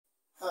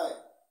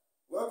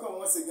Welcome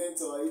once again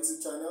to our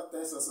YouTube channel.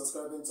 Thanks for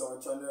subscribing to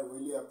our channel.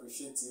 We really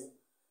appreciate you.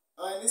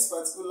 In this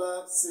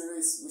particular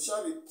series, we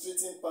shall be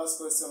treating past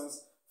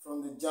questions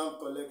from the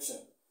Jamb collection.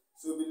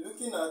 So we'll be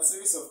looking at a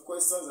series of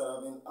questions that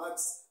have been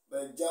asked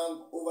by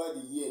Jamb over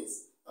the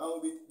years, and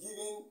we'll be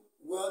giving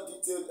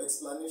well-detailed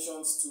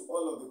explanations to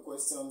all of the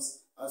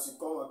questions as we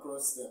come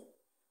across them.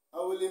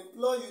 I will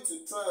implore you to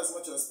try as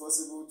much as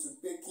possible to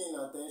pay keen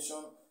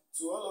attention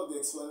to all of the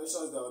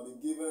explanations that will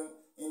be given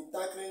in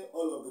tackling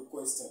all of the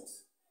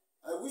questions.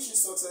 I wish you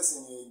success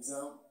in your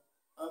exam,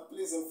 and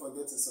please don't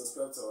forget to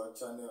subscribe to our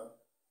channel.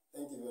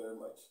 Thank you very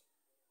much.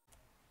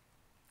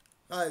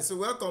 Hi, so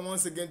welcome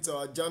once again to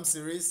our Jamb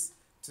series.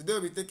 Today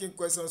we'll be taking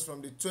questions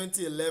from the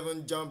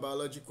 2011 Jamb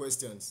biology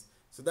questions.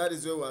 So that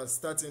is where we are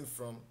starting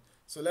from.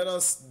 So let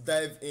us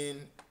dive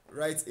in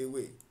right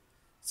away.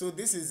 So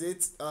this is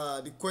it,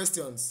 the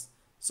questions.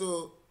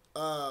 So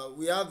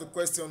we have the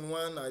question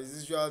 1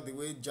 as usual, the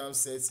way Jamb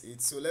sets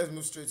it. So let's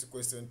move straight to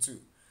question 2.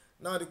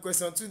 Now the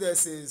question 2 there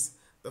says,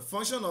 the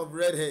function of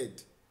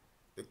redhead,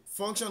 the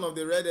function of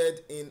the redhead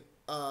in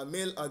a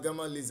male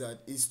agama lizard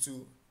is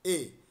to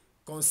A.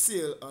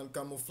 Conceal and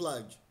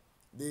camouflage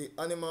the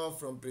animal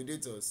from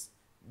predators.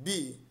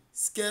 B.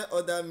 Scare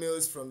other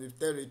males from the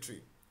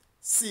territory.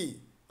 C.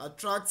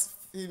 Attract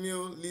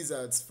female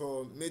lizards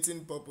for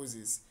mating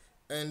purposes.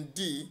 And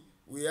D.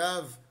 We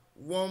have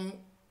warm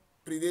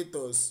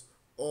predators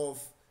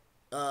of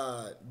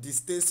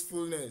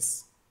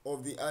distastefulness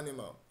of the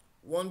animal.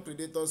 One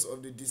predators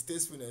of the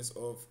distastefulness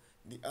of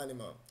the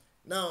animal.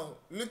 Now,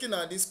 looking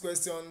at this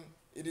question,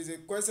 it is a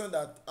question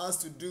that has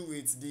to do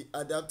with the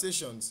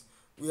adaptations.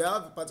 We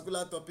have a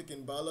particular topic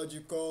in biology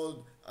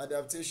called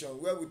adaptation,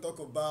 where we talk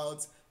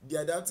about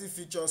the adaptive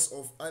features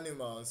of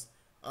animals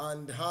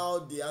and how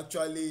they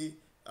actually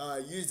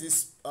use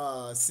this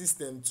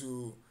system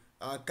to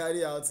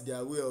carry out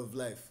their way of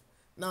life.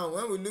 Now,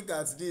 when we look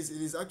at this,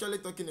 it is actually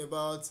talking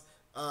about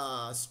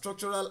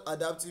structural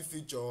adaptive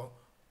feature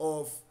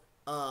of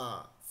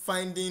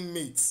finding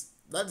mates.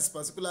 That is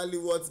particularly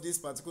what this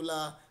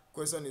particular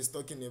question is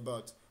talking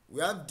about.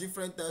 We have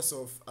different types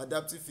of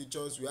adaptive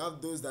features. We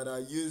have those that are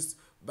used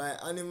by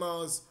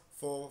animals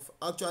for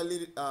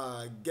actually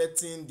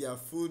getting their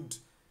food.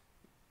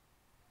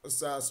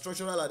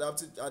 Structural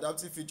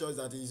adaptive features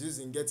that is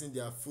used in getting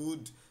their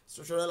food.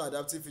 Structural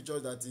adaptive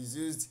features that is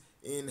used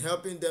in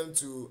helping them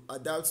to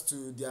adapt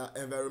to their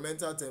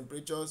environmental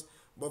temperatures.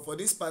 But for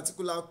this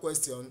particular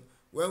question,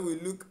 when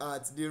we look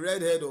at the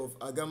redhead of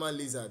agama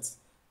lizards,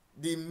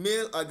 the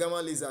male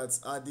agama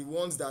lizards are the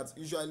ones that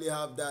usually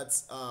have that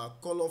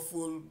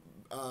colorful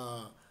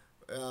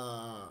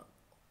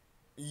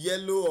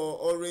yellow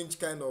or orange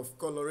kind of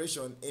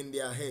coloration in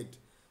their head.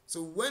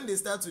 So when they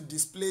start to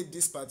display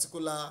this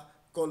particular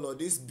color,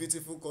 this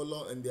beautiful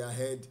color in their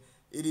head,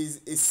 it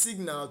is a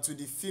signal to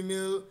the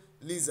female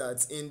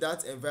lizards in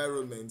that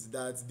environment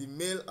that the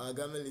male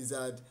agama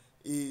lizard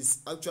is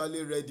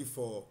actually ready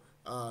for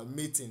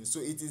mating. So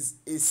it is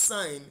a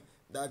sign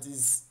that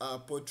is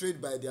portrayed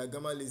by the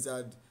agama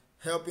lizard,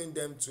 helping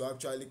them to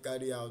actually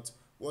carry out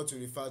what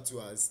we refer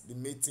to as the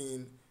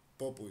mating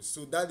purpose.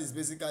 So that is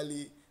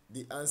basically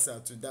the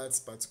answer to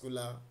that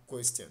particular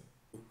question.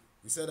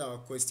 We said our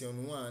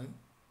question 1.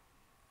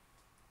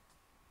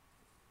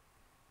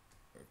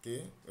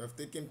 Okay, we have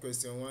taken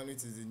question 1, which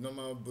is the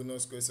normal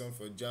bonus question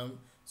for Jamb.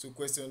 So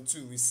question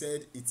 2, we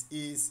said it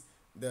is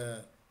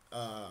the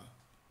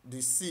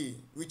C,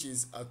 which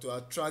is to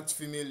attract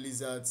female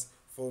lizards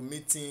for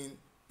mating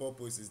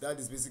purposes. That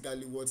is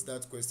basically what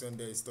that question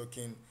there is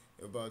talking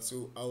about.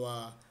 So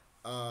our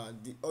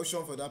the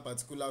option for that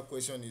particular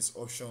question is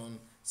option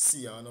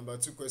C. Our number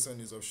 2 question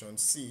is option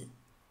C.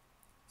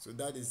 So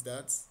that is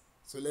that.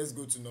 So let's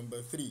go to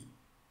number 3.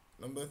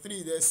 Number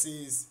 3 there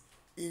says,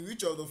 in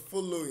which of the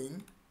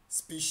following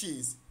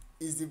species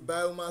is the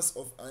biomass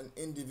of an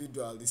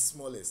individual the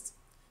smallest?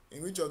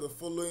 In which of the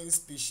following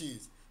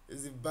species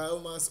is the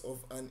biomass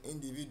of an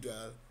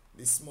individual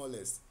the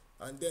smallest?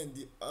 And then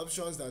the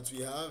options that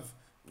we have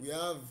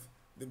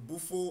the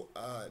buffo,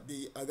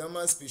 the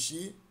agama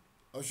species.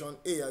 Option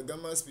A,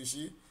 agama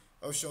species.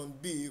 Option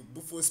B,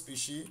 buffo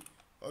species.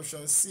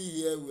 Option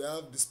C, here we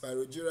have the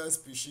Spirogyra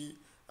species.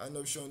 And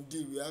option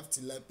D, we have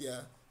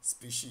tilapia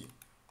species.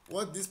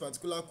 What this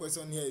particular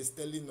question here is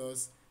telling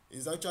us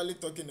is actually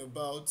talking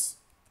about,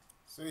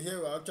 so here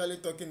we're actually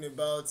talking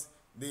about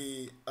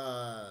the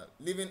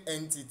living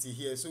entity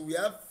here. So we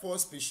have 4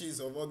 species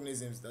of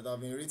organisms that have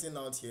been written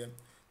out here.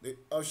 The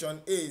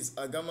option A is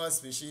agama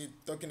species,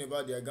 talking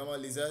about the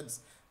agama lizards.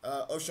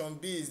 Option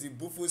B is the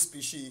buffo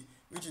species,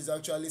 which is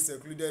actually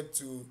secluded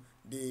to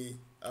the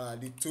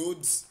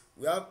toads.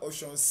 We have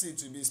option C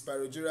to be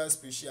Spirogyra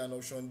species, and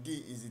option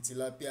D is the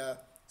tilapia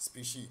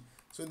species.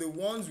 So the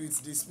ones with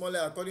the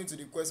smaller, according to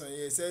the question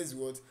here, it says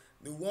what?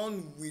 The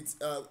one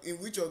with in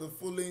which of the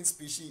following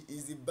species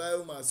is the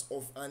biomass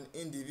of an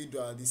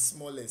individual the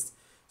smallest?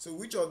 So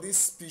which of these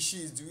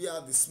species do we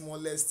have the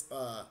smallest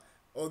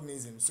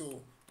organism?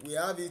 So we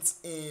have it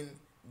in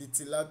the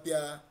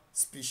tilapia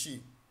species.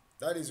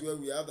 That is where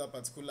we have that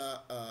particular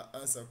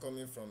answer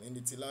coming from, in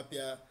the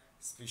tilapia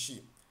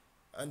species.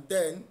 And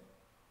then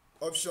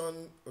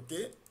option,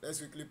 okay, let's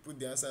quickly put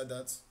the answer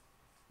that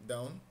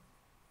down.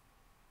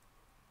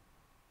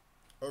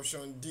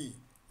 Option D.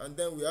 And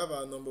then we have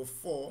our number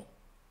 4.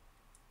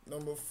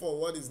 Number 4,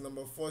 what is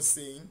number 4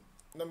 saying?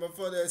 Number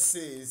 4 there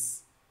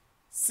says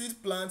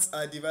seed plants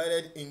are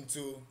divided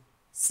into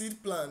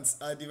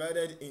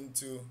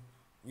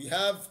we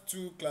have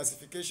 2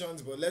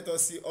 classifications, but let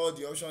us see all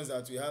the options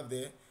that we have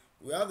there.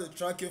 We have the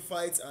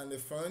tracheophytes and the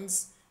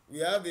ferns. We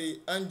have the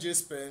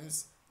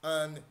angiosperms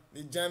and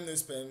the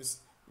gymnosperms.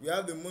 We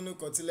have the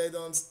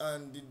monocotyledons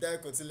and the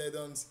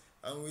dicotyledons,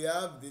 and we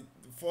have the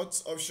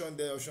 4th option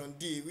there, option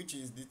D, which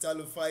is the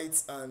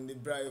talophytes and the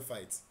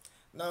bryophytes.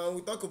 Now when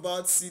we talk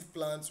about seed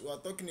plants, we are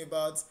talking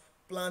about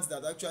plants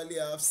that actually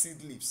have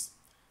seed leaves.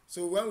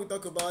 So when we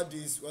talk about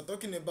this, we are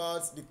talking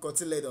about the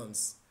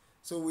cotyledons.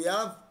 So we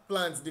have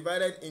plants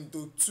divided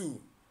into 2,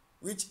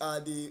 which are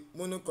the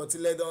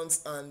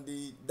monocotyledons and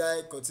the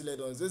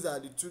dicotyledons. Those are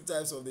the 2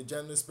 types of the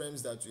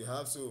gymnosperms that we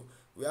have. So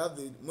we have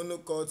the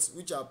monocots,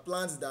 which are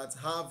plants that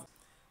have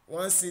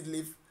 1 seed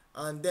leaf,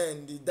 and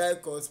then the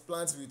dicots,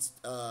 plants with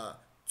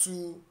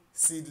 2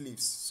 seed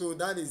leaves. So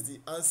that is the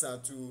answer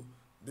to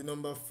the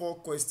number 4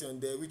 question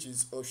there, which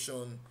is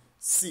option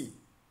C.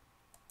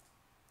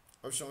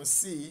 Option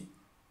C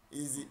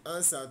is the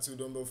answer to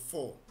number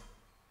 4.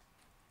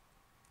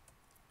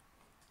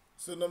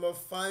 So number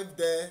 5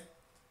 there,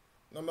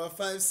 number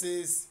 5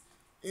 says,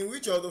 in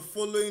which of the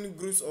following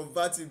groups of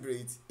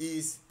vertebrates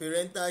is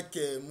parental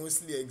care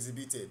mostly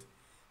exhibited?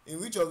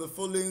 In which of the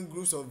following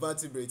groups of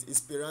vertebrates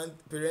is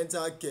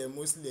parental care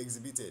mostly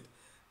exhibited?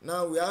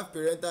 Now we have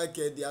parental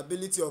care, the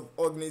ability of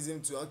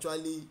organism to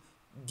actually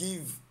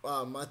give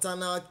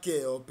maternal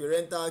care or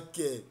parental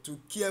care to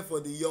care for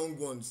the young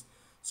ones.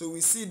 So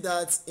we see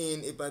that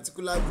in a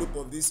particular group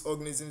of these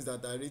organisms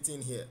that are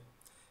written here.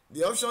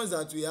 The options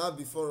that we have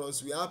before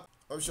us, we have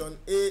option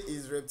A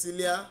is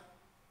reptilia,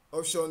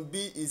 option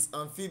B is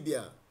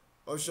amphibia,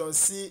 option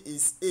C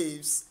is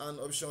apes, and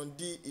option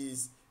D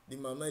is the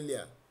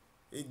mammalia.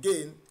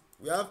 Again,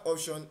 we have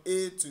option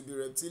A to be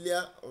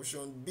reptilia,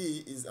 option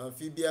B is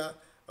amphibia,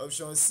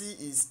 option C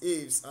is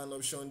apes, and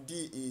option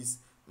D is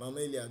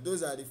mammalia.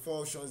 Those are the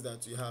 4 options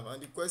that we have,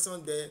 and the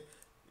question there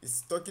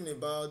is talking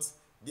about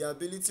the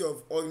ability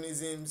of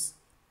organisms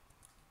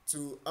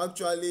to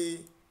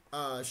actually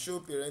show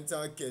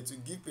parental care, to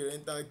give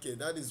parental care.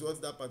 That is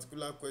what that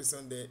particular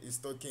question there is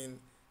talking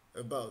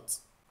about.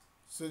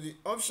 So the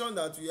option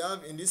that we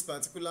have in this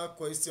particular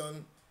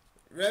question,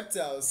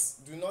 reptiles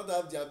do not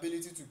have the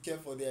ability to care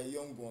for their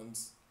young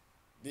ones.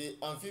 The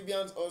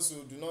amphibians also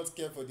do not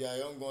care for their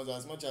young ones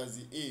as much as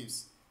the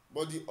apes.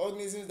 But the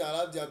organisms that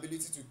have the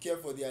ability to care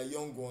for their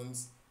young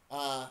ones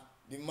are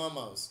the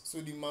mammals. So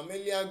the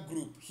mammalia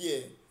group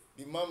here,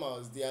 the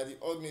mammals, they are the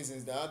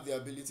organisms that have the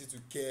ability to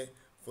care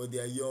for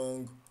their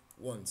young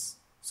ones.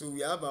 So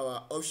we have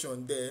our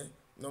option there,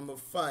 number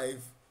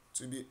 5,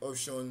 to be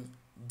option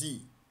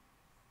D.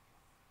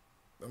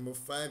 Number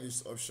 5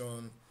 is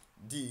option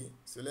D.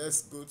 So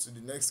let's go to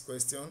the next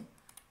question.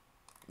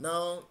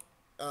 Now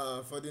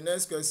for the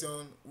next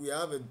question, we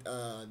have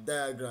a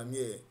diagram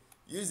here.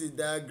 Use the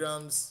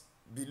diagrams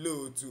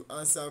below to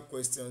answer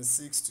questions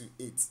 6 to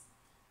 8.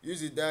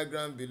 Use the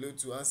diagram below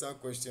to answer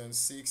questions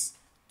 6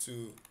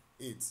 to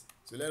 8.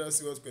 So let us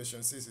see what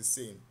question 6 is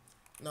saying.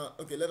 Now,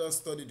 okay, let us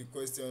study the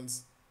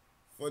questions.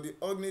 For the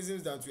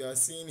organisms that we are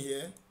seeing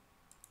here,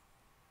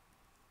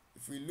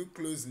 if we look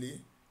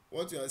closely,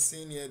 what we are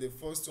seeing here, the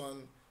first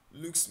one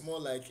looks more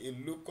like a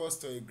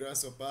locust or a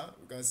grasshopper.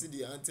 We can see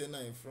the antenna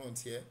in front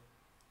here.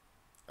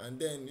 And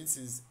then this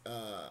is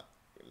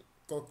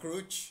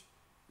cockroach.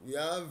 We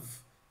have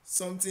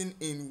something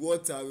in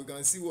water. We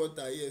can see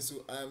water here,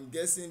 so I'm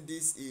guessing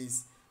this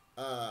is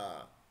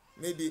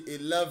maybe a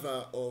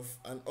larva of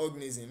an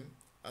organism.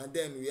 And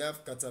then we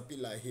have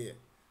caterpillar here.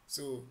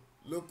 So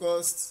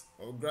locust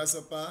or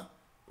grasshopper,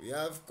 we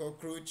have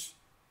cockroach,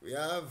 we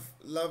have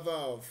larva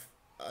of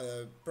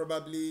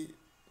probably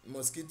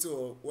mosquito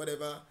or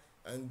whatever,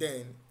 and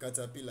then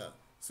caterpillar.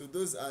 So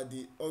those are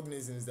the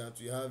organisms that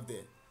we have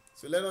there.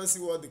 So let us see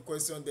what the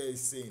question there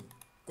is saying.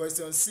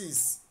 Question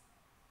 6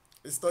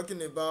 is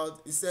talking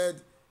about, it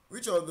said,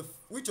 which of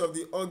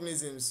the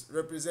organisms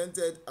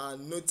represented are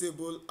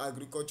notable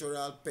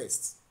agricultural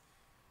pests?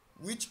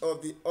 Which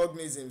of the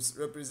organisms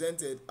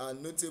represented are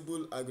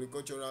notable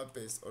agricultural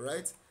pests? All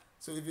right.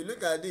 So if you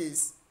look at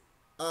this,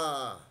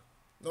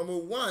 number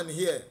 1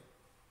 here,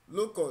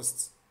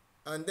 locust,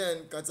 and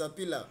then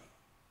caterpillar.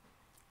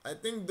 I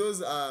think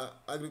those are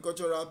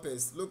agricultural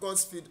pests.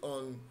 Locusts feed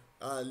on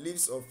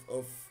leaves of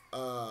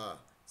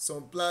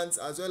some plants,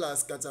 as well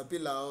as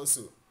caterpillar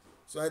also.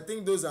 So I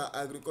think those are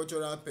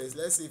agricultural pests.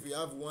 Let's see if we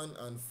have 1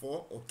 and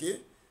 4.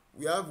 Okay,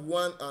 we have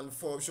 1 and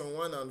 4, option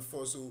 1 and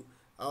 4. So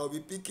I'll be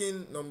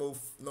picking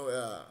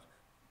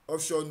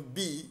option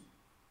B,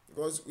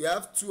 because we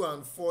have 2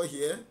 and 4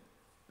 here.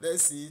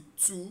 Let's see,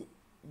 2,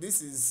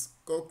 this is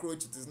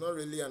cockroach, it is not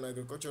really an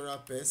agricultural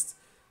pest.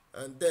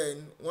 And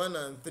then 1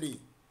 and 3,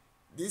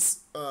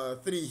 this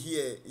 3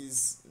 here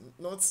is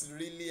not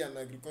really an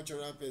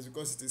agricultural pest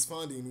because it is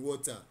found in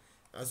water.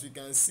 As we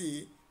can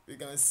see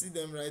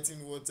them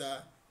writing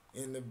water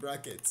in the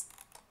bracket.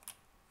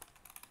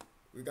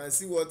 We can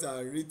see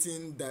water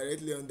written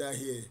directly under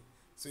here,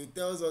 so it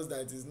tells us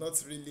that it is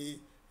not really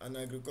an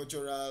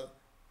agricultural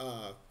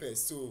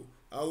pest. So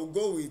I will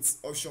go with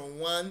option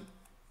 1,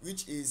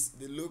 which is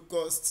the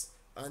locust,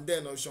 and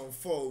then option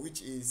 4,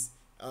 which is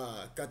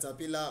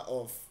caterpillar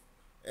of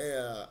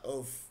an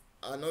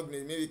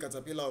organism, maybe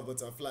caterpillar of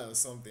butterfly or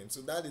something.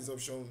 So that is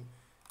option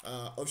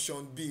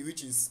B,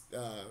 which is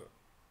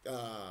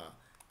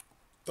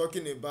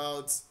talking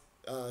about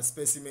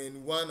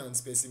specimen 1 and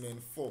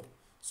specimen 4.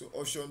 So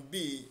option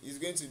B is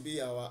going to be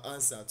our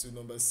answer to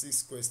number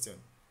 6 question.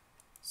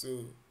 So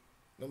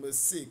number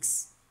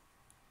 6,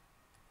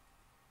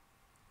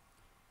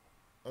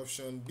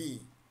 option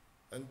B.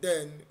 And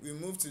then we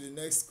move to the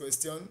next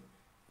question,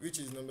 which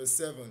is number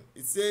 7.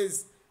 It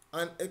says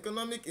an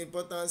economic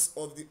importance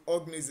of the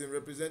organism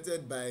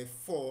represented by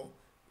 4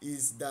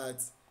 is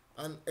that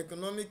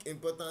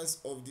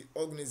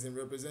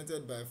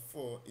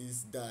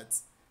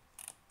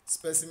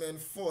specimen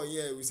 4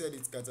 here, we said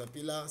it's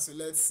caterpillar. So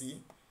let's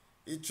see.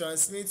 It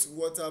transmits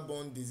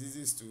waterborne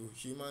diseases to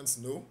humans.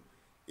 No.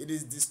 It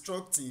is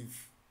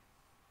destructive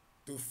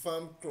to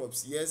farm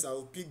crops. Yes, I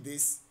will pick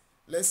this.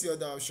 Let's see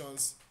other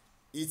options.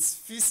 Its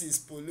feces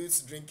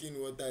pollutes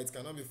drinking water. It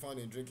cannot be found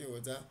in drinking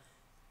water.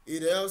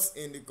 It helps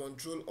in the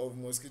control of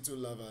mosquito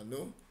larvae.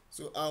 No.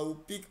 So I will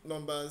pick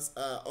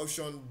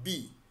option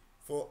B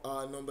for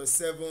our number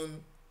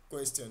 7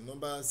 question.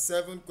 Number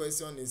 7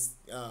 question is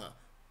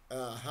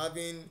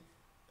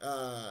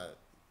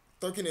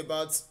talking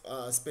about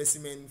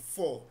specimen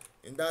 4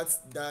 in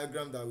that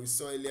diagram that we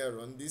saw earlier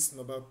on. This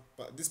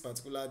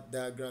particular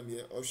diagram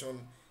here,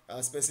 option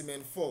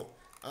specimen 4,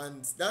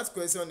 and that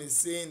question is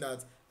saying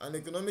that an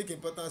economic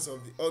importance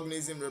of the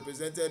organism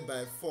represented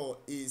by 4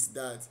 is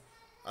that,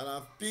 and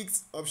I've picked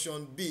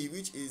option B,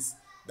 which is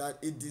that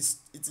it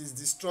is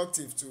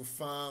destructive to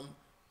farm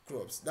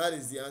crops. That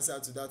is the answer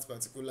to that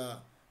particular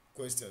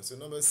question. So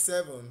number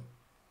 7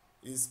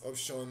 is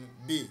option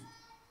B.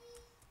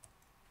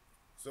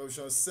 So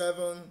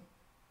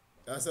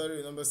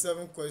number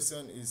 7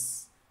 question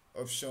is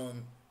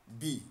option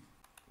B.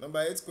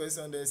 Number 8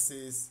 question there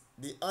says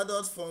the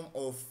adult form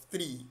of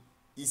 3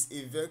 is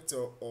a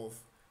vector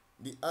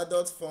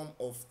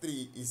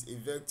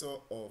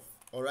of.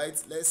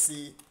 Alright, let's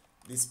see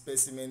the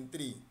specimen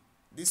 3.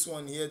 This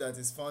one here that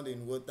is found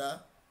in water.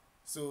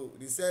 So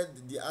they said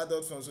the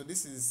adult form, so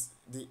this is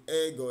the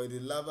egg or the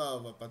larva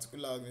of a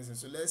particular organism.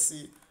 So let's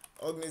see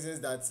organisms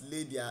that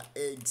lay their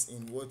eggs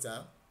in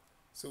water.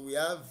 So we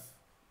have,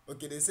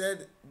 they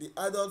said the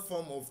adult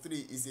form of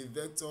 3 is a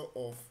vector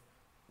of,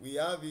 we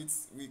are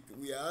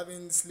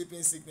having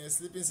sleeping sickness.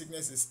 Sleeping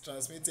sickness is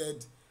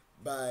transmitted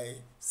by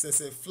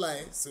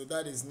fly, so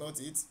that is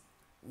not it.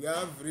 We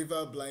have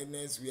river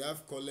blindness, we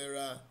have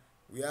cholera,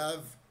 we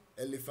have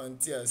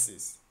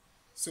elephantiasis.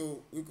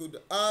 So we could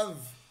have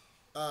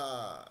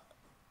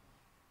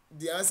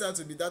the answer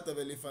to be that of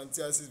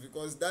elephantiasis,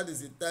 because that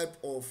is a type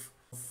of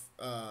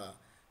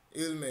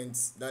ailment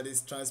that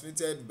is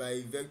transmitted by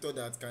a vector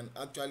that can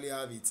actually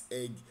have its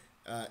egg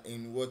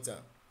in water.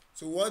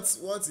 So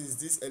what is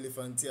this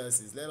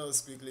elephantiasis? Let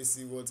us quickly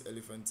see what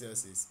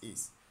elephantiasis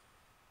is.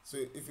 So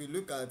if you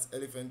look at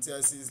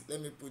elephantiasis,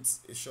 let me put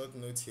a short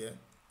note here.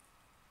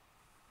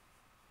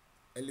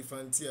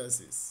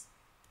 Elephantiasis.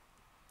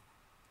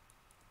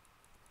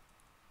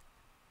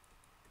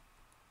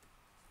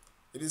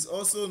 It is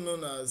also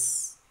known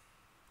as,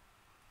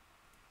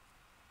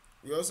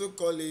 we also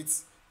call it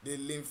the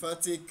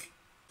lymphatic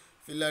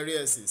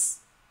filariasis.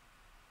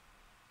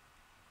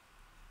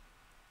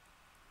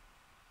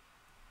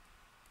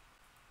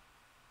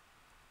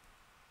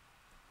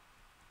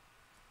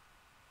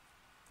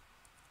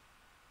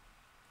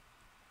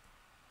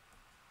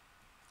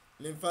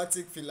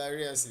 Lymphatic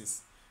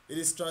filariasis. It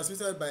is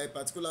transmitted by a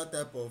particular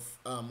type of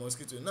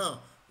mosquito.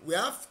 Now, we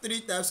have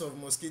 3 types of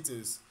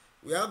mosquitoes.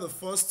 We have the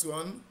first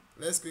one.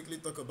 Let's quickly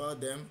talk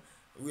about them.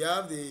 We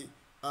have the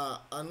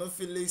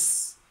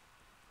Anopheles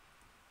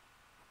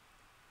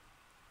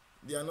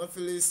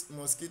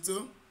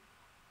mosquito,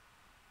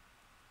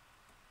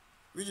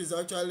 which is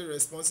actually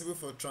responsible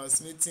for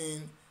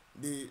transmitting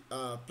the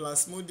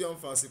Plasmodium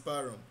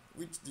falciparum,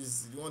 which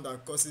is the one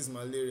that causes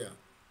malaria.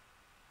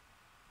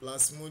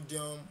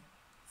 Plasmodium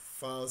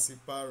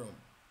falciparum.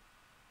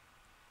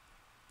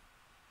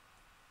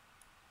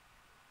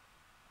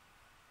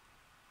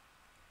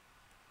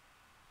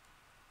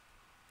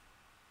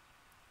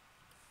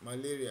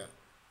 Malaria.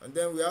 And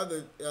then we have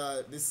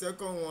the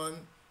second one,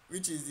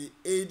 which is the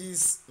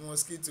Aedes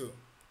mosquito.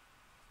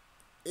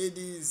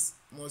 Aedes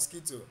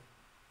mosquito.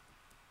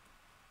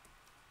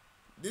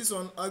 This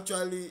one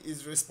actually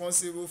is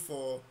responsible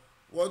for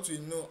what we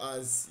know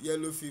as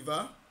yellow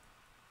fever.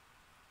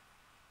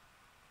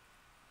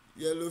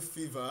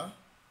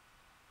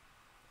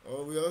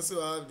 Or we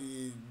also have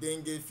the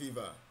dengue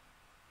fever.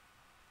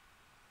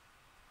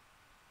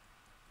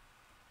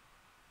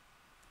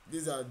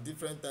 These are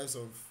different types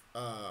of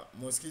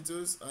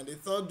mosquitoes. And the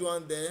third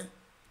one there,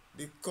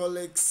 the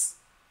Culex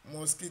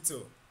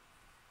mosquito.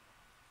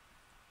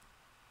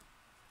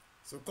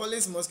 So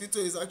Collis mosquito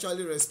is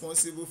actually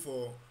responsible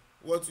for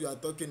what we are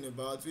talking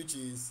about, which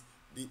is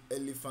the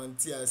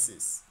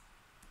elephantiasis.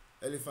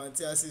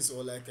 Elephantiasis,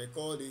 or like I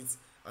called it,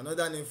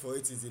 another name for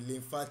it is the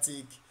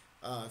lymphatic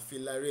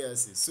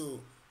filariasis.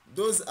 So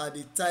those are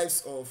the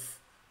types of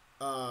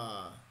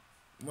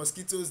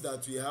mosquitoes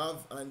that we have,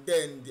 and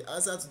then the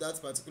answer to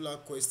that particular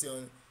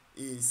question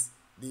is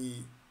the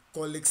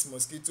Collis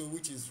mosquito,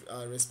 which is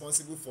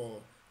responsible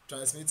for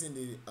transmitting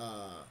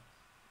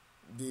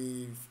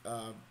the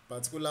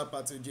particular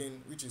pathogen,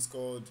 which is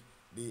called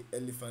the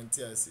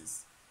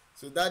elephantiasis.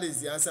 So that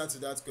is the answer to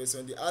that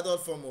question. The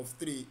adult form of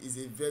 3 is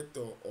a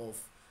vector of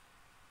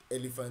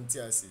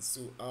elephantiasis.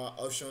 So our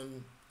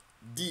option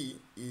D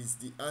is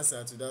the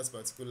answer to that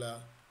particular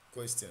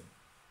question.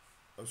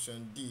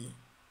 Option D,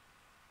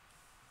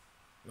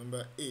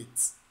 number 8.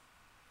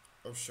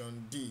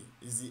 Option D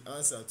is the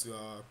answer to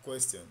our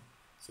question.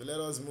 So let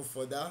us move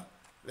further.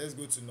 Let's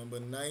go to number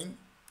 9.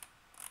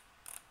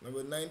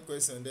 Number 9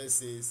 question there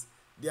says,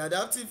 the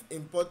adaptive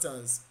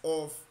importance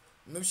of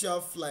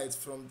nuptial flight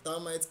from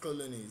termite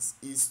colonies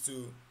is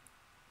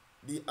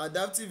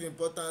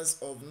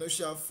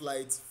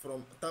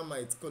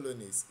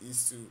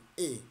to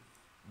A.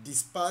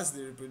 Disperse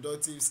the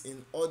reproductives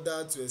in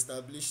order to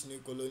establish new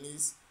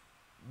colonies.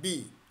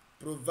 B.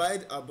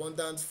 Provide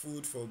abundant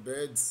food for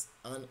birds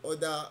and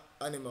other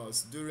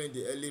animals during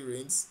the early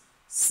rains.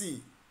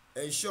 C.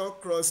 Ensure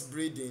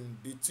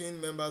crossbreeding between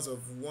members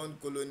of one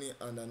colony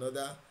and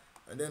another.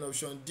 And then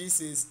option D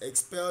says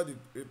expel the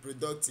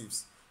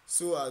reproductives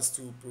so as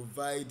to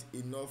provide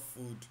enough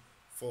food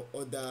for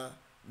other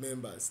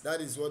members.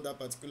 That is what that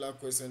particular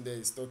question there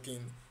is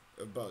talking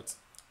about.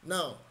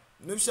 Now,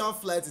 nuptial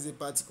flight is a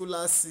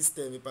particular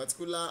system, a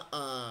particular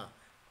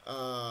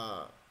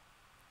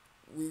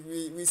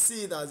we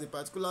see it as a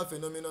particular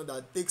phenomenon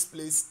that takes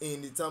place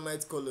in the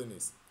termite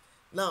colonies.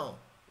 Now,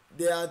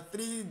 there are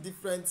 3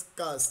 different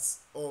castes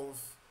of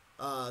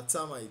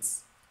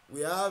termites.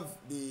 We have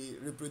the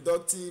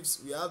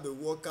reproductives, we have the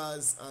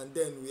workers, and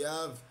then we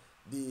have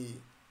the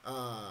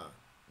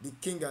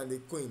king and the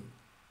queen.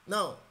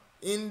 Now,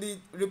 in the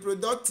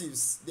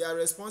reproductives, they are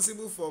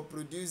responsible for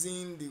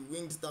producing the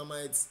winged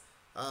termites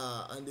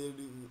and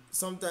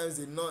sometimes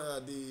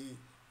the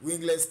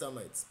wingless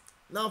termites.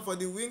 Now, for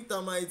the winged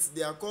termites,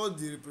 they are called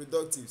the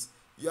reproductives.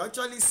 You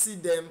actually see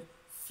them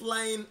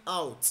flying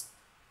out,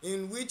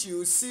 in which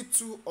you see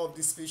 2 of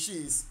the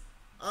species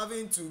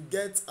having to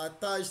get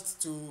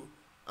attached to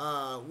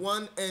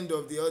one end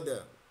of the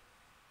other.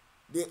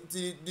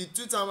 The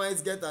 2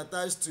 termites get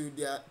attached to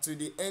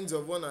the ends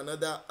of one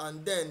another,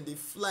 and then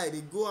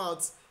they go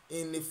out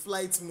in a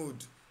flight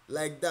mode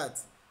like that.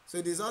 So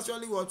it is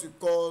actually what we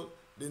call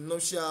the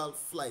nuptial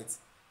flight.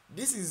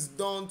 This is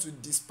done to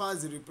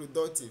disperse the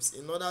reproductives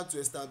in order to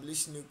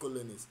establish new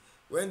colonies.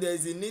 When there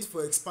is a need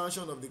for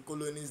expansion of the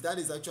colonies, that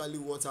is actually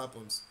what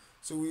happens.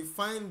 So we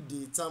find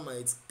the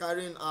termites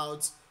carrying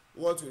out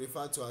what we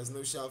refer to as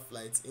nuptial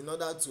flight in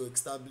order to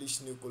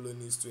establish new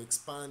colonies, to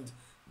expand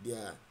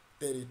their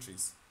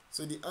territories.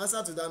 So the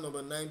answer to that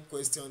number 9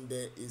 question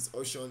there is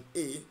option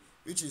A,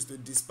 which is to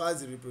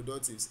disperse the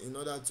reproductives in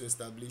order to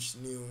establish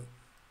new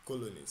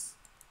colonies.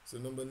 So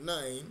number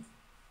 9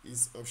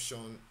 is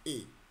option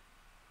A.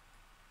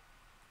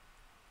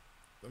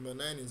 Number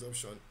 9 is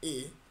option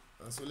A.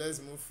 And so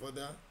let's move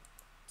further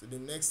to the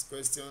next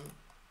question,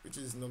 which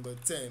is number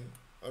 10.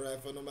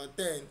 Alright, for number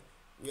 10,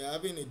 we are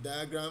having a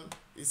diagram.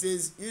 It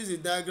says use the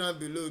diagram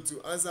below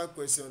to answer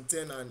question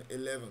 10 and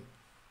 11.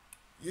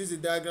 Use the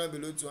diagram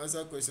below to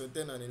answer question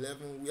 10 and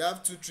 11. We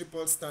have 2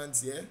 tripod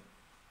stands here,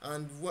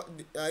 and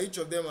each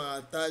of them are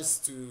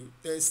attached to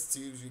test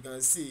tubes. You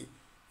can see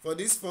for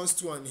this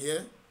first one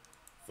here,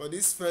 for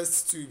this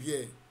first tube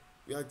here,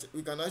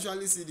 we can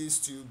actually see this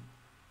tube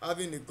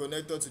having a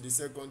connector to the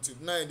second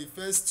tube. Now in the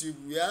first tube,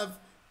 we have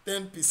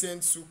 10%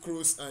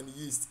 sucrose and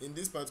yeast. In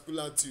this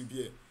particular tube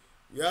here,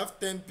 we have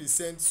 10%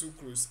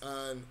 sucrose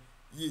and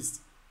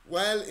yeast,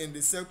 while in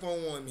the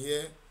second one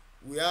here,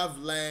 we have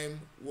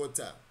lime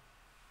water.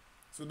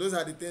 So those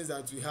are the things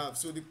that we have.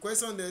 So the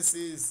question there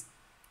says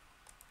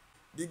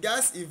the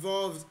gas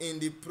evolved in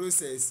the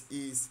process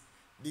is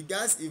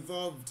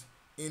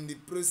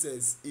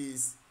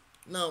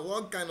now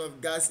what kind of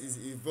gas is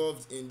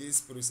evolved in this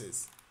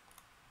process?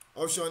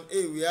 Option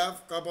A, we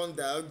have carbon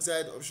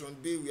dioxide. Option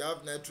B, we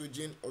have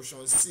nitrogen.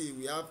 Option C,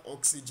 we have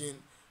oxygen.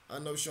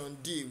 And option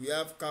D, we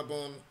have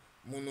carbon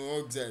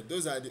monoxide.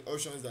 Those are the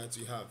options that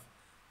we have.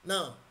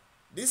 Now,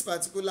 this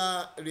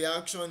particular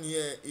reaction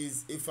here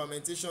is a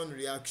fermentation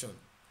reaction,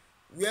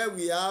 where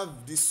we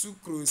have the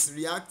sucrose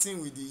reacting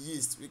with the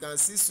yeast. We can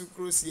see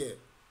sucrose here.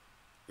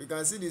 We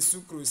can see the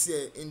sucrose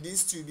here in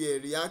this tube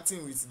here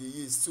reacting with the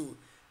yeast. So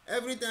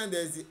every time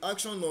there is the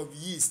action of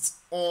yeast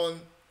on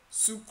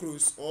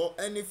sucrose or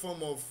any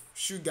form of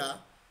sugar,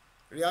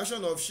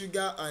 reaction of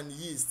sugar and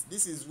yeast,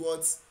 this is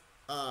what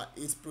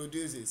it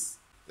produces.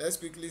 Let's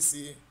quickly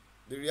see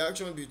the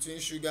reaction between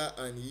sugar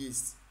and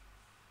yeast.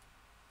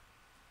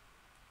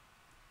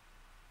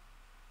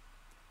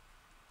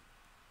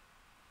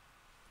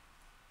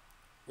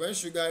 When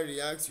sugar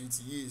reacts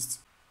with yeast,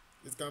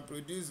 It can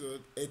produce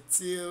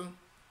ethyl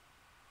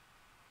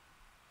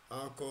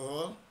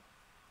alcohol,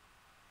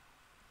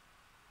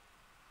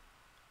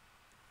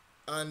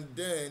 and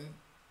then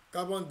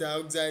carbon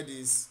dioxide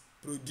is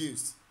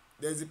produced.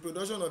 There is the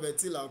production of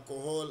ethyl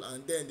alcohol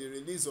and then the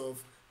release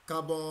of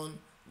carbon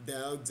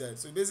dioxide.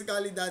 So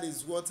basically that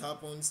is what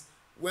happens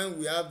when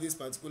we have this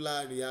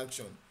particular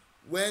reaction.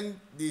 When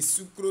the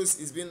sucrose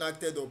is being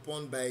acted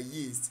upon by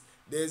yeast,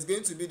 there is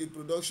going to be the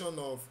production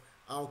of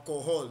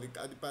alcohol. The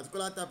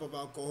particular type of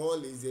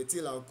alcohol is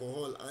ethyl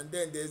alcohol, and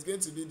then there is going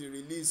to be the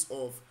release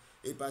of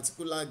a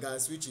particular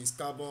gas which is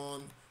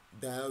carbon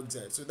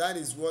dioxide. So that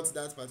is what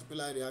that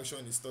particular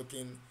reaction is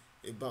talking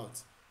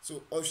about.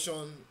 So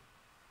option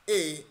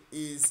A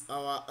is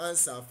our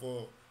answer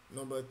for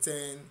number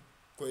 10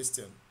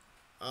 question.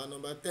 Our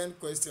number 10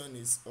 question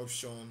is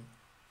option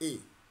A.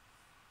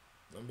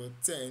 Number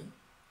 10,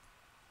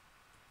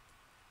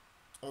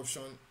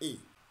 option A.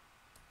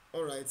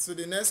 Alright, so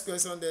the next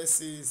question there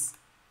says,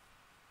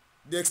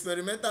 the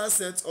experimental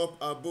setup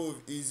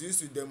above is used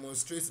to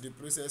demonstrate the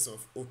process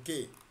of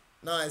okay.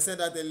 Now I said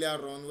that earlier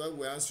on when we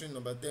were answering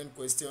number 10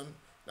 question.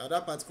 Now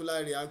that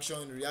particular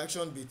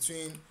reaction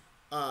between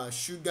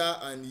sugar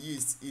and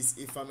yeast is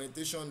a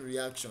fermentation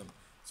reaction.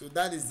 So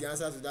that is the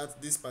answer to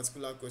this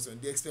particular question.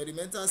 The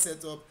experimental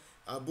setup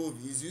above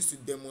is used to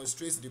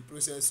demonstrate the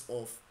process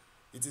of.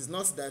 It is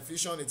not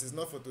diffusion, it is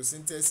not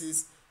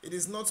photosynthesis, it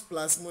is not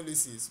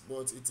plasmolysis,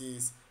 but it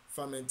is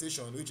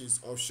fermentation, which is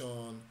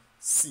option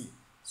C.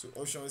 So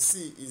option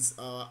C is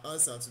our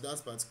answer to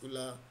that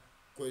particular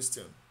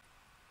question.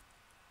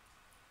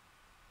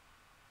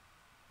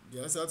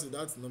 The answer to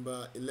that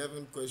number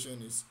 11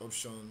 question is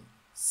option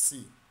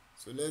C.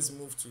 So let's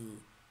move to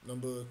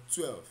number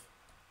 12.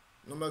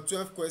 Number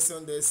 12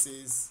 question there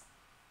says,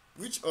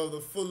 which of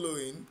the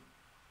following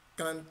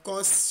can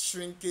cause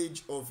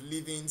shrinkage of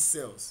living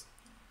cells?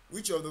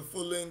 Which of the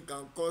following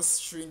can cause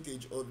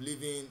shrinkage of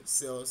living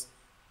cells?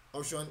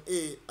 Option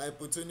A,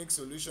 hypotonic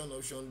solution.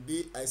 Option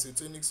B,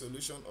 isotonic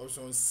solution.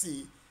 Option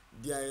C,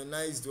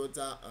 deionized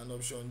water. And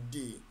option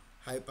D,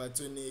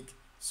 hypertonic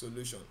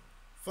solution.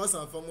 First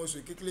and foremost,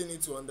 we quickly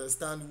need to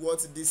understand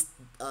what these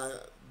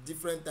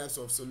different types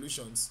of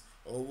solutions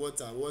or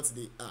water, what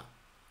they are.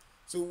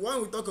 So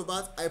when we talk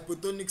about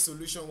hypotonic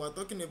solution, we are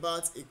talking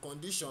about a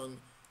condition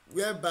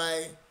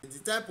whereby the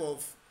type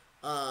of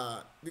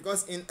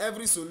because in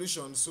every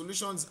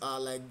solutions are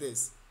like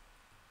this.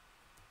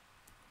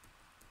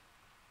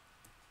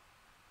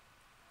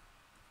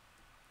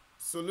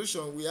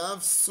 Solution, we have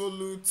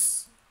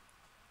solute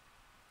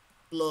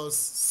plus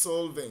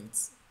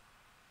solvent.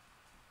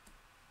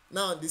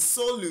 Now the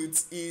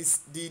solute is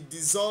the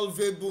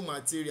dissolvable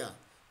material,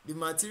 the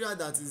material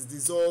that is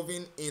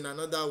dissolving in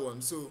another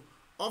one. So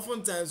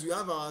oftentimes we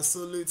have our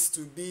solutes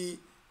to be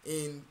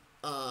in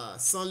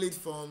solid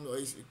form, or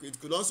it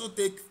could also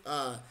take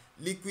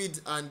liquid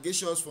and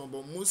gaseous form,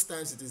 but most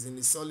times it is in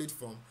the solid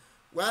form,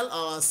 while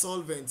our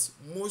solvents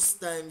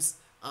most times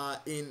are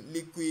in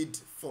liquid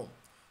form.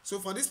 So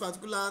for this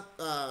particular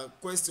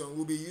question,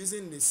 we'll be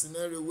using the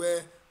scenario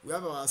where we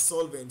have our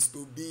solvents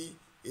to be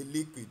a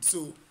liquid.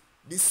 So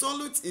the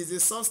solute is a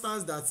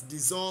substance that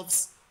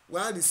dissolves,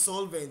 while the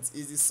solvent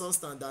is the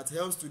substance that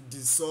helps to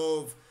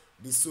dissolve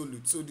the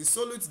solute. So the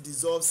solute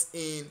dissolves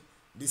in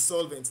the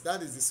solvent,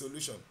 that is the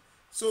solution.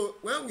 So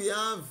when we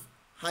have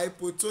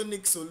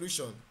hypotonic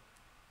solution,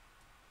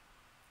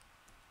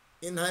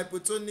 in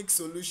hypotonic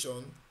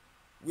solution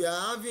we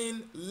are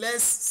having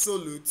less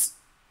solute,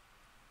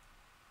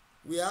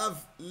 we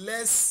have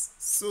less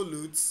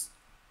solute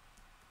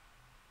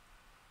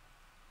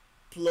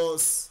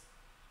plus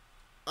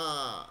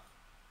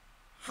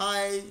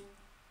high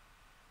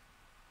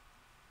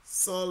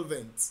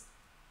solvent.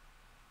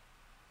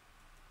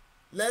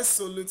 Less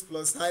solute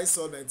plus high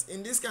solvent.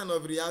 In this kind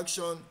of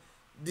reaction,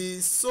 the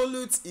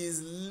solute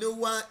is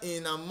lower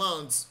in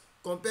amount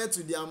compared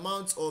to the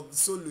amount of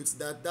solute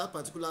that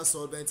particular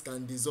solvent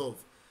can dissolve.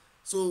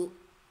 So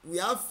we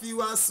have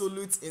fewer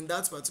solutes in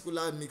that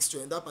particular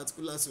mixture, in that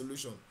particular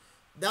solution.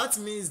 That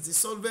means the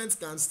solvent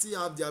can still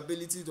have the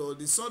ability to, or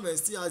the solvent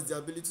still has the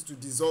ability to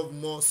dissolve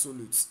more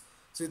solutes.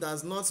 So it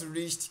has not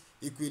reached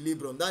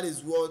equilibrium. That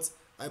is what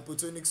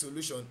hypotonic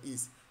solution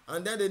is.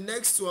 And then the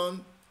next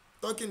one,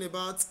 talking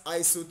about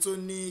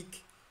isotonic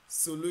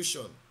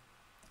solution.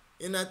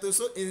 In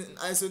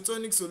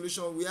isotonic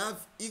solution, we have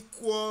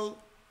equal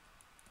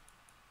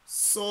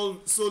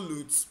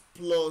solute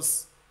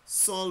plus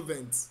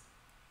solvent.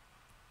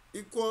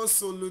 Equal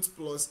solute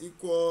plus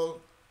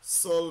equal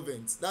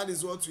solvent. That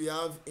is what we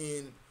have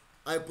in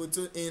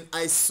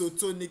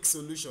isotonic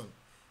solution.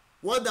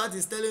 What that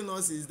is telling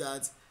us is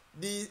that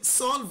the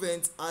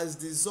solvent has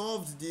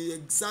dissolved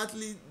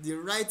exactly the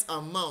right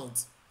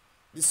amount.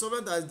 The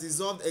solvent has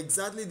dissolved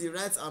exactly the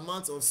right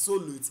amount of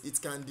solute it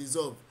can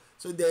dissolve.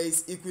 So there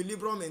is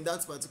equilibrium in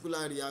that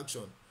particular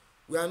reaction.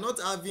 We are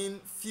not having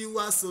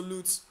fewer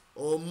solutes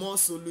or more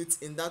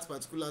solutes in that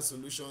particular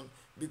solution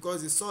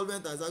because the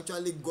solvent has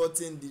actually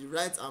gotten the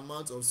right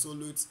amount of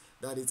solute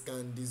that it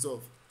can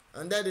dissolve.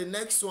 And then the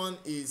next one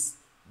is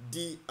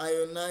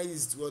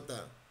deionized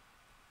water.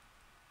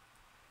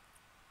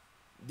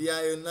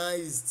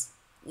 deionized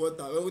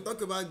water. When we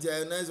talk about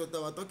deionized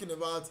water, we're talking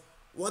about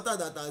water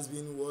that has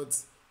been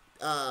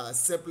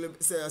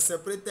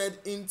separated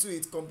into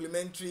its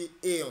complementary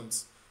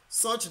ions,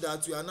 such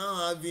that we are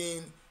now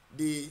having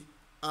the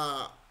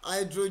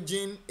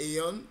hydrogen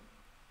ion,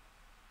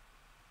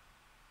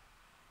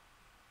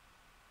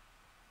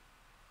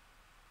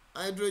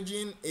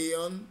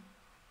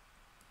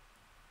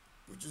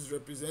 which is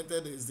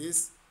represented as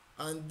this,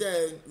 and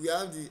then we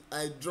have the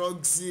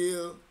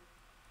hydroxyl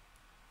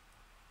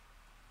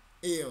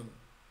ion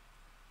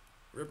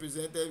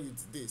represented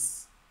with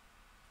this.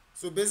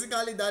 So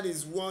basically that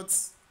is what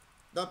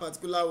that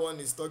particular one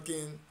is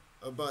talking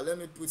about. Let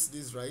me put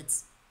this right.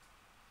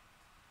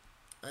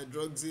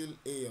 Hydroxyl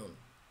ion.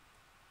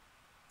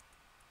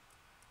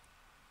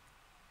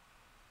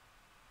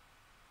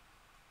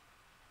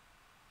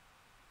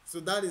 So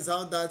that is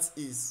how that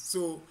is.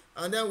 So,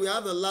 and then we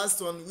have the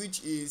last one,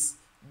 which is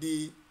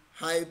the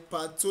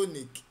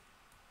hypertonic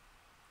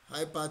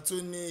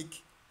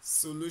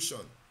solution.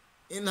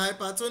 In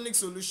hypertonic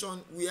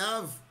solution, we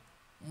have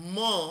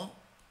more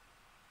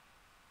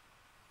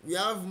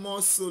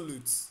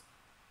solutes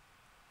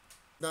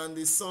than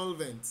the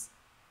solvent.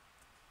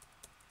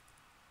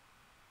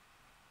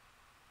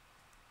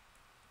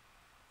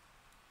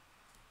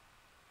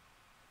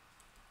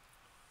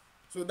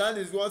 So that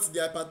is what the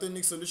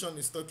hypertonic solution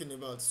is talking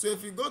about. So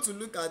if you go to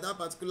look at that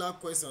particular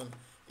question,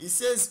 it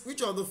says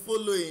which of the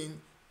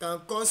following can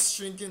cause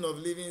shrinking of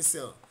living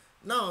cell.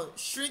 Now,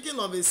 shrinking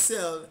of a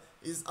cell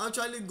is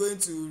actually going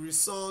to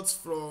result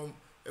from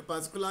a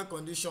particular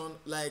condition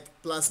like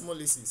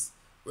plasmolysis,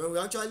 when we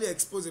actually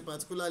expose a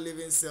particular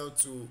living cell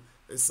to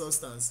a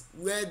substance,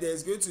 where there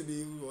is going to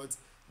be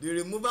the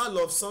removal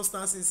of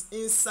substances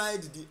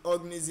inside the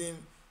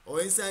organism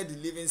or inside the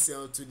living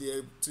cell to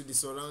the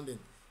surrounding.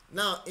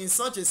 Now, in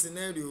such a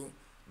scenario,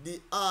 the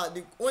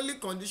only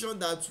condition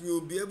that will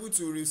be able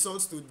to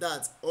result to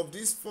that of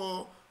these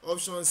four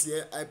options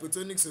here,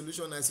 hypotonic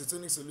solution,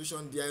 isotonic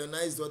solution,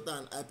 deionized water,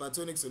 and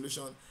hypertonic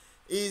solution,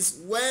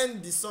 is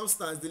when the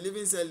substance, the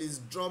living cell, is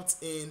dropped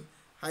in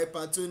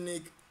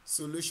hypertonic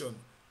solution.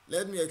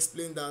 Let me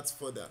explain that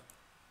further.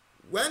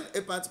 When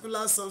a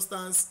particular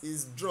substance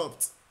is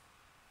dropped,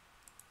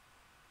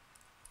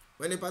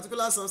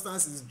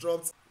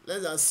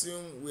 let's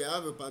assume we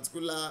have a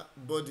particular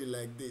body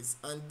like this,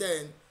 and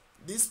then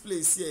this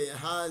place here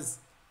has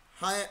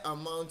high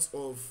amount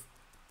of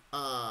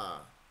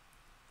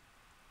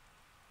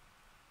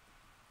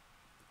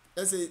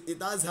let's say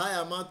it has high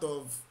amount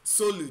of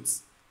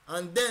solutes,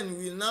 and then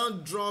we now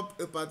drop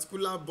a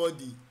particular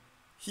body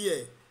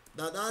here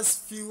that has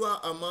fewer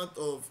amount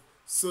of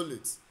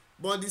solutes,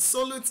 but the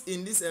solute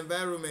in this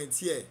environment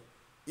here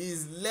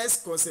is less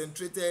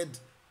concentrated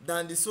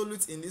than the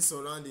solute in this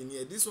surrounding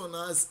here. This one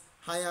has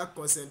higher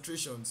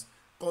concentrations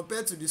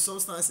compared to the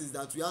substances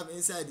that we have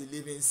inside the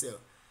living cell.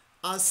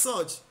 As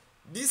such,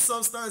 this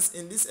substance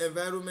in this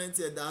environment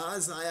here that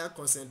has higher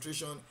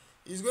concentration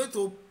is going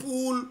to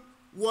pull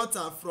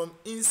water from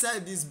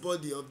inside this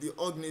body of the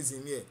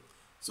organism here.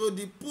 So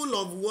the pull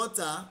of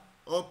water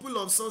or pull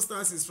of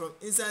substances from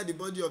inside the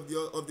body of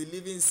the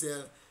living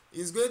cell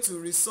is going to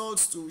result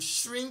to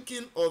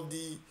shrinking of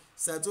the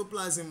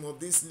cytoplasm of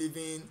this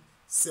living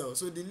cell.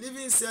 So the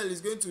living cell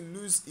is going to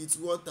lose its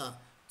water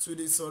to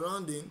the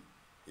surrounding,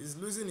 is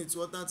losing its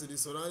water to the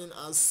surrounding.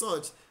 As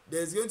such,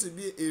 there is going to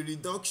be a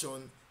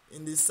reduction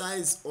in the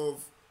size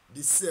of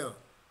the cell.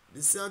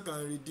 The cell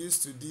can reduce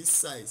to this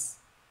size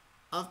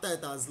after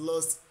it has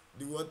lost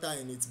the water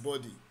in its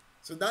body.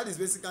 So that is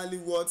basically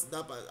what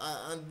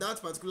and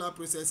that particular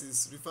process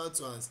is referred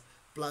to as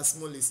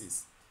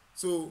plasmolysis.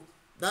 So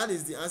that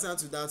is the answer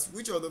to that.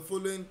 Which of the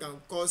following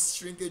can cause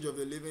shrinkage of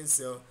the living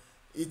cell?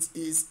 It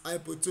is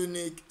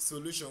hypotonic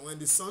solution. When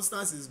the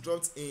substance is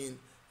dropped in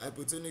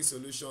hypotonic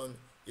solution,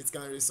 it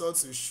can result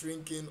to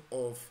shrinking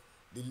of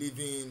the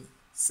living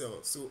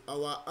cell. So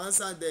our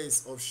answer there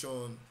is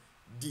option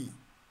D.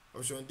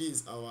 Option D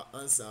is our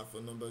answer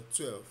for number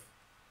 12.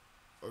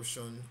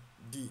 Option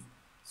D.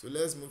 So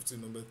let's move to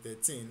number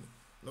 13.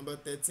 Number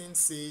 13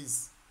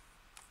 says,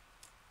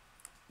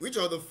 which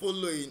of the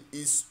following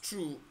is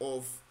true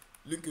of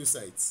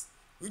leukocytes?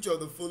 Which of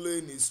the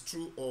following is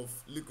true of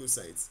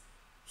leukocytes?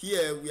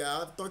 Here we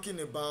are talking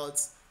about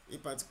a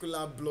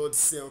particular blood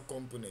cell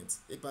component,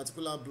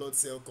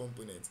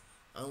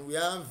 and we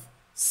have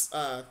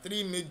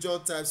three major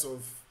types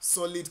of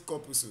solid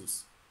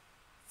corpuscles.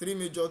 Let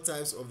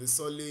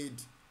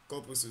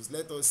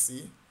us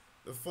see.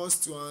 The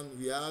first one,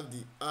 we have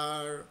the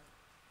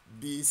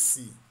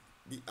RBC.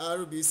 The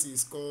RBC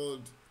is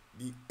called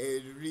the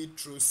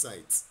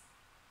erythrocyte.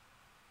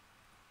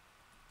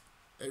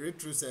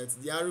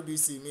 The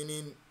RBC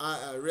meaning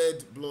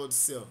red blood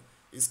cell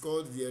is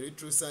called the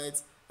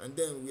erythrocyte. And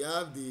then we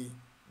have the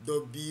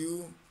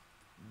WBC.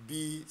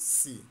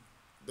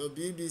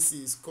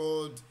 WBC is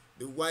called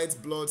the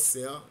white blood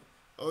cell,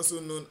 also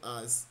known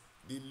as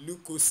the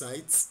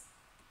leukocytes.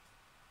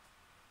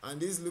 And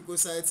these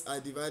leukocytes are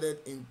divided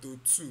into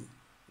two.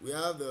 We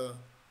have the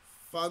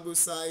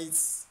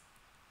phagocytes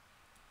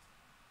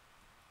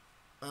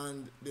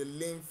and the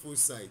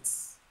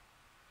lymphocytes.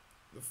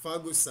 The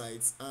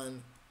phagocytes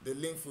and the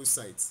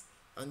lymphocytes.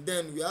 And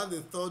then we have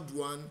the third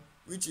one,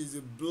 which is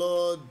the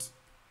blood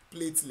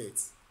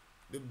platelet.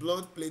 The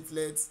blood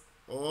platelet,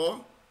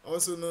 or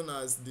also known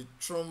as the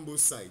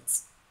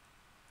thrombocytes.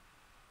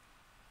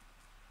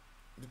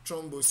 The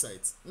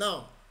thrombocytes.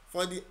 Now,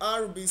 for the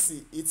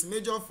RBC, its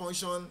major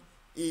function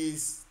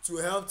is to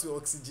help to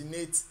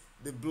oxygenate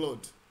the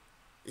blood.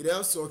 It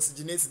helps to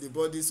oxygenate the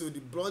body. So the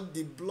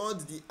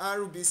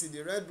RBC,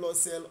 the red blood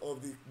cell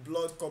of the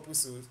blood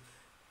corpuscles,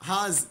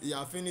 has the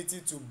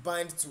affinity to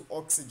bind to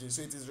oxygen.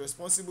 So it is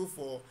responsible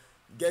for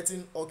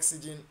getting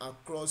oxygen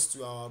across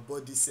to our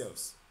body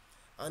cells.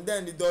 And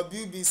then the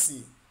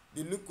WBC,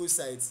 the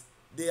leukocytes,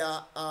 they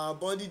are our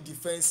body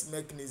defense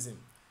mechanism.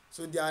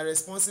 So they are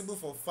responsible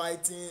for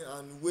fighting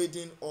and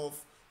warding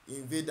off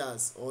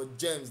invaders or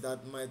germs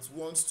that might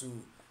want to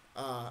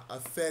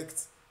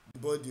affect the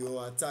body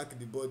or attack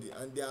the body.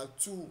 And there are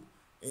two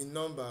in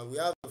number. We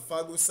have the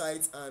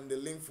phagocytes and the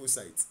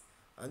lymphocytes.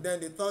 And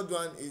then the third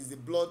one is the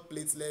blood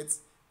platelet,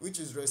 which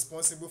is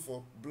responsible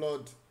for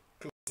blood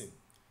clotting.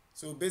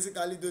 So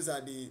basically those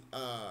are the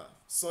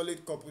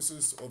solid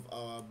corpuscles of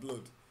our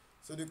blood.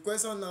 So the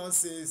question now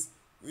says,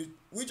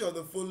 which of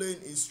the following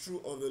is true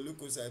of the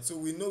leukocytes? So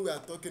we know we are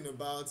talking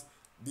about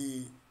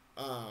the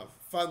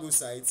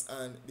phagocytes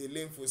and the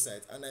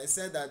lymphocytes, and I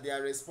said that they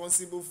are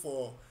responsible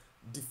for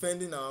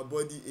defending our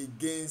body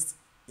against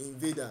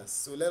invaders.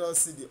 So let us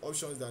see the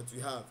options that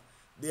we have.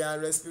 They are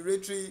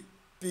respiratory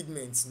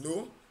pigments.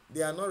 No,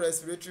 they are not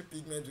respiratory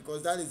pigments,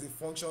 because that is the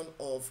function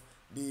of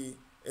the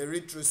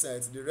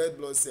erythrocytes, the red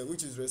blood cell,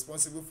 which is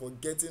responsible for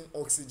getting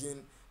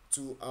oxygen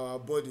to our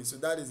body. So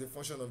that is the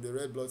function of the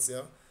red blood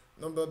cell.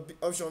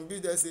 Option B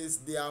there says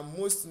they are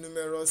most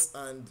numerous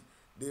and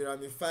they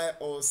ramify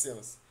all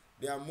cells.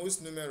 They are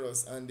most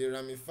numerous and they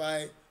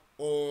ramify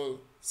all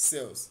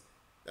cells.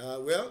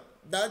 Well,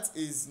 that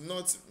is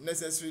not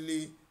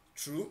necessarily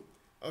true.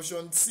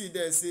 Option C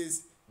there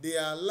says they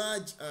are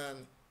large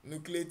and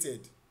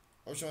nucleated.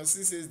 Option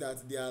C says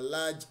that they are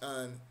large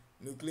and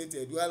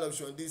nucleated, while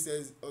option D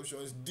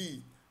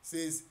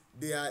says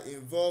they are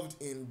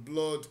involved in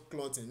blood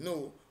clotting.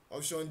 No,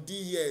 option D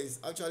here is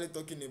actually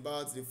talking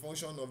about the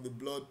function of the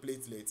blood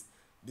platelet,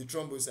 the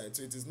thrombocyte.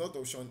 So it is not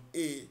option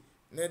A,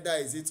 neither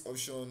is it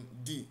option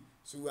D.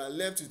 So we are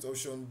left with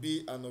option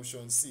B and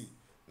option C.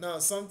 Now,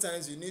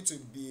 sometimes you need to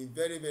be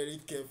very, very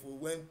careful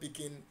when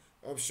picking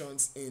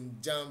options in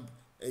Jamb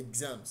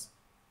exams.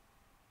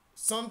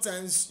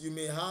 Sometimes you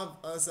may have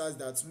answers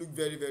that look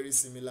very, very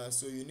similar,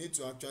 so you need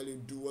to actually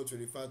do what we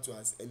refer to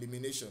as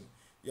elimination.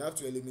 You have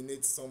to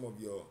eliminate some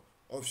of your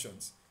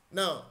options.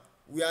 Now,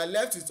 we are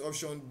left with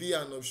option B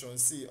and option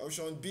C.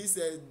 Option B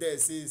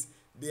says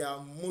they are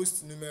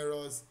most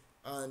numerous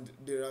and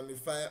they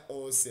ramify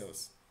all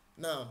cells.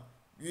 Now,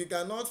 we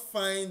cannot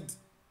find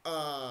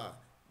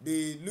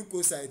the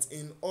leukocytes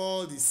in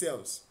all the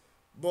cells,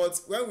 but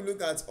when we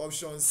look at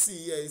option C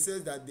here, it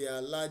says that they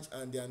are large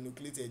and they are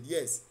nucleated.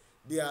 Yes,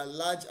 they are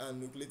large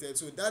and nucleated.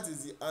 So that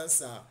is the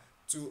answer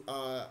to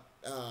our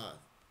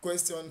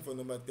question for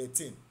number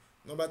 13.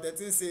 Number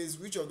 13 says,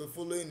 which of the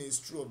following is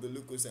true of the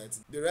leukocytes?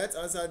 The right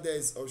answer there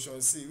is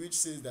option C, which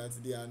says that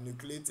they are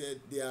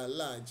nucleated, they are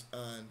large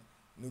and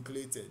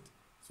nucleated.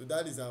 So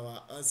that is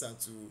our answer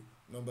to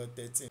number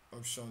 13,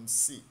 option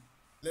C.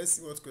 Let's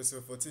see what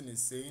question 14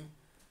 is saying.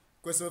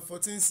 Question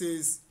 14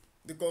 says,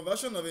 the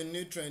conversion of a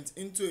nutrient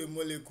into a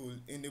molecule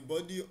in the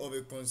body of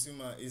a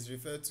consumer is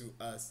referred to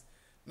as.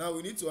 Now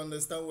we need to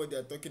understand what they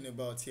are talking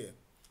about here.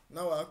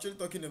 Now we're actually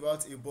talking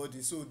about a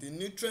body. So the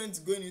nutrient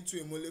going into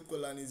a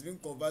molecule and is being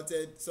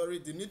converted,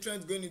 the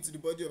nutrient going into the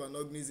body of an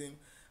organism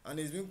and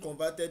is being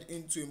converted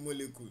into a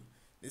molecule.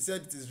 They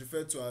said it is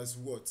referred to as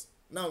what?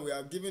 Now we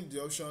are given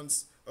the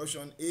options.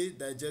 Option A,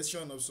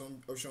 digestion.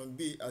 Option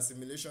B,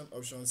 assimilation.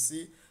 Option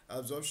C,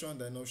 absorption.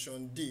 Then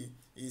option D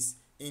is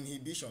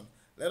inhibition.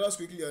 Let us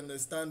quickly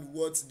understand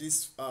what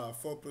these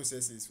four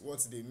processes,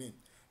 what they mean.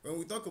 When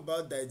we talk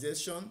about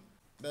digestion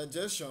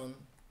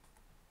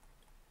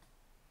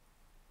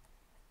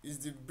is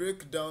the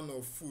breakdown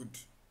of food,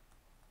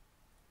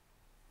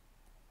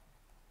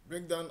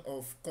 breakdown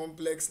of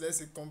complex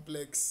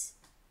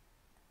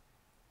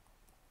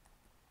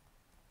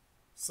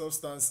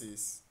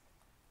substances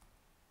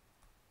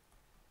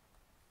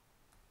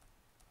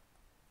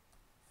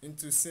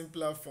into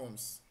simpler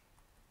forms.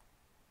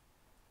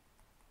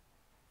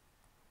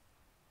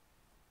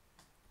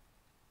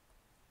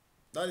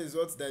 That is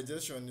what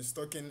digestion is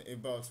talking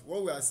about.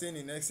 What we are saying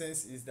in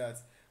essence is that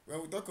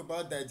when we talk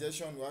about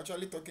digestion, we're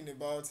actually talking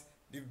about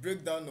the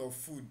breakdown of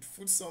food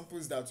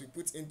samples that we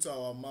put into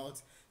our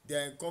mouth. They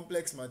are in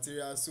complex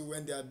materials, so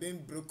when they are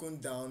being broken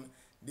down,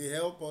 they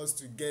help us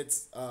to get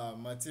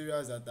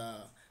materials that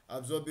are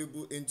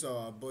absorbable into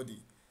our body.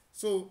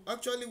 So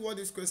actually what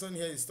this question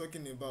here is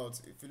talking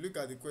about, if you look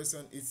at the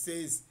question, it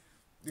says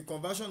the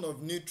conversion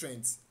of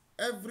nutrients.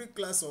 Every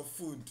class of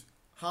food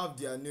have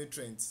their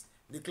nutrients.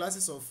 The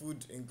classes of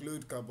food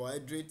include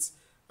carbohydrates,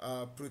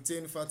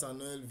 protein, fat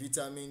and oil,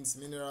 vitamins,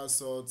 mineral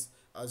salts,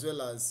 as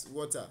well as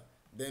water,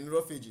 then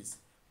roughages.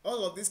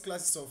 all of these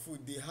classes of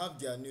food, they have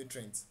their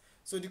nutrients.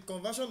 So the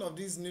conversion of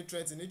these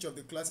nutrients in each of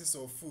the classes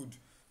of food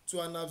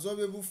to an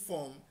absorbable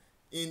form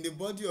in the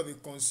body of a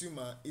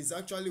consumer is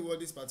actually what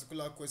this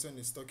particular question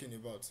is talking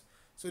about.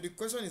 So the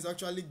question is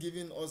actually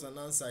giving us an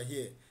answer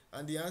here,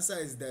 and the answer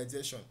is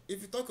digestion.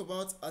 If you talk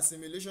about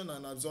assimilation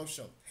and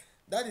absorption,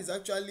 that is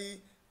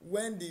actually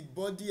when the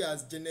body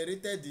has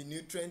generated the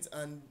nutrient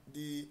and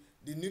the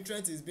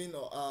nutrient is being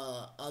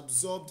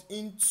absorbed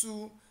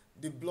into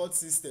the blood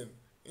system,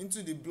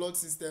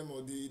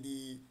 or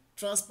the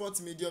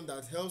transport medium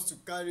that helps to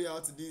carry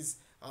out these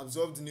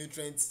absorbed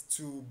nutrients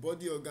to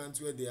body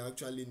organs where they are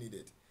actually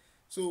needed.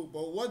 So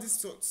but what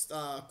this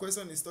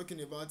question is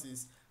talking about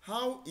is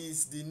how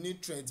is the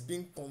nutrient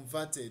being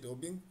converted or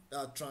being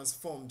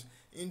transformed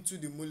into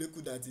the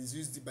molecule that is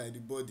used by the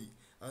body.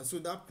 And so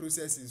that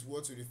process is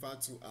what we refer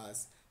to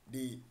as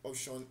the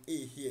option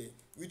A here,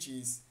 which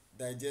is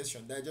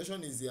digestion.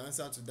 Digestion is the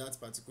answer to that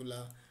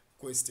particular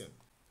question.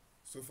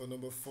 So for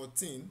number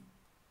 14,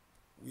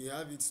 we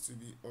have it to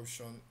be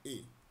option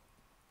A.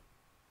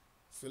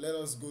 So let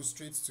us go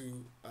straight to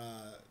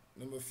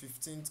number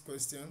 15th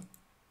question.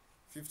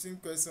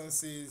 15th question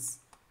says,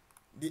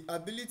 the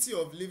ability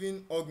of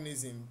living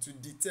organism to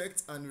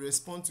detect and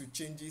respond to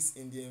changes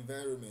in the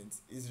environment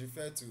is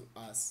referred to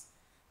as.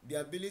 The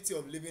ability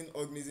of living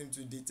organism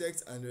to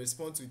detect and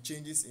respond to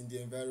changes in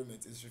the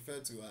environment is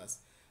referred to as.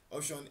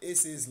 Option A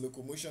says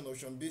locomotion,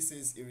 option B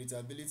says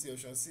irritability,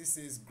 option C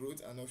says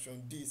growth, and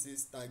option D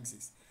says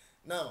taxis.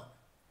 Now,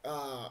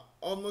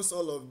 almost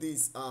all of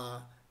these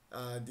are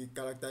the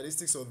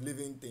characteristics of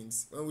living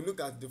things. When we look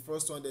at the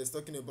first one, that's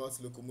talking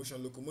about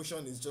locomotion.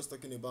 Locomotion is just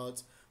talking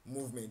about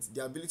movement,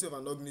 the ability of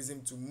an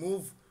organism to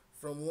move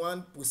from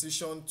one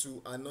position to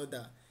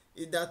another,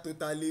 either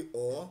totally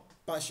or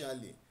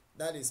partially.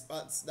 That is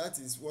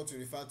what we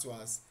refer to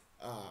as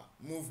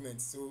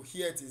movement. So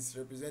here it is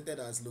represented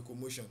as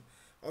locomotion.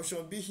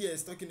 Option B here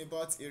is talking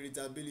about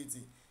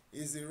irritability.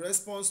 Is the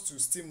response to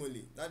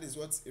stimuli. That is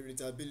what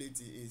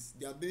irritability is.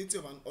 The ability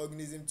of an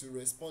organism to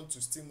respond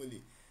to stimuli,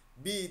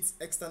 be it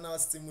external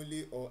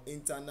stimuli or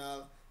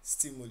internal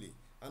stimuli.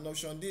 And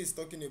option D is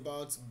talking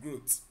about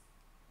growth,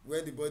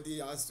 where the body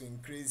has to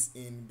increase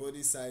in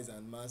body size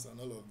and mass and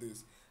all of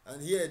those.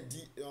 And here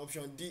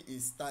option D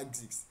is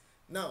taxis.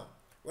 Now,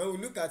 when we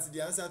look at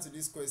the answer to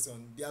this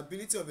question, the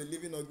ability of a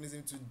living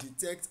organism to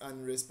detect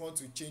and respond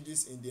to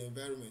changes in the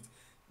environment.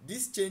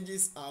 These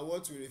changes are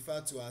what we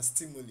refer to as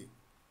stimuli.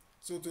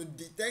 So to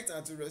detect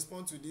and to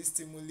respond to these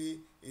stimuli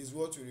is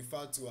what we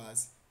refer to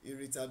as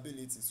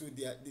irritability. So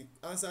the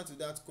answer to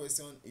that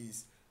question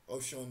is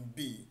option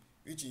B,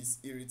 which is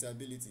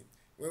irritability.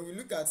 When we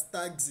look at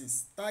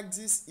taxis,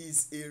 taxis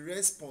is a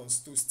response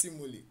to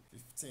stimuli.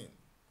 15.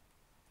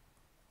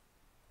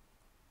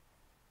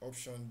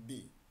 Option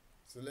B.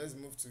 So let's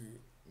move to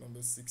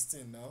number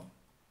 16 now.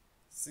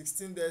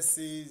 16 there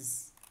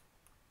says,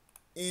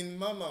 in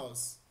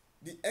mammals,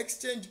 the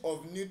exchange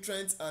of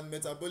nutrients and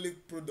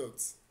metabolic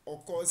products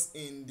occurs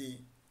in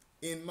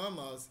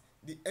mammals,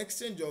 the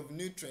exchange of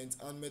nutrients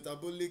and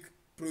metabolic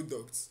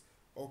products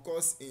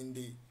occurs in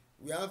the,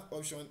 we have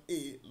option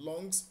A,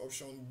 lungs,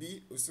 option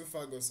B,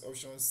 esophagus,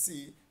 option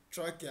C,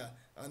 trachea,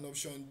 and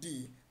option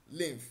D,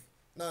 lymph.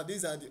 Now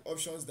these are the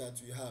options that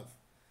we have.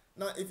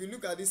 Now if you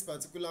look at this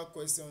particular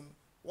question,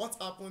 what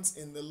happens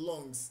in the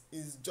lungs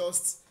is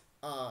just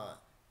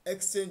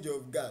exchange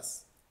of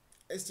gas.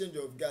 Exchange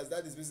of gas,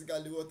 that is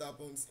basically what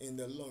happens in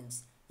the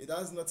lungs. It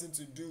has nothing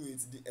to do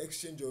with the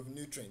exchange of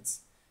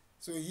nutrients.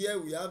 So here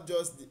we have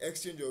just the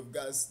exchange of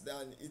gas.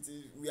 Then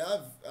we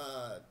have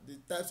the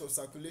types of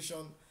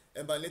circulation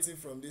emanating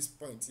from this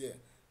point here.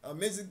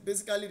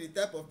 Basically the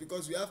type of,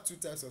 because we have two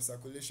types of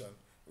circulation.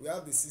 We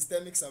have the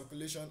systemic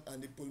circulation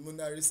and the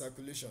pulmonary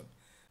circulation.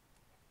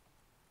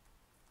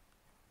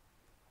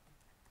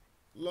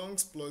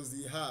 Lungs plus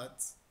the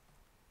heart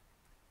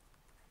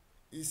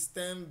is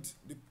termed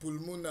the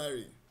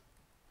pulmonary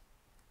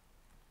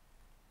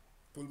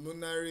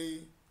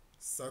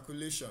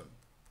circulation,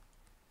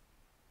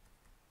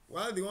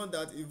 while the one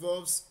that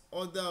involves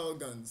other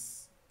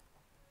organs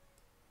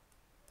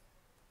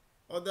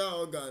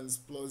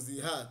plus the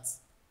heart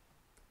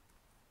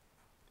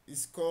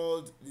is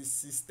called the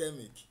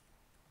systemic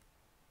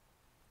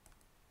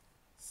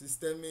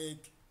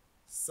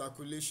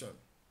circulation.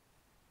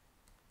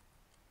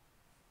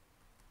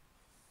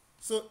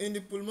 So in the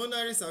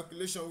pulmonary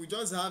circulation, we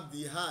just have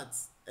the heart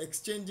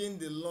exchanging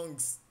the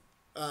lungs,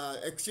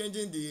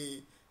 exchanging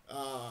the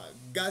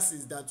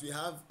gases that we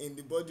have in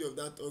the body of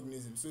that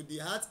organism. So the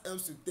heart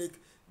helps to take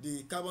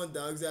the carbon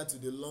dioxide to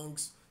the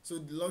lungs, so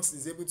the lungs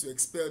is able to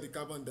expel the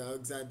carbon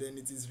dioxide, then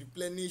it is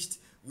replenished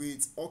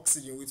with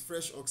oxygen, with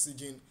fresh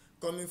oxygen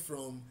coming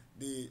from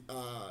the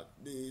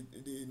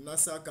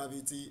nasal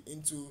cavity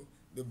into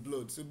the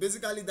blood. So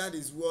basically that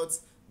is what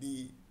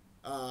the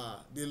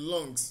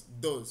lungs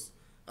does.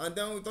 And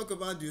then we talk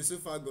about the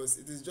esophagus.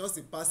 It is just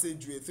a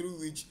passageway through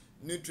which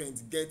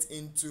nutrients get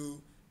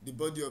into the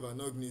body of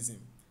an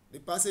organism. The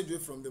passageway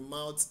from the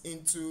mouth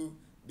into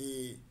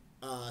the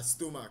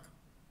stomach.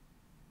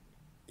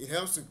 it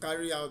helps to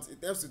carry out,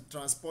 it helps to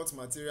transport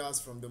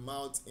materials from the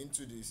mouth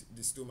into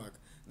the stomach.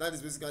 That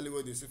is basically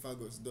what the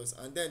esophagus does.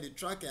 And then the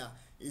trachea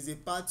is a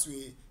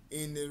pathway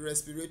in the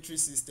respiratory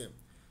system.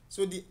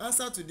 So the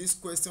answer to this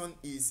question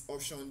is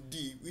option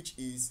D, which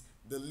is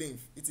the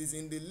lymph. It is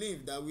in the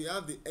lymph that we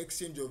have the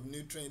exchange of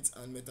nutrients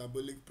and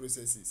metabolic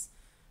processes.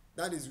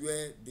 That is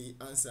where the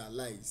answer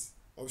lies.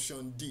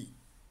 Option D.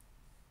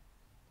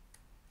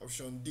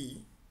 Option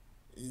D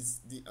is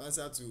the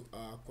answer to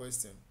our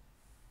question.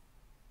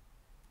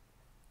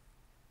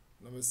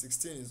 Number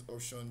 16 is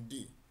option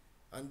D.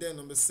 And then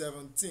number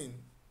 17,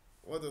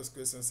 what does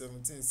question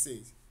 17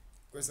 say?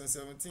 Question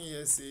 17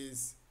 here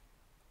says,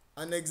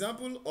 an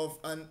example of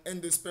an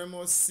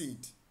endospermous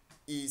seed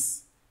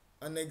is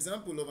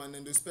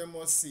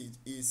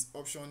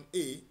option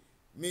A,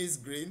 maize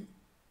grain,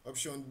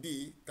 option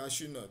B,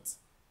 cashew nut,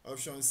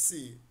 option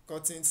C,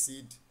 cotton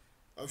seed,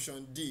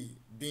 option D,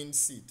 bean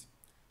seed.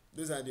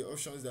 Those are the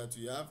options that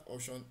we have.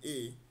 Option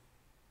A,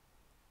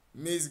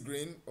 maize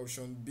grain,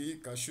 option B,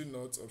 cashew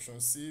nut, option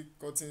C,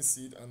 cotton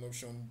seed, and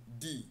option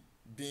D,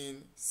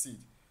 bean seed.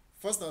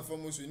 First and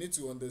foremost, we need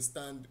to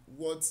understand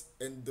what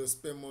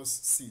endospermous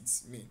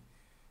seeds mean.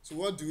 So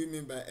what do we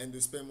mean by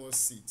endospermous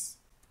seeds?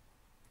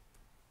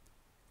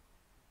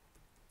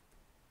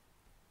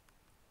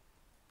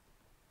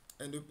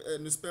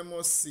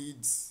 Endospermous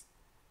seeds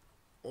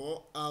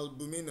or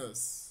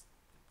albuminous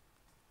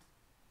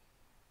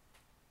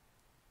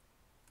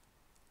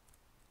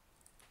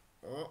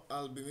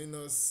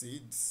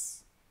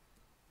seeds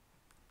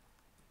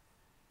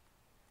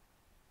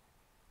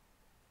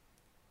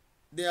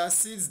they are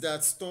seeds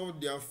that store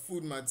their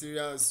food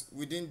materials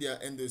within their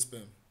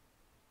endosperm.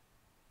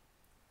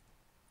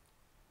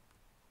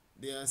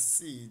 They are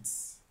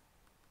seeds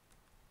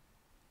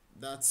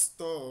that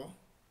store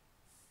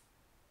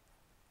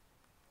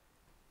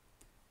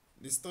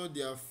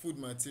their food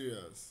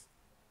materials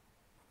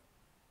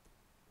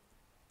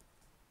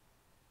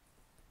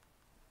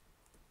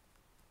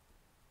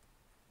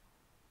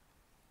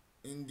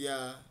in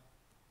their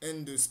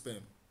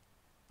endosperm.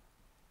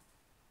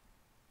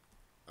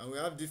 And we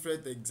have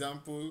different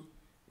examples.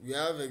 We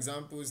have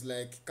examples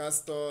like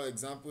castor,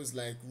 examples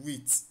like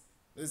wheat.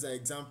 Those are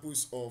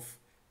examples of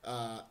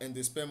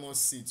endospermous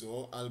seeds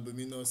or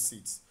albuminous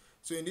seeds.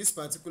 So in this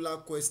particular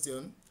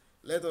question,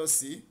 let us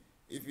see.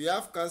 If we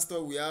have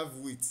castor, we have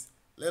wheat.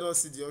 Let us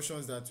see the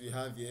options that we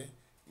have here.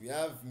 We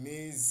have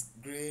maize,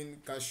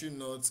 grain, cashew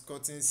nuts,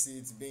 cotton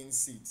seeds, bean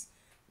seeds.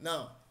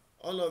 Now,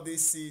 all of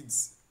these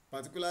seeds,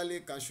 particularly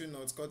cashew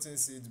nuts, cotton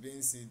seeds,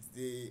 bean seeds,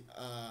 they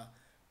are,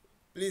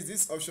 please,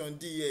 this option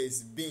D here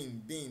is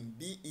bean,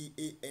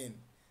 B-E-A-N.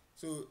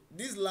 So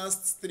these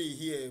last three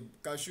here,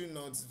 cashew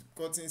nuts,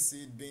 cotton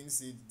seed, bean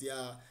seed, they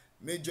are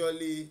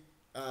majorly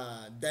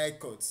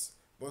dicots.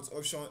 But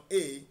option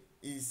A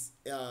is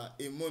a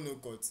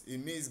monocot, a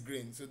maize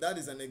grain. So that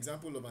is an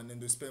example of an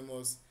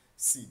endospermous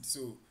seed.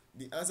 So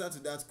the answer to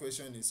that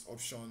question is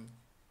option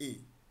A,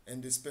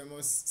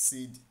 endospermous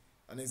seed.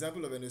 An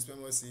example of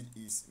endospermous seed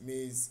is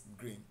maize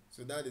grain.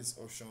 So that is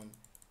option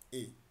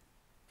A.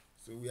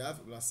 So we have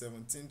number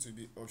 17 to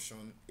be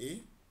option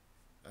A.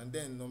 And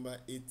then number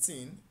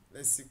 18,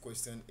 let's see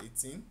question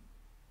 18.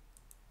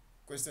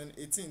 Question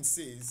 18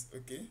 says,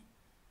 okay,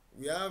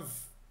 we have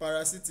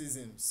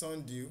parasitism,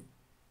 sundew,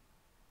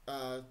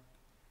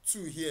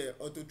 2 here,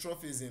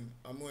 autotrophism,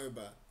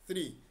 amoeba,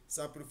 3,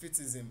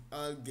 saprophytism,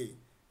 algae,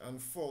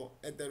 and 4,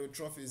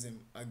 heterotrophism,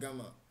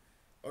 agama.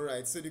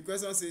 Alright, so the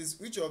question says,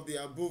 which of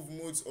the above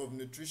modes of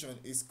nutrition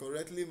is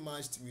correctly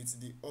matched with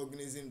the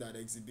organism that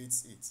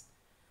exhibits it?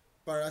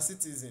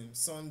 Parasitism,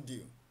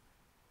 sundew,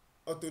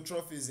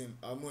 autotrophism,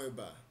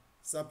 amoeba,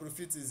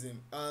 saprophytism,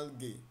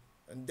 algae,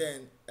 and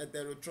then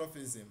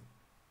heterotrophism,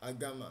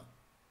 agama.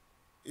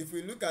 If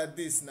we look at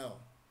this now,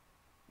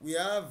 we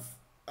have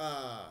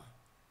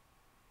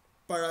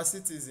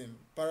parasitism.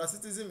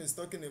 Parasitism is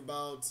talking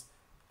about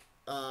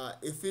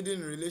a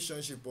feeding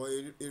relationship or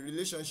a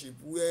relationship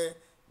where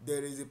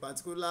there is a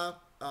particular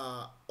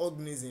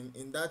organism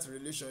in that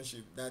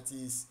relationship that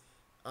is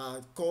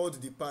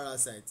called the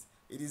parasite.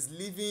 It is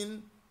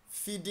living,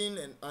 feeding,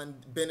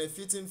 and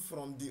benefiting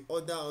from the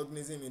other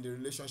organism in the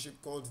relationship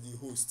called the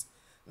host.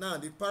 Now,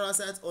 the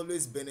parasite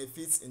always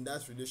benefits in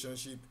that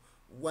relationship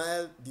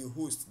while the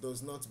host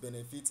does not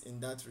benefit in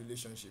that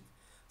relationship.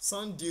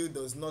 Sundew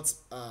does not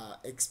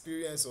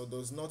experience or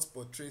does not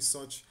portray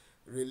such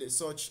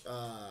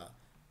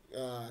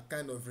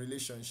kind of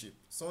relationship.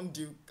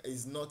 Sundew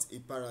is not a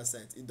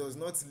parasite. It does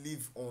not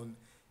live on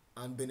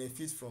and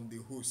benefit from the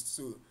host.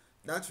 So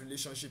that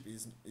relationship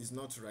is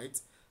not right.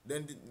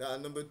 Then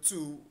number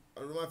 2,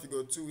 Roman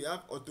figure 2, we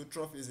have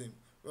autotrophism.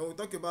 When we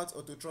talk about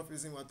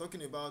autotrophism, we're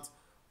talking about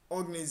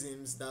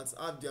organisms that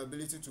have the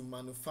ability to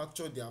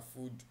manufacture their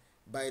food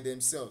by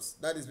themselves.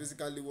 That is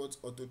basically what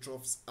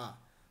autotrophs are.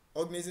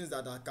 Organisms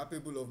that are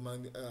capable of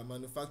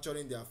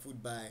manufacturing their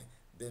food by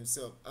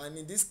themselves. And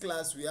in this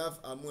class, we have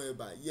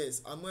amoeba.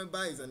 Yes,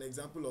 amoeba is an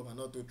example of an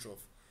autotroph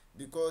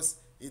because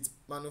it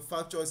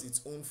manufactures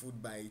its own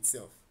food by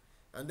itself.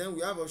 And then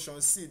we have option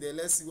C there.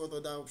 Let's see what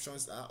other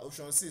options are.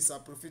 Option C,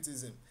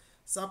 saprophytism.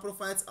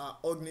 Saprophytes are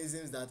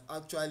organisms that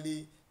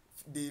actually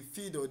they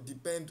feed or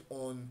depend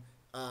on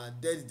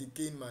dead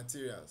decaying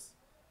materials.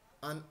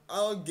 And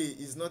algae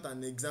is not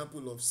an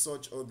example of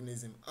such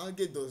organism.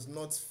 Algae does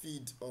not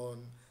feed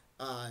on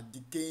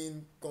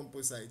decaying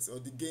composites or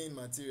decaying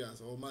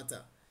materials or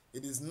matter.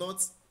 It is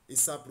not a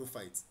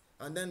saprophyte.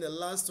 And then the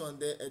last one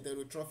there,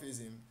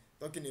 heterotrophism,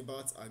 talking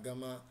about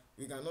agama,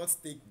 we cannot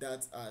take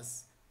that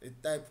as a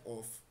type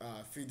of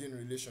feeding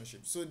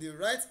relationship. So the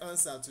right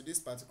answer to this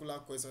particular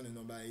question in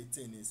number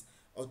 18 is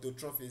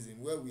autotrophism,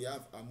 where we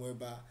have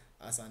amoeba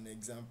as an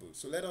example.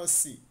 So let us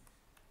see.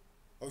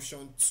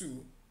 Option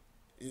 2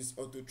 is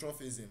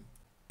autotrophism.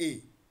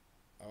 A.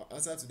 Our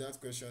answer to that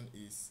question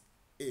is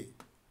A.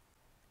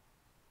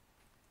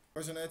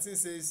 Question 19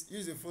 says,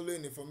 use the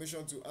following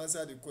information to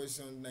answer the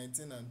question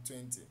 19 and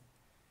 20.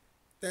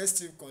 Test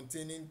tube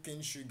containing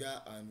cane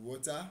sugar and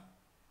water.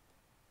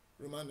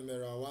 Roman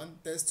numeral 1,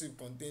 test tube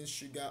contains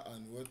sugar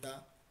and water.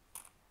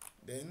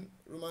 Then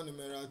Roman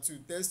numeral 2,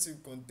 test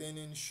tube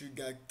containing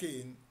sugar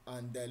cane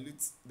and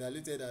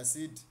diluted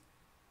acid.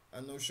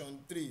 And option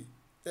 3,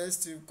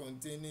 test tube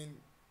containing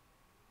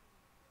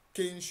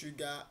cane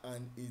sugar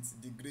and its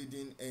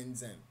degrading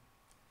enzyme.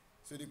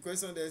 So the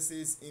question there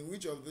says, in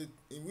which of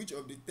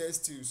the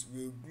test tubes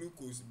will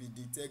glucose be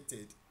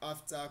detected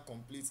after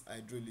complete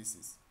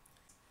hydrolysis?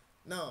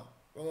 Now,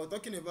 when we're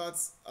talking about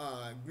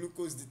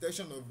glucose,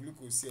 detection of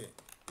glucose here,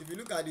 if you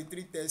look at the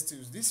 3 test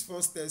tubes, this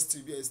first test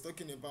tube here is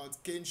talking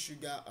about cane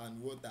sugar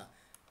and water.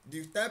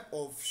 The type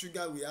of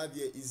sugar we have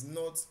here is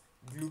not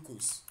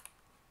glucose.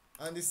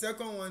 And the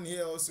second one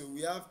here also,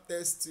 we have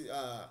test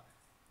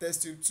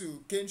tube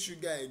 2, cane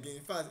sugar again.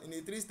 In fact, in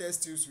the 3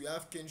 test tubes we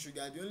have cane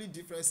sugar. The only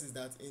difference is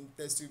that in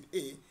test tube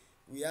A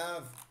we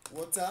have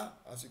water,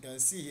 as you can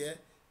see here.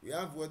 We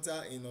have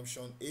water in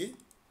option A.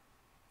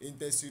 In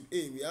test tube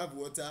A we have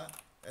water,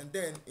 and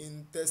then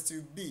in test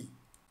tube B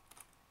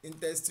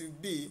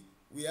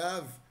we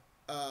have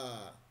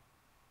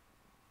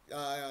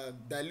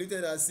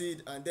diluted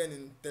acid, and then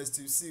in test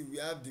tube C we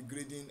have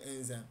degrading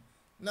enzyme.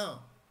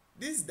 Now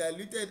this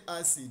diluted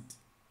acid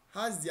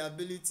has the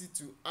ability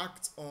to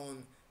act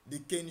on the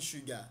cane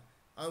sugar,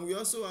 and we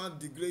also have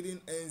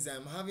degrading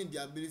enzyme having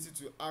the ability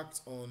to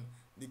act on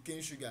the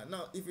cane sugar.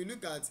 Now if you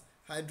look at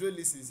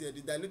hydrolysis here,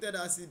 the diluted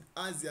acid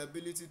has the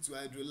ability to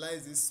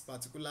hydrolyze this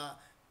particular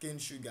cane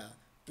sugar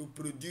to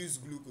produce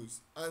glucose.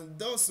 And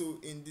also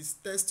in this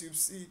test tube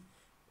C,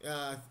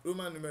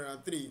 Roman numeral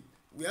 3,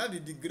 we have the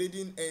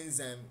degrading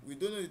enzyme. We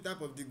don't know the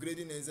type of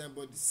degrading enzyme,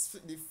 but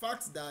the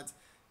fact that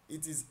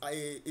it is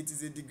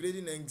a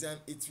degrading enzyme,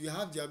 it will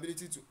have the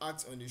ability to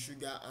act on the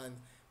sugar, and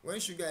when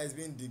sugar is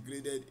being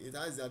degraded, it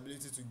has the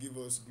ability to give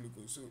us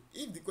glucose. So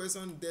if the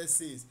question there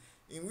says,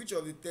 in which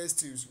of the test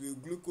tubes will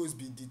glucose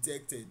be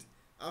detected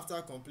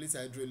after complete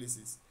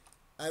hydrolysis,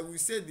 I will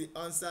say the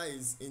answer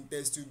is in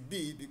test tube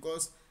B,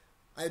 because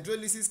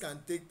hydrolysis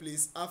can take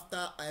place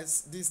after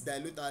this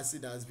dilute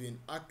acid has been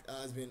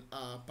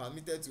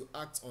permitted to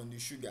act on the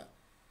sugar.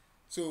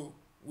 So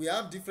we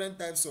have different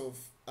types of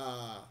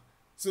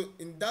so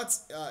in that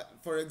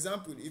for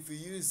example, if we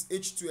use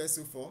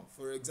H2SO4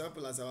 for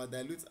example as our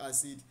dilute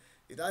acid,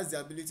 it has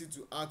the ability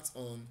to act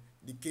on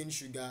the cane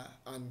sugar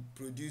and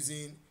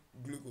producing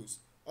glucose.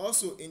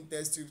 Also in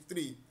test tube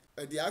 3,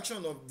 the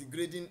action of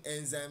degrading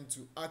enzyme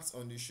to act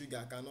on the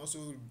sugar can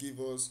also give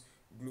us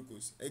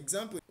glucose.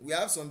 Example, we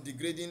have some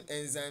degrading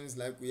enzymes,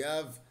 like we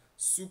have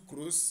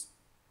sucrose.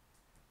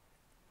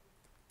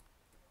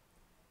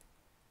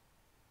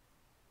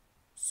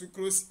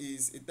 Sucrose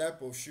is a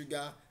type of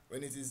sugar.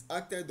 When it is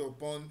acted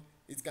upon,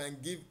 it can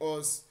give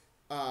us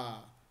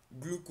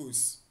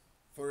glucose.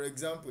 For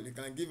example, it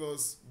can give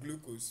us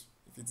glucose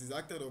if it is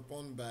acted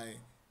upon by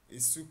a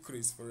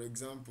sucrase. For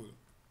example,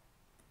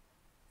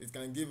 it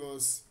can give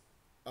us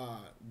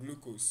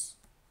glucose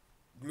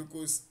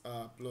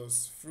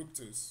plus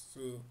fructose.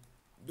 So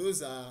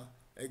those are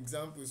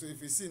examples. So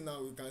if you see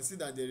now, we can see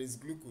that there is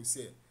glucose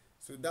here.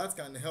 So that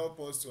can help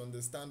us to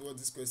understand what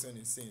this question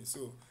is saying.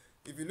 So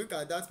if you look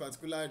at that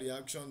particular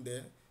reaction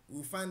there,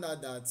 we'll find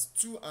out that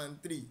 2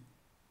 and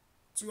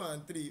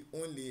 3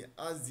 only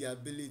has the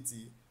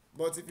ability.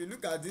 But if you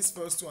look at this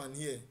first one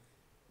here,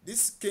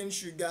 this cane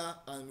sugar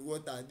and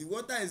water, the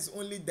water is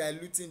only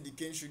diluting the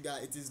cane sugar.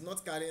 It is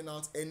not carrying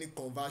out any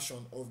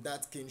conversion of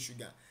that cane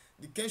sugar.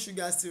 The cane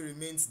sugar still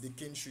remains the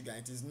cane sugar.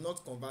 It is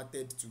not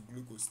converted to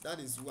glucose. That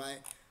is why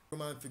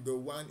Roman figure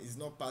 1 is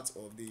not part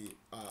of the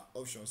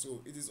option.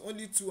 So it is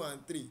only 2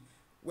 and 3.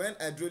 When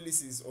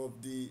hydrolysis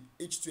of the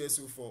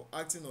H2SO4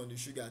 acting on the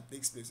sugar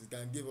takes place, it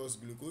can give us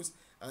glucose,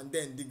 and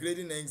then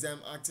degrading enzyme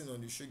acting on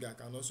the sugar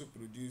can also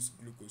produce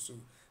glucose. So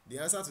the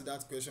answer to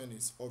that question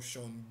is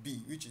option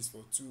B, which is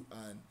for 2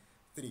 and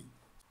 3.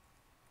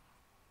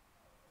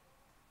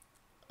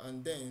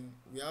 And then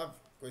we have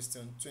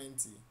question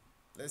 20.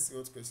 Let's see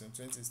what question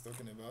 20 is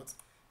talking about.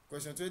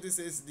 Question 20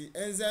 says the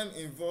enzyme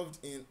involved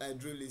in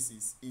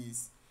hydrolysis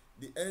is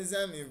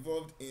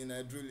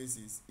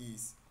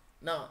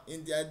Now,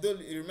 in the idol,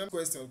 you remember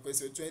question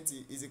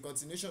 20 is a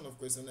continuation of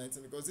question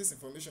 19, because this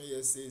information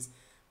here says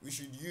we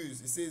should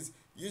use, it says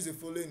use the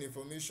following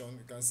information,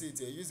 you can see it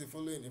here, use the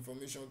following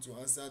information to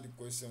answer the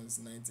questions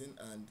 19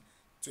 and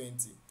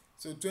 20.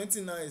 So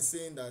 20 now is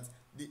saying that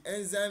the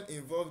enzyme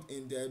involved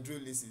in the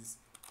hydrolysis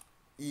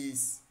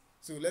is,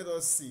 so let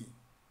us see.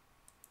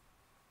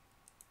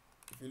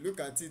 If you look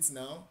at it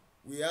now,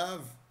 we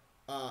have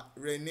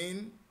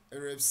renin,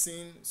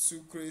 erepsin,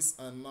 sucrase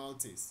and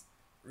maltase.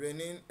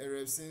 Renin,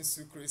 erepsin,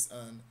 sucrase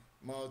and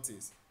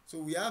maltase. So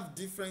we have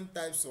different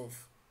types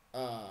of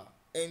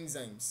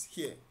enzymes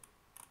here.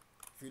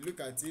 If you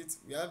look at it,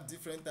 we have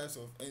different types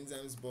of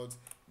enzymes, but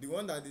the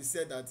one that they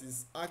said that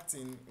is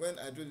acting when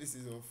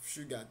hydrolysis of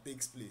sugar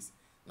takes place.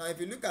 Now, if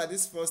you look at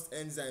this first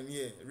enzyme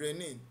here,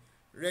 renin,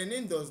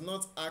 renin does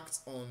not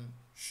act on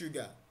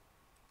sugar.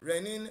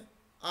 Renin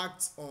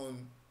acts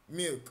on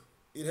milk.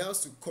 It helps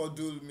to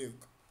curdle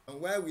milk.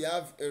 And while we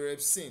have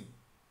erepsin,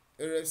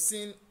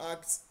 erepsin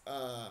acts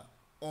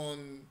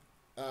on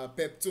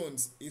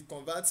peptones. It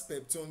converts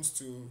peptones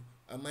to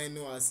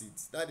amino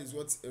acids. That is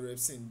what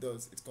erepsin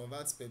does. It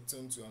converts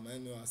peptone to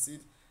amino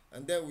acid.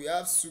 And then we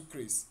have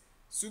sucrase.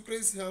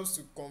 Sucrase helps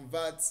to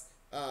convert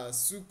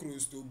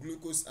sucrose to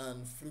glucose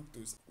and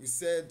fructose. We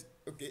said,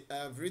 okay, I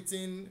have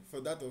written for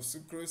that of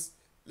sucrose.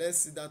 Let's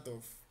see that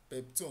of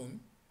peptone.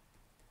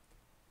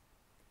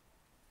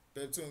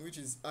 Peptone, which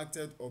is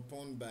acted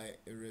upon by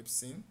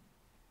erepsin,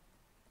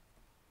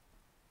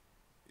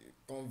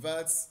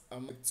 converts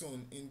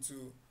peptone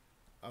into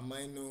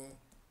amino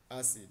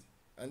acid.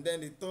 And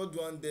then the third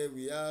one there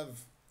we have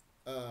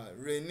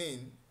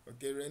renin.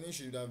 Okay, renin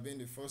should have been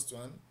the first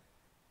one.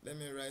 Let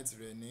me write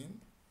renin.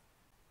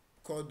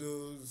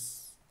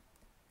 Curdles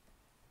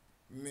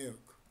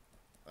milk.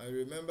 And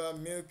remember,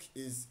 milk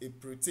is a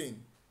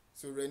protein.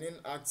 So renin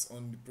acts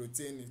on the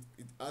protein,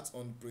 it acts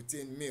on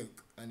protein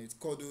milk, and it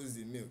curdles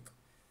the milk.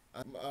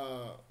 And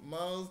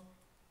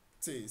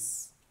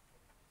maltase.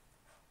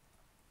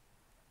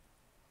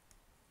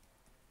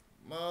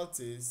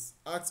 Maltase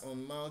acts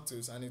on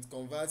maltose and it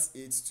converts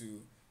it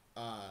to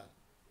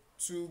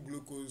 2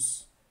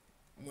 glucose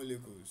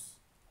molecules.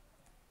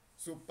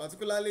 So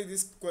particularly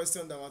this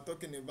question that we're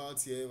talking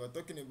about here, we're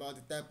talking about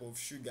the type of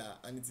sugar,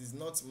 and it is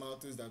not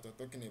maltose that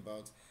we're talking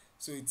about.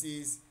 So it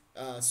is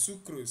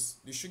sucrose.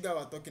 The sugar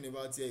we're talking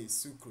about here is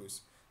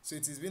sucrose. So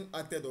it is being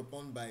acted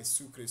upon by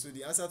sucrase. So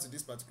the answer to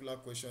this particular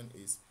question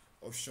is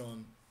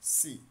option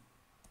C.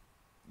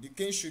 The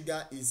cane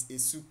sugar is a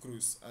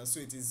sucrose, and so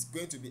it is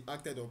going to be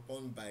acted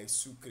upon by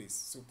sucrase.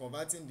 So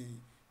converting the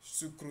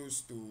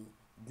sucrose to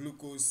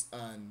glucose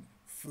and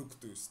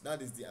fructose.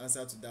 That is the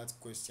answer to that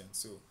question.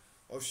 So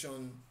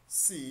option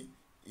C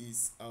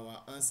is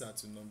our answer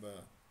to number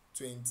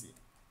 20.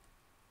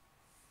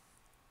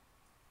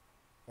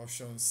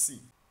 Option C.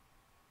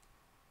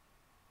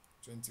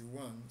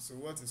 21. So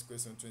what is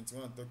question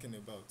 21 talking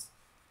about?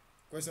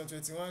 Question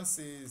 21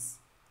 says,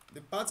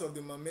 the part of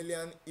the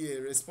mammalian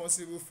ear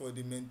responsible for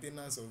the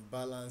maintenance of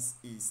balance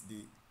is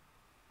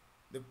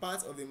the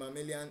part of the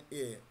mammalian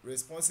ear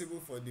responsible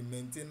for the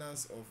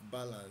maintenance of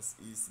balance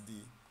is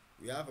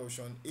we have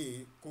option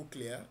A,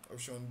 cochlea,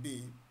 option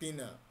B,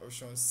 pinna,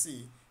 option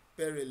C,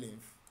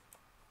 perilymph,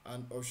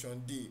 and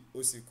option D,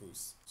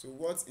 ossicles. So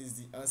what is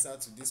the answer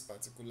to this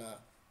particular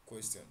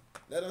question?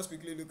 Let us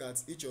quickly look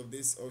at each of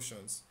these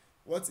options.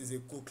 What is a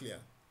cochlea?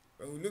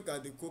 When we look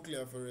at the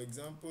cochlea, for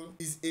example,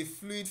 is a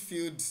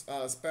fluid-filled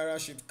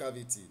spiral-shaped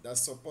cavity that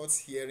supports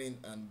hearing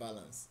and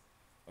balance.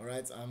 All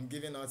right, I'm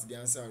giving out the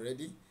answer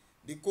already.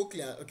 The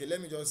cochlea, okay,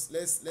 let's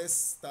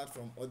start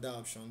from other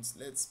options.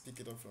 Let's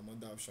pick it up from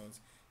other options.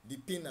 The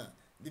pinna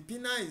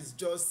is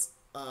just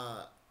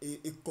a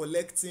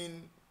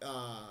collecting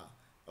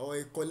or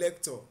a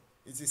collector.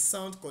 It's a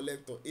sound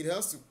collector. It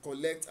helps to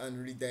collect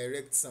and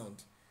redirect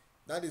sound.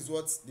 That is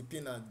what the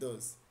pinna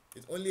does.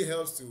 It only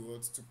helps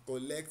to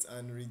collect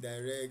and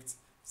redirect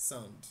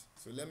sound.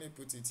 So let me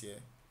put it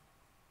here.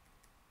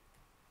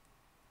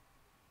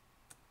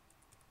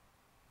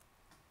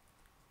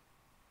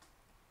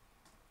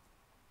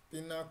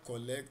 Pinna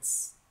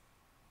collects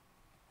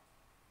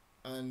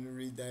and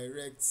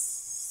redirects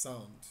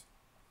sound.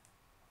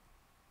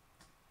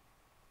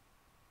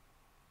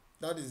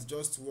 That is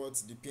just what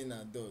the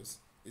pinna does.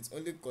 It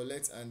only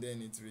collects and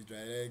then it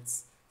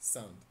redirects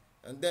sound.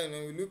 And then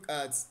when we look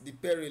at the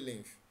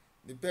perilymph,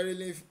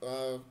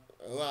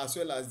 as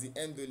well as the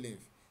endolymph,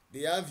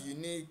 they have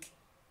unique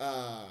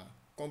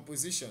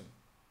composition.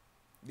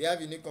 They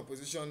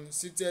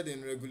suited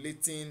in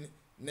regulating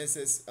they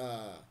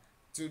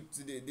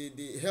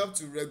help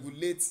to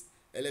regulate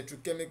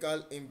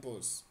electrochemical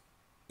impulse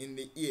in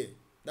the ear.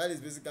 That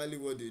is basically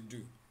what they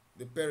do.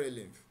 The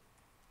perilymph.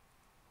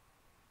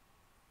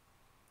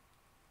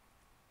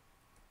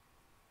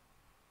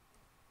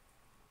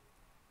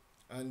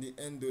 And the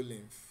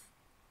endolymph.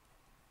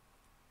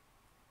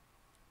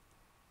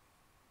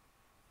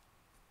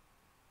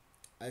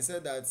 I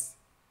said that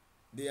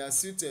they are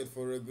suited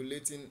for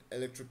regulating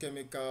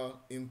electrochemical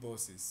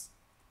impulses.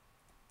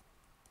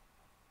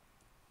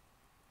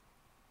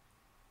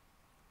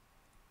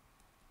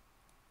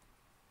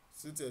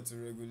 suited to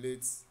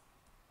regulate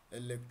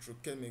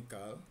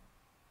electrochemical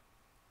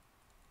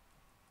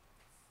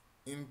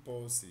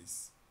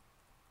impulses.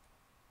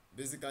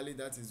 Basically,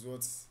 that is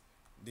what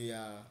they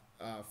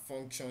are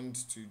functioned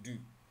to do,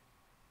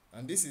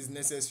 and this is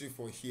necessary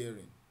for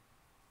hearing.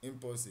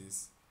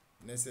 Impulses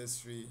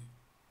necessary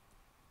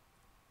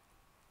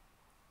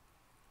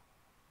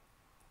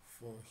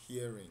for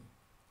hearing.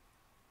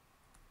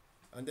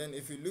 And then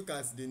if you look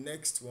at the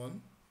next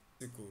one,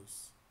 the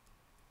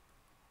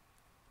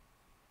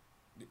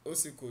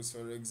ossicles,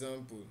 for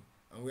example,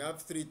 and we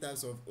have three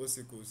types of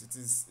ossicles. It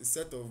is a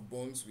set of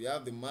bones. We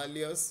have the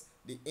malleus,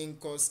 the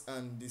incus,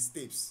 and the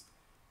stapes.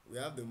 We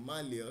have the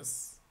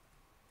malleus,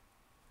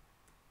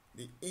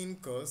 the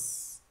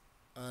incus,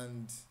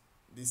 and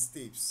the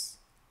stapes.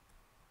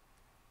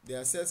 They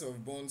are sets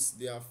of bones.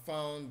 They are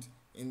found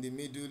in the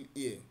middle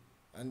ear,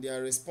 and they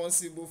are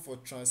responsible for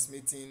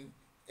transmitting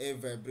air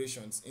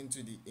vibrations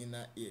into the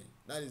inner ear.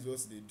 That is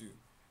what they do.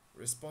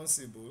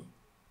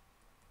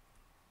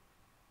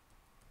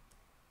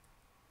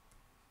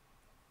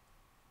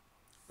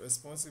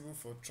 Responsible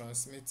for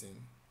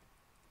transmitting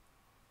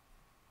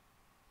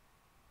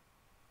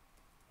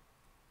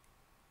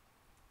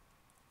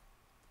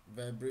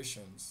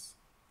vibrations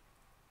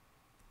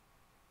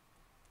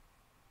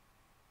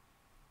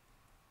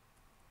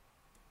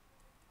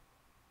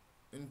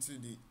into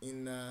the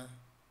inner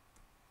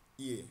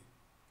ear.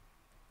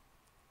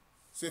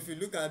 So if you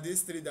look at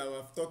these three that we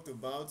have talked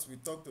about, we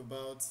talked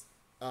about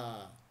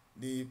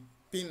the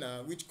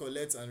pinna, which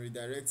collects and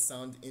redirects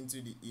sound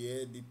into the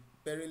ear, the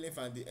perilymph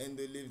and the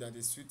endolymph that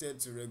is suited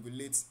to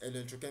regulate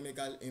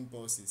electrochemical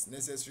impulses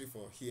necessary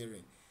for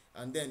hearing,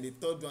 and then the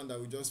third one that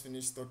we just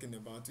finished talking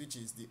about, which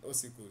is the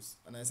ossicles.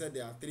 And I said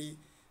there are three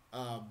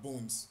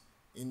bones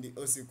in the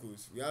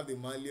ossicles. We have the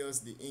malleus,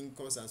 the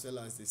incus, as well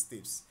as the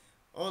stapes.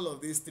 All of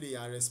these three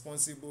are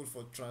responsible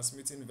for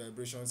transmitting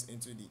vibrations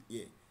into the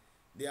ear.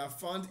 They are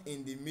found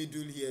in the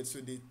middle ear, so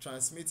they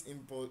transmit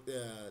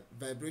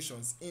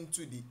vibrations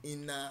into the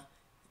inner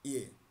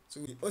ear. So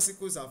the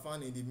ossicles are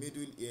found in the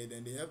middle ear,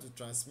 then they help to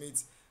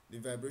transmit the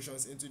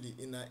vibrations into the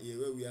inner ear,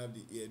 where we have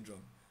the eardrum.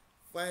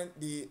 Find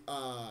the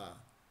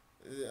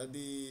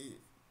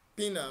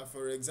pinna,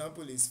 for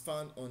example, is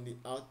found on the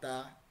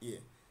outer ear.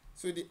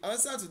 So the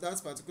answer to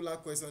that particular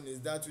question is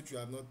that which we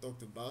have not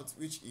talked about,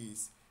 which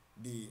is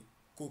the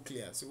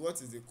cochlea. So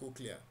what is the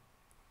cochlea?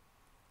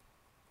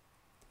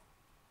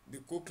 The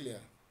cochlea,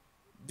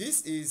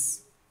 this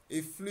is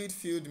a fluid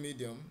filled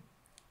medium.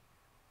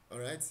 All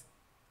right,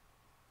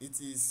 it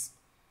is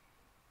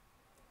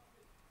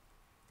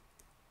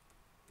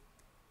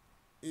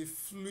a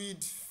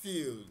fluid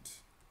filled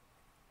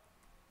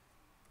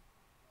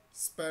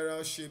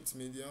spiral shaped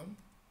medium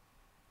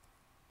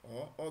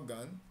or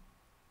organ,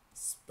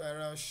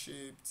 spiral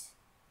shaped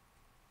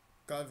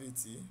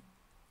cavity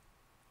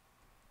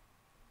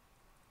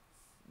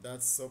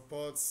that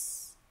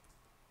supports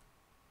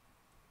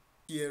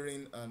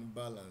hearing and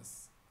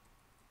balance.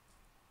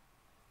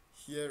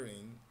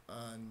 Hearing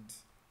and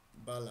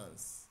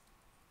balance.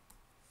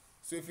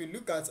 So if you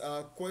look at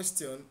our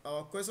question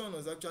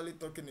was actually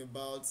talking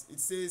about, it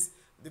says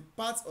the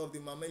part of the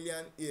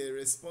mammalian ear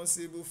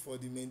responsible for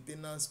the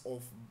maintenance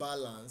of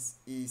balance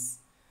is.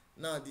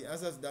 Now the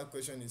answer to that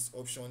question is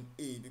option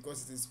A,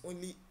 because it is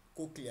only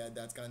cochlea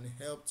that can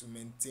help to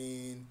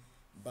maintain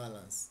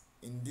balance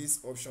in these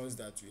options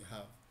that we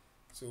have.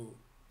 So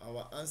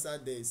our answer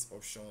there is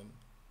option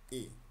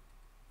A.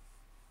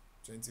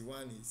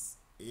 21 is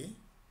A,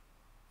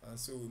 and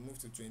so we move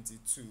to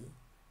 22.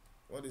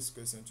 What is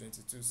question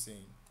 22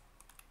 saying?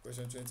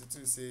 Question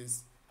 22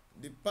 says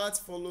the part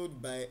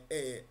followed by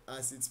air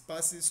as it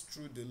passes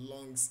through the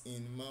lungs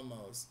in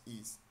mammals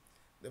is.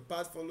 The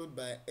part followed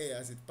by air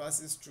as it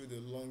passes through the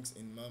lungs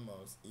in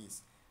mammals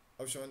is.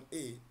 Option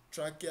A,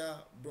 trachea,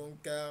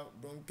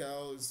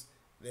 bronchioles,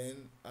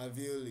 then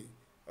alveoli.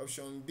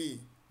 Option B,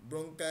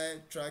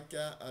 bronchi,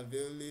 trachea,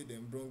 alveoli,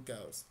 then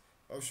bronchioles.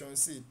 Option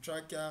C,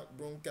 trachea,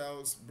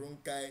 bronchioles,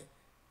 bronchi,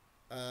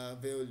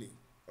 alveoli.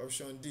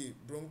 Option D,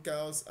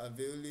 bronchioles,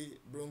 alveoli,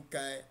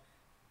 bronchi,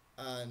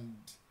 and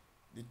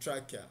the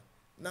trachea.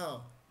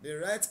 Now, the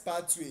right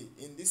pathway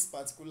in this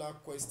particular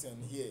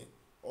question here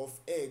of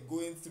air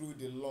going through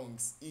the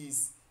lungs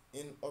is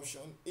in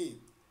option A.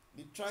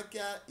 The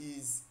trachea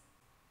is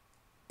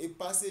a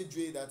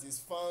passageway that is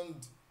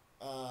found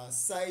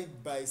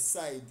side by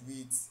side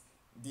with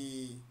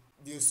the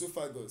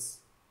esophagus.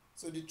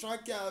 So the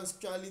trachea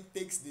actually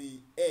takes the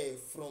air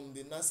from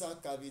the nasal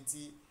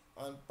cavity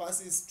and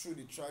passes through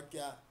the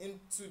trachea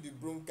into the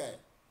bronchi,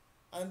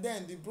 and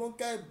then the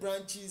bronchi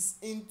branches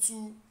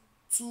into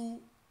two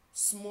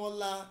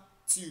smaller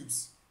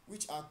tubes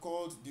which are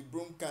called the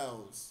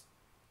bronchioles.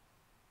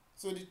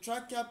 So the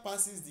trachea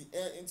passes the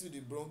air into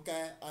the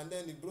bronchi, and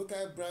then the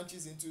bronchi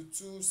branches into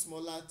two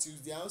smaller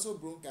tubes. They are also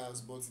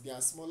bronchioles, but they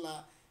are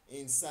smaller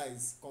in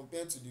size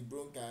compared to the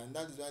bronchi, and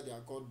that is why they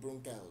are called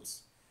bronchioles.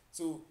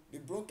 So the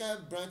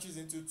bronchi branches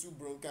into two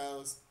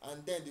bronchioles,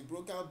 and then the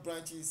bronchial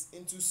branches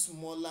into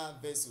smaller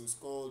vessels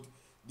called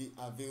the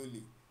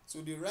alveoli. So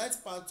the right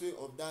pathway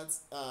of that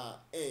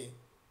air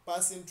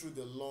passing through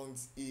the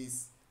lungs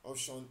is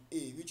option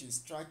A, which is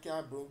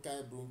trachea,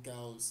 bronchi,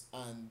 bronchioles,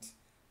 and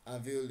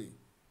alveoli.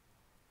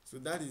 So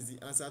that is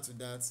the answer to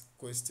that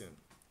question.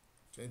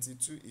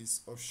 22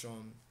 is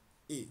option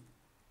A.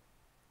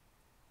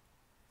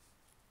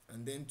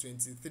 And then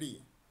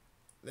 23.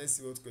 Let's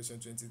see what question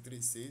 23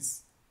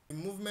 says. The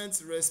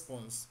movement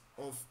response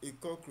of a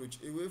cockroach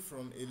away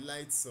from a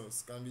light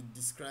source can be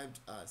described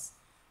as.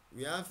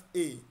 We have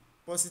A,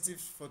 positive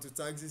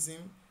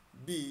phototaxism,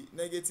 B,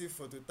 negative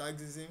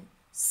phototaxism,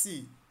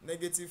 C,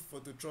 negative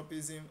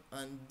phototropism,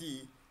 and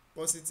D,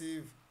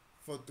 positive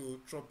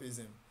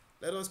phototropism.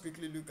 Let us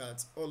quickly look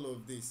at all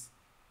of this.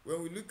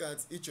 When we look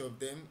at each of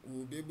them, we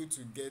will be able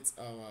to get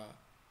our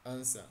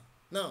answer.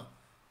 Now,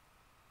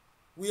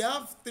 we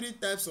have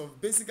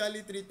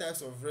basically three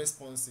types of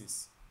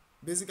responses.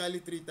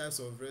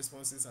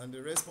 And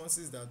the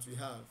responses that we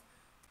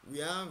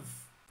have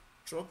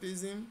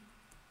tropism,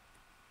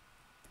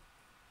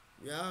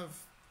 we have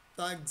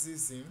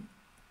taxism,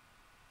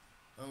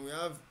 and we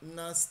have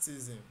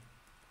nastism.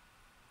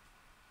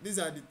 These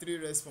are the three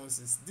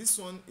responses. This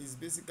one is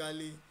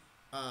basically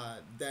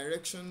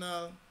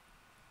directional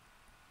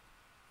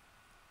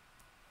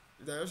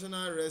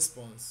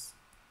response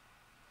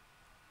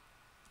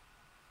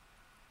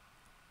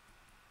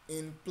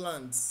in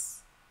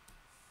plants.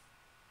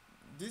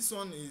 This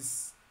one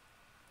is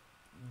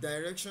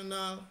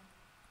directional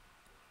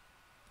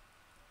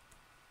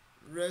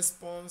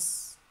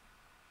response,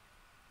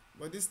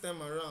 but this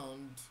time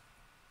around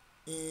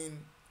in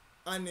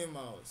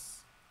animals,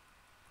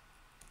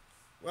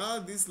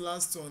 while this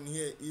last one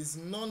here is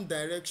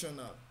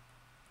non-directional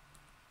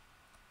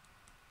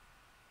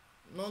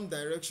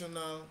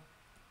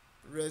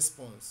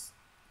response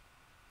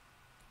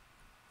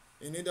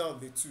in either of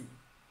the two.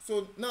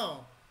 So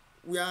now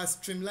we are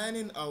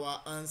streamlining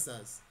our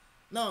answers.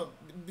 Now,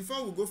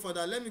 before we go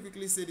further, let me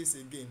quickly say this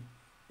again.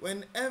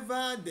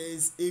 Whenever there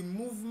is a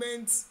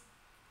movement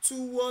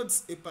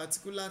towards a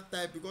particular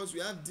type, because we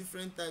have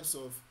different types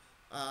of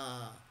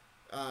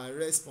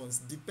response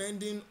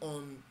depending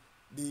on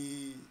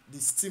the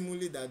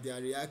stimuli that they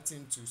are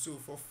reacting to. So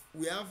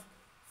we have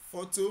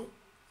photo,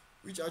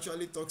 which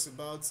actually talks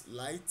about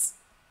light.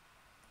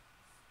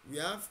 We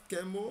have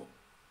chemo,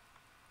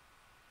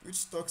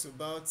 which talks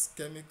about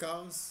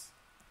chemicals.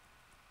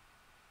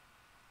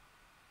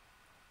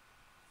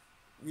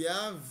 We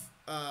have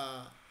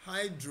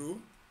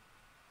hydro,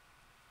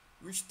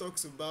 which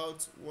talks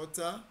about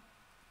water.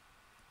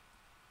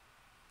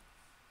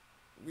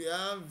 We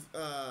have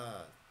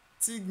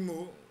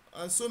tigmo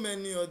and so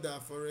many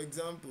other. For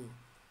example,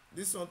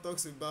 this one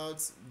talks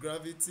about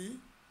gravity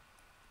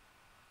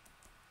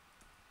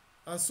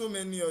and so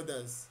many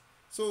others.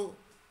 So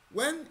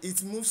when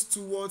it moves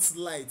towards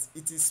light,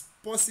 it is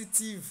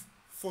positive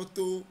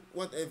photo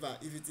whatever.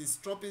 If it is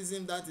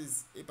tropism, that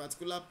is a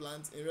particular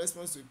plant in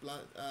response to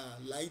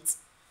light.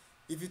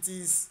 If it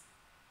is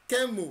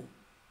chemo,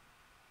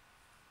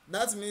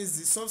 that means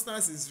the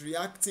substance is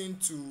reacting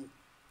to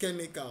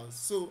chemicals.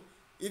 So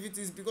if it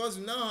is, because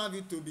we now have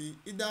it to be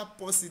either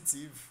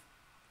positive,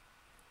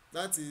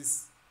 that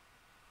is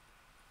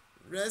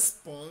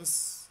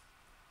response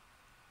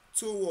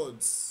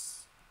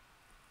towards,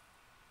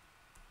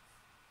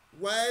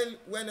 while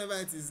whenever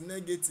it is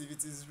negative,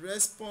 it is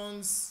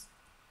response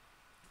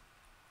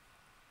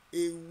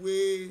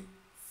away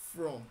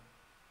from.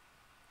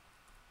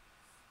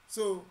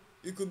 So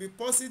it could be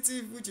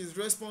positive, which is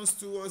response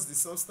towards the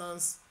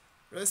substance,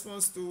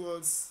 response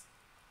towards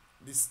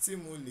the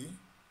stimuli,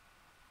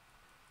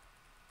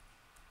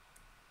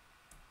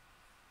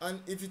 and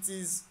if it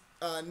is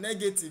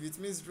negative, it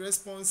means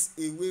response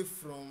away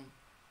from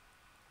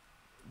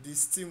the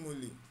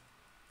stimuli.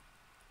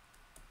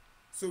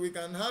 So we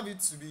can have it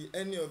to be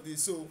any of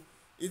these. So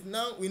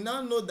we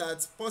now know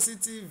that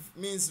positive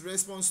means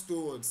response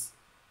towards,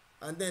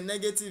 and then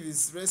negative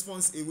is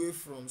response away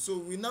from. So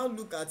we now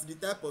look at the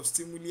type of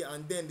stimuli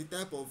and then the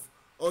type of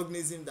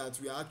organism that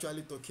we are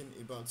actually talking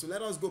about. So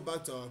let us go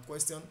back to our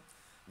question.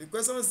 The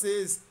question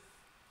says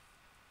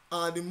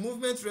the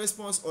movement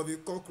response of a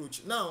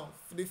cockroach. Now,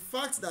 the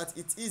fact that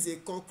it is a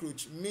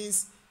cockroach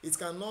means it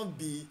cannot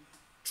be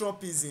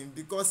tropism,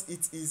 because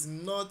it is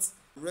not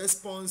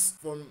response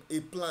from a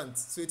plant.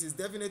 So it is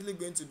definitely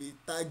going to be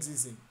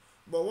taxism.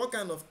 But what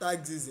kind of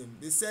taxism?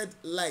 They said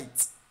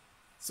light.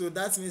 So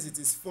that means it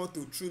is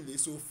photo truly.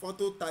 So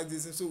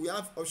phototaxism. So we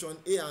have option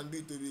A and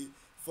B to be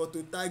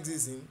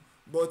phototaxism.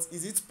 But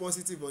is it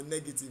positive or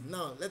negative?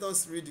 Now, let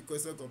us read the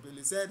question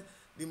completely. It said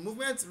the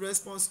movement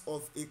response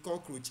of a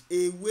cockroach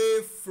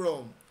away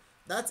from.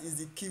 That is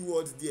the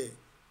keyword there.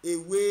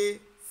 Away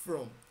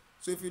from.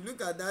 So if you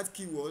look at that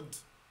keyword,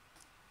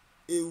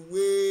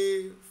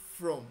 away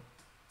from.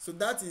 So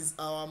that is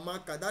our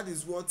marker. That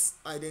is what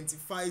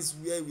identifies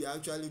where we are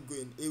actually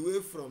going. Away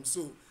from.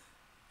 So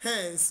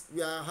hence,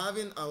 we are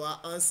having our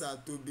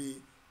answer to be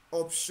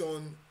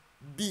option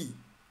B.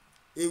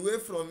 Away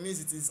from means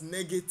it is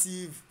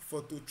negative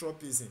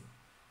phototropism.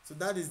 So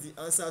that is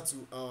the answer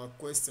to our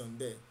question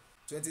there.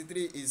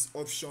 23 is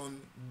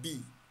option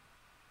B.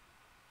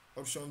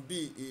 Option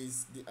B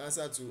is the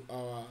answer to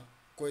our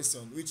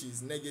question, which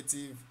is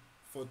negative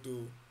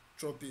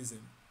phototropism.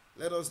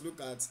 Let us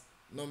look at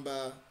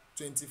number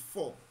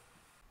 24.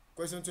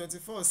 Question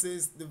 24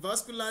 says the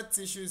vascular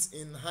tissues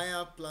in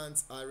higher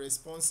plants are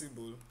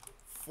responsible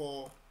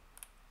for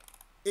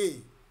A.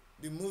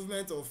 The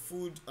movement of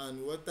food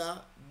and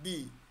water,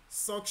 B.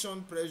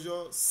 Suction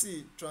pressure,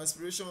 C.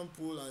 Transpiration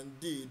pool, and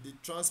D. The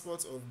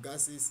transport of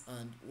gases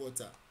and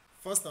water.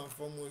 First and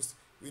foremost,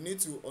 we need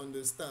to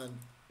understand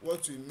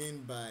what we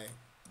mean by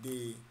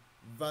the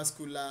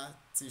vascular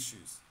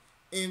tissues.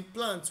 In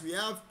plants, we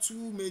have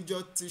two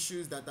major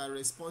tissues that are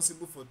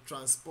responsible for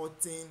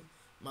transporting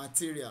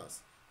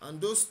materials,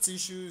 and those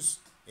tissues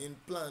in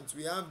plants,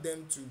 we have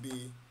them to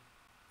be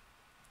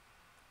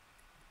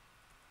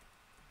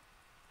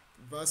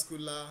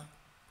vascular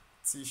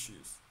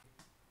tissues,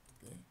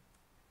 okay,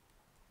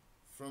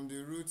 from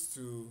the roots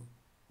to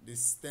the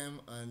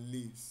stem and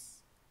leaves.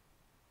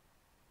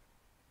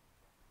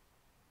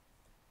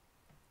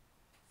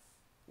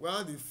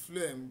 While the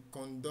phloem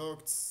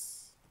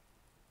conducts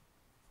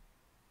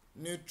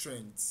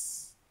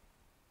nutrients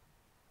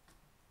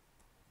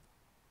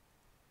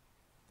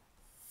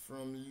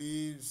from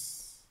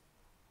leaves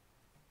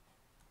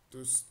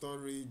to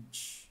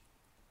storage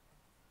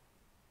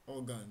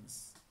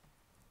organs.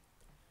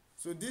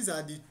 So these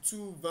are the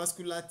two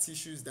vascular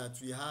tissues that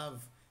we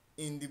have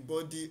in the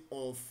body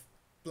of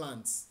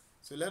plants.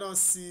 So let us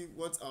see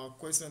what our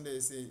question there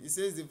says. It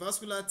says the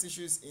vascular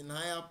tissues in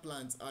higher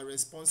plants are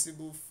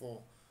responsible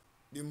for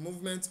the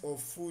movement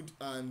of food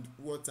and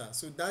water.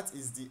 So that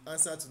is the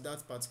answer to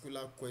that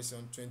particular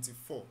question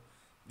 24.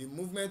 The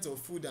movement of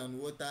food and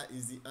water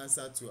is the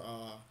answer to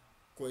our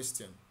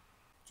question.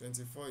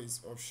 24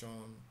 is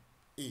option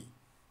A.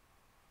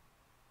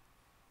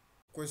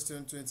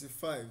 Question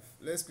 25.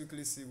 Let's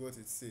quickly see what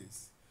it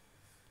says.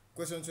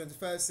 Question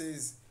 25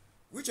 says,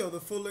 which of the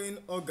following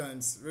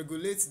organs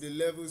regulates the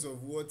levels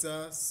of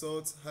water,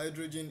 salt,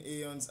 hydrogen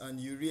ions,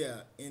 and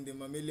urea in the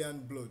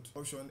mammalian blood?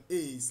 Option A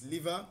is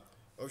liver.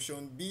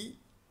 Option B,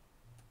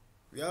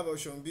 we have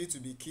option B to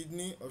be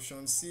kidney.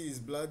 Option C is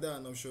bladder,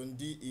 and option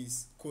D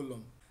is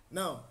colon.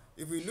 Now,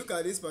 if we look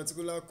at this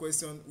particular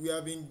question, we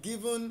have been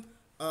given,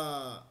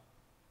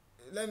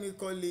 let me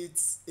call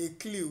it a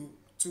clue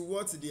to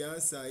what the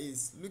answer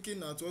is.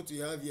 Looking at what we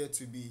have here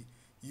to be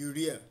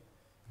urea.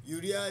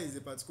 Urea is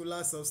a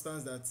particular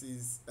substance that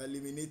is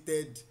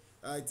eliminated.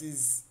 It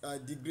is a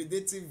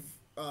degradative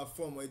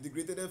form, or a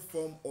degraded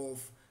form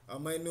of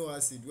amino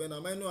acid. When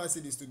amino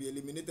acid is to be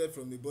eliminated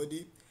from the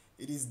body,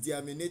 it is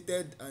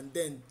deaminated and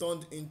then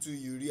turned into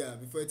urea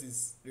before it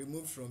is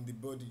removed from the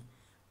body,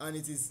 and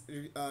it is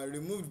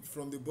removed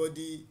from the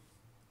body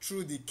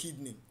through the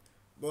kidney.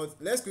 But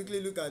let's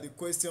quickly look at the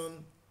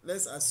question.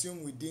 Let's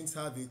assume we didn't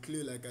have a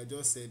clue like I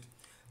just said.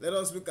 Let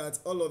us look at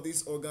all of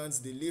these organs,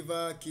 the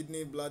liver,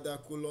 kidney, bladder,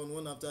 colon,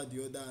 one after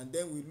the other, and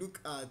then we look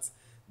at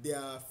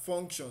their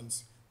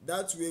functions.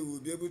 That way we'll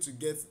be able to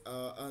get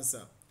our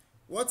answer.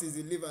 What is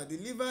the liver? The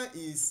liver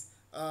is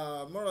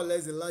more or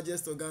less the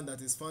largest organ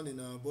that is found in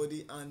our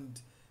body, and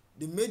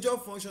the major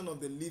function of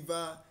the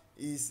liver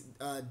is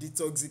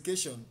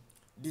detoxification,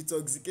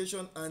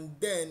 and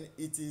then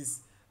it is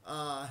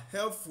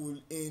helpful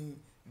in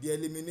the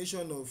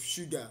elimination of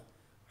sugar.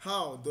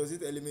 How does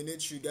it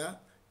eliminate sugar?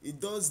 It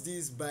does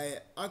this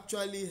by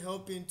actually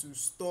helping to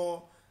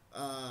store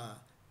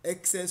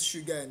excess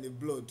sugar in the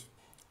blood.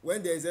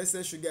 When there is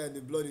excess sugar in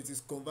the blood, it is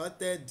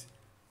converted.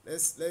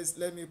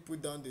 Let me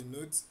put down the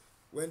note.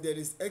 When there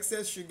is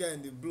excess sugar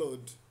in the blood,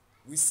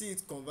 we see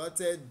it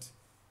converted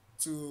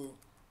to,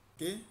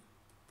 okay,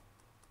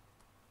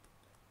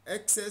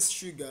 excess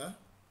sugar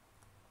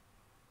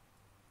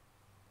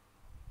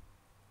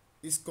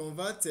is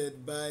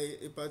converted by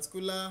a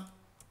particular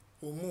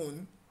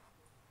hormone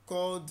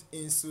called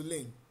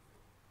insulin.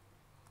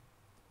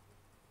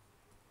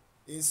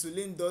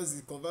 Insulin does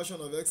the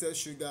conversion of excess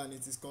sugar, and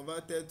it is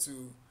converted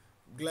to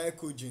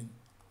glycogen,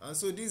 and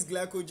so this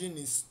glycogen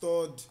is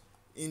stored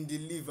in the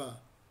liver.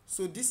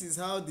 So this is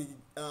how the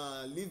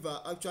liver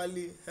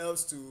actually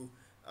helps to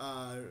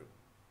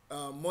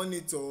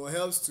monitor, or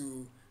helps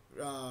to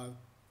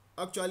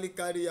actually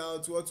carry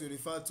out what we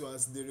refer to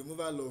as the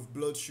removal of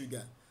blood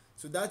sugar.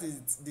 So that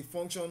is the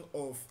function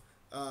of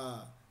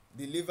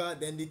the liver.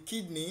 Then the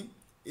kidney,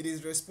 it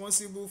is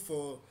responsible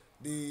for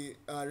the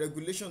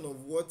regulation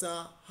of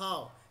water.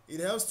 How? It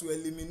helps to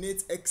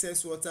eliminate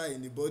excess water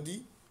in the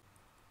body.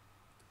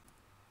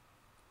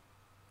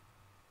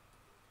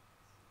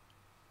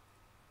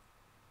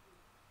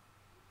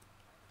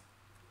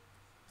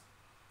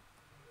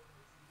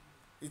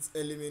 It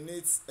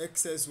eliminates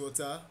excess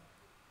water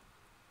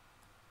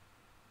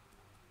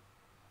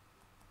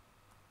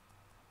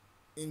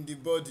in the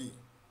body.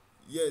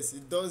 Yes,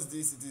 it does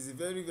this. It is a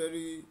very,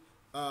 very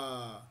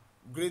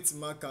great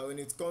marker when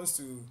it comes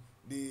to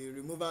the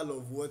removal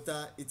of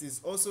water. It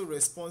is also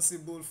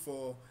responsible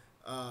for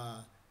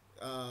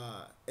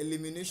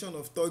elimination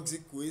of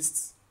toxic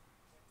waste,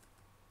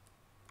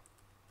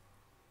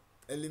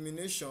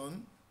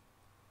 elimination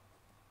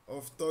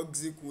of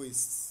toxic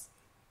wastes.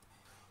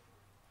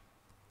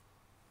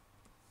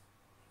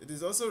 It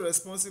is also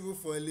responsible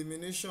for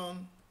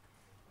elimination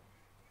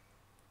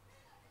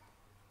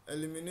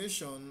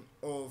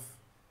of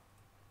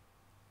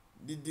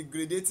the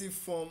degradative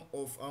form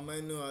of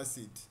amino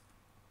acid.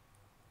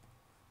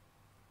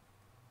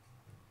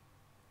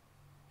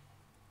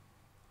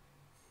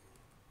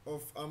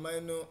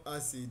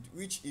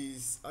 Which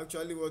is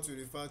actually what we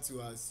refer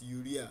to as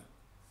urea.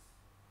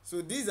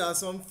 So these are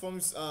some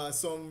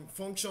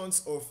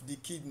functions of the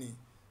kidney.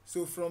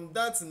 So from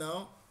that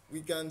now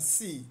we can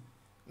see.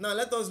 Now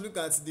let us look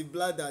at the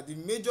bladder. The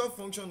major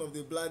function of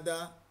the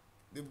bladder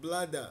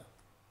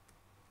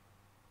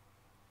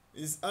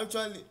is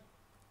actually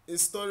a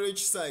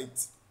storage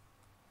site.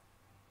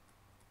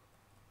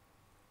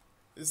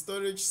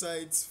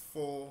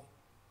 For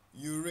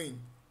urine.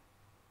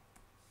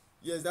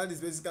 Yes, that is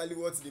basically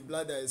what the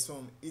bladder is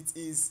from. It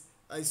is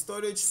a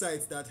storage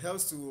site that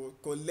helps to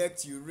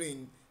collect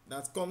urine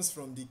that comes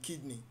from the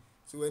kidney.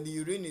 So when the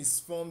urine is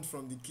formed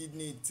from the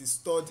kidney, it is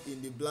stored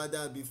in the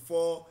bladder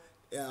before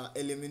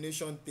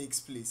elimination takes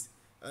place.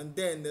 And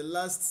then the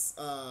last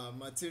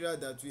material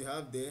that we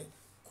have there,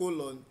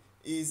 colon,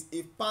 is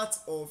a part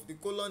of the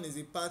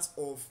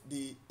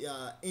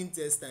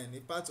intestine,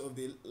 a part of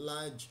the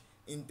large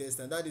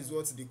intestine. That is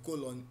what the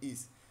colon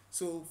is.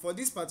 So for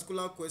this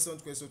particular question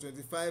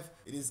 25,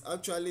 it is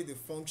actually the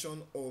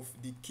function of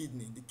the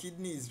kidney. The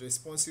kidney is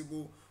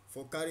responsible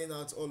for carrying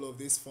out all of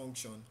this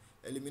function: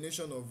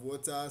 elimination of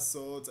water,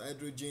 salt,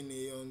 hydrogen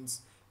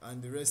ions,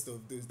 and the rest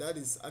of those. That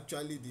is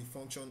actually the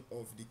function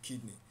of the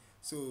kidney.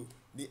 So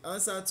the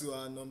answer to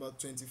our number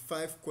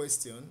 25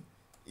 question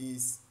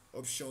is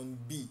option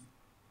B.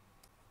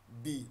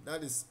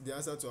 That is the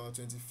answer to our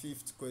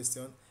 25th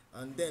question.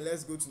 And then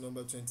let's go to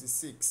number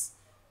 26.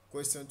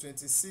 Question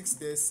 26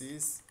 there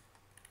says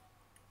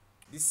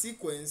the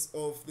sequence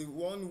of the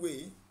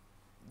one-way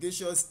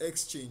gaseous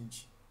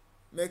exchange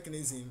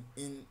mechanism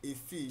in a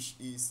fish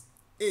is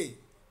A.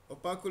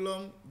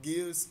 Operculum,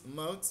 gills,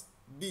 mouth.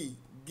 B.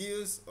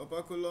 Gills,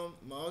 operculum,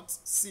 mouth.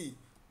 C.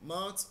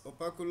 Mouth,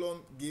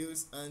 operculum,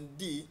 gills. And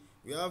D.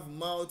 We have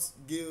mouth,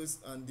 gills,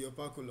 and the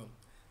operculum.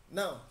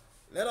 Now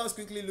let us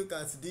quickly look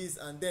at this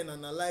and then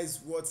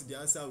analyze what the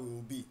answer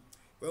will be.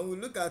 When we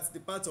look at the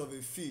part of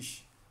a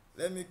fish,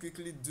 let me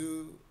quickly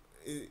do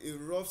a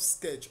rough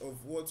sketch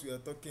of what we are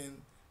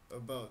talking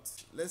about.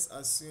 Let's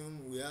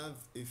assume we have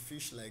a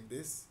fish like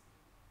this.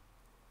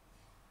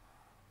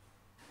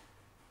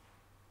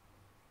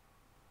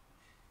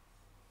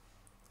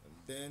 And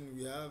then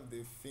we have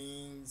the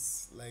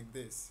fins like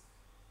this.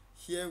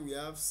 Here we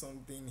have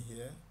something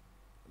here.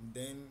 And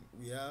then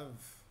we have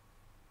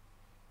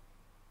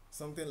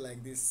something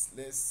like this.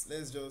 Let's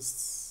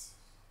just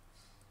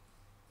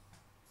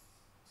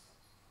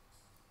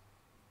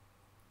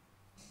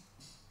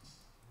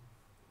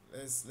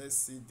let's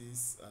see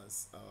this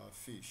as our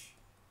fish.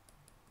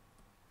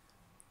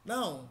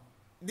 Now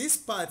this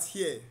part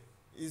here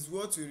is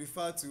what we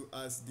refer to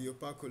as the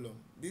operculum.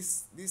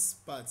 This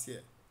part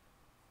here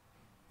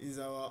is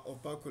our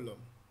operculum.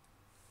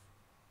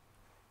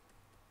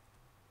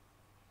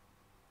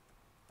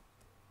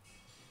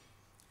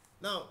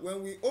 Now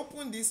when we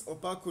open this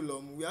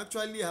operculum, we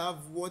actually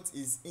have what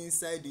is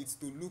inside it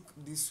to look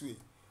this way.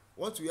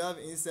 What we have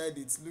inside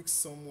it looks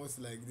somewhat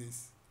like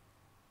this.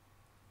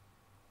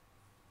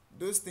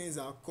 Those things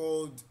are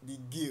called the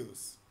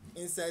gills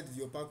inside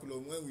the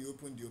operculum when we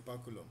open the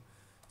operculum.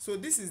 So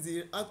this is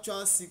the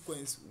actual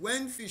sequence.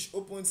 When fish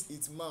opens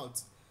its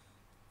mouth,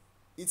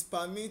 it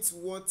permits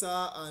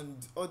water and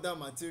other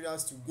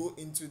materials to go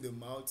into the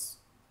mouth.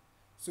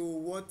 So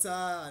water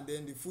and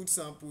then the food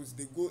samples,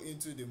 they go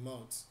into the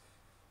mouth.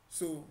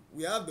 So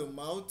we have the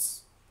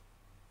mouth,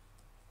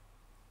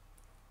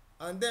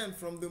 and then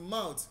from the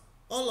mouth,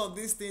 all of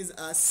these things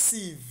are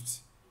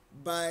sieved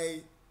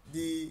by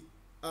the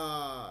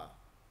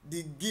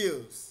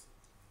gills.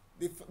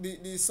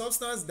 The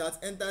substance that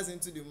enters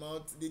into the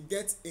mouth, they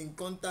get in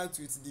contact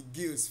with the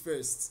gills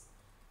first.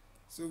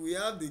 So we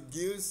have the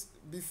gills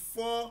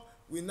before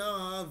we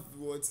now have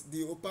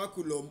the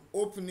operculum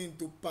opening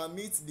to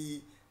permit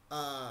the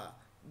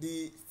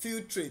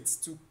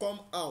filtrate to come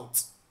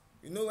out.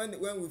 You know,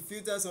 when we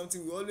filter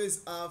something, we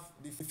always have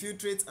the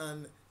filtrate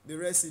and the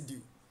residue.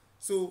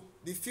 So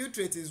the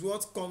filtrate is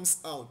what comes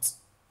out.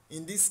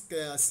 In this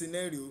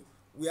scenario,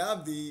 we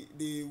have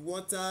the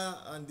water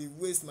and the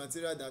waste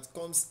material that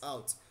comes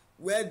out,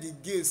 where the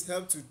gills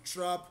help to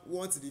trap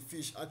what the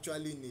fish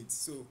actually needs.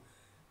 So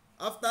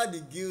after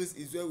the gills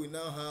is where we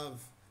now have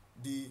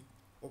the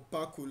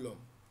operculum.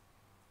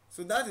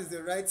 So that is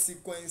the right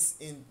sequence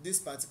in this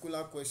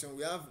particular question.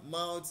 We have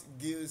mouth,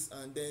 gills,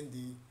 and then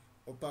the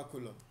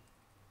operculum.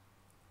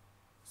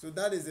 So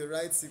that is the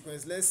right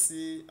sequence. Let's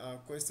see our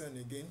question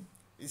again.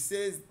 It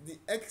says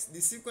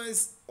the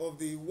sequence of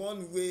the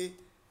one-way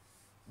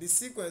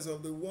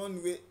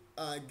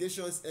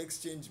gaseous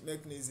exchange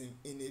mechanism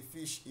in a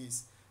fish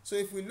is. So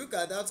if we look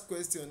at that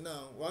question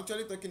now, we're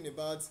actually talking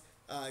about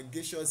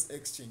gaseous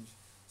exchange.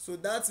 So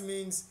that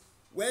means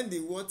when the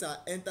water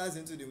enters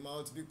into the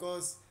mouth,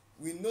 because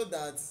we know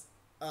that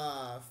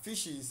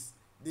fishes,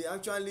 they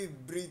actually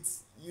breathe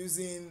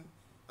using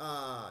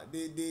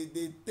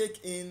they take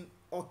in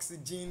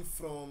oxygen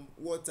from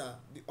water.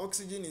 The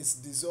oxygen is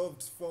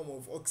dissolved form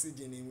of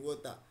oxygen in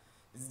water.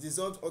 It's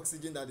dissolved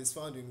oxygen that is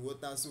found in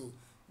water. So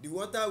the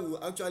water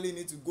will actually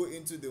need to go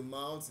into the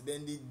mouth,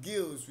 then the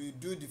gills will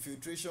do the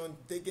filtration,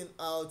 taking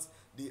out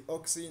the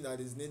oxygen that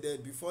is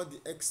needed before the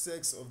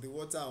excess of the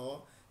water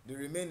or the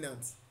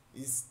remnant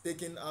is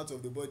taken out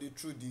of the body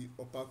through the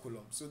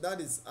operculum. So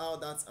that is how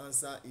that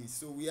answer is.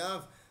 So we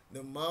have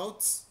the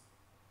mouth,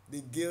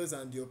 the gills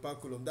and the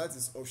operculum. That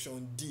is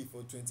option D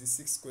for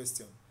 26th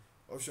question.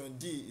 Option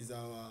D is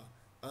our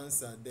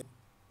answer. Then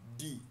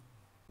D.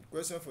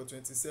 Question for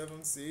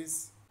 27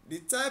 says, the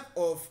type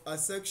of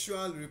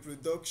asexual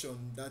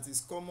reproduction that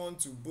is common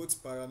to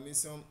both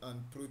paramecium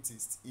and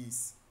protist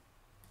is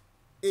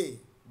A.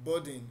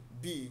 Budding,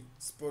 B.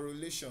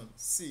 Sporulation,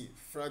 C.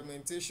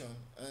 Fragmentation,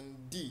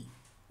 and D.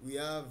 We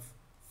have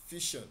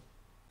fission.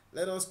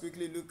 Let us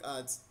quickly look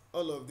at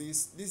all of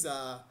these. These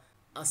are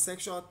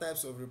asexual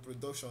types of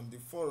reproduction. The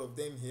four of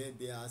them here,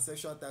 they are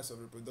asexual types of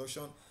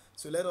reproduction.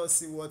 So let us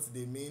see what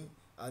they mean,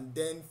 and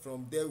then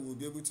from there we'll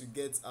be able to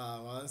get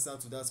our answer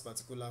to that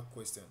particular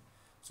question.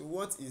 So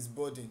what is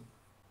budding?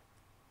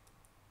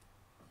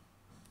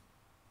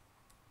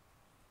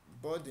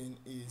 Budding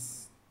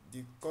is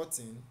the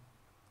cutting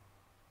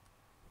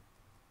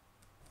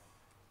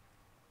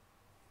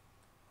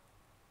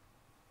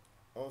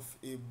of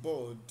a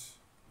bud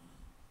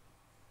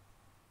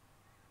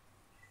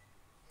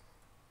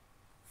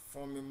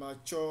from a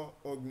mature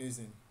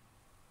organism.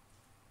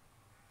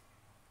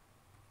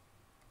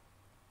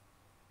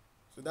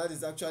 So that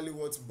is actually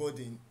what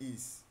budding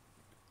is.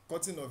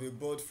 Cutting of a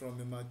bud from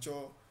a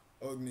mature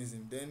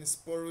organism. Then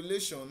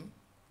sporulation.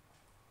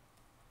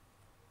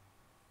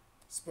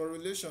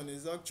 Sporulation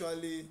is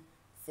actually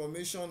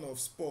formation of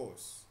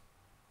spores.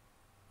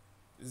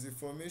 Is the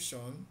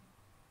formation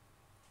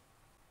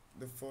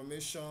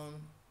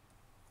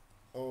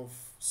of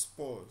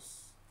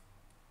spores.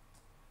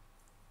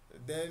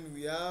 Then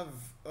we have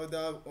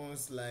other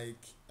ones like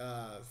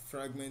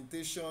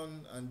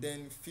fragmentation and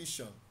then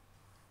fission.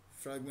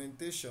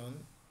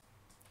 Fragmentation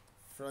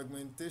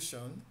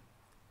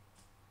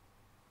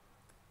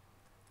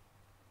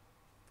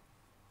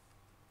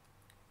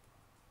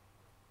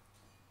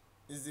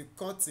is the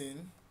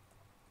cutting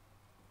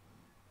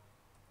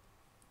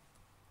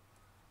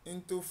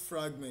into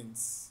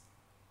fragments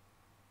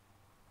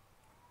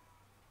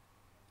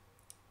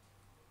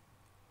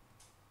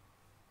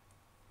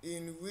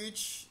in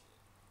which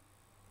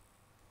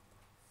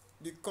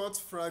the cut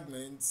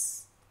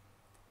fragments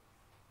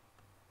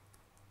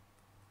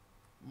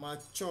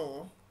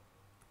mature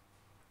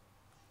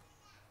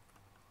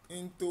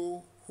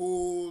into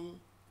whole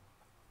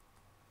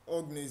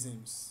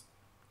organisms.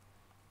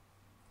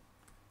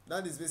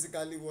 That is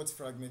basically what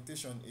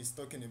fragmentation is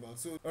talking about.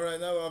 So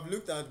alright, now we have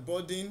looked at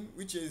budding,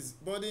 which is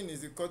budding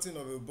is the cutting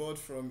of a bud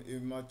from a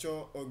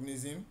mature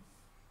organism.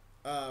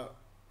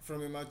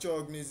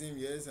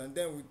 Yes, and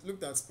then we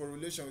looked at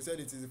sporulation. We said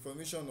it is the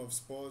formation of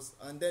spores,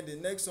 and then the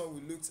next one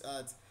we looked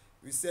at,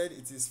 we said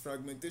it is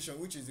fragmentation,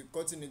 which is the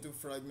cutting into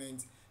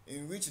fragments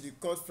in which the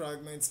cut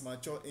fragments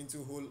mature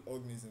into whole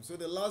organisms. So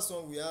the last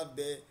one we have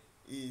there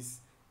is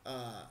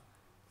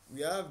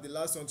we have the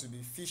last one to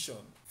be fission.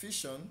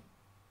 Fission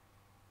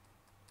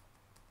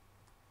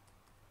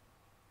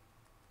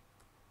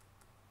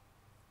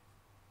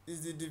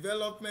is the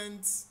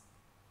development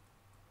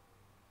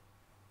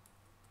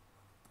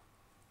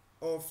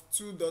of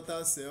two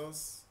daughter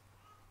cells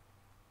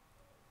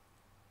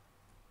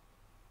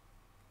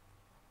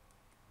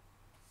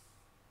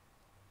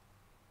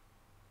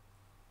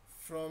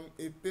from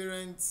a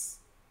parent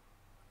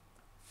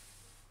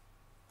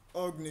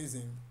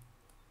organism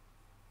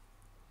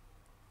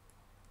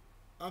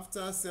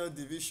after cell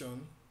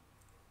division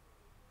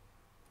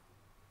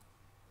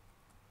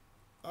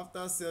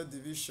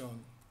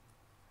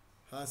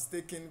has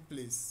taken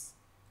place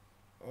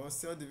or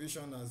cell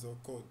division has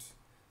occurred.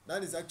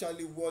 That is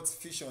actually what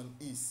fission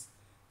is.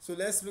 So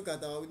let's look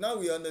at now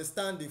we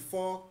understand the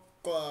four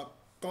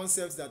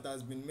concepts that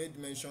has been made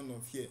mention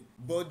of here.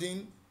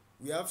 Budding,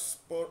 we have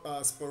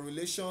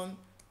sporulation,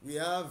 we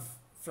have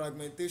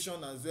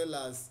fragmentation as well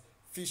as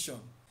fission.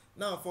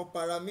 Now for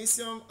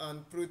paramecium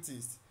and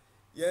protist,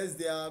 yes,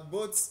 they are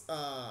both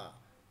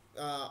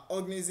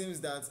organisms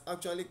that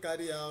actually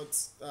carry out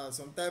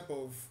some type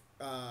of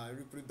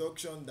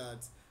reproduction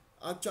that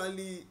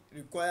actually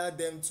require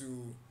them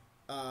to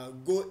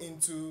go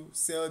into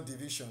cell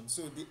division.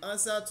 So the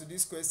answer to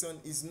this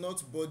question is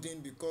not budding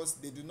because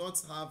they do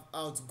not have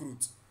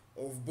outgrowth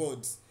of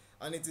buds,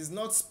 and it is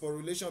not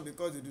sporulation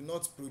because they do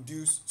not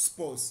produce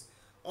spores.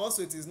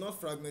 Also, it is not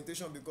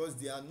fragmentation because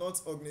they are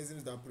not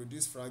organisms that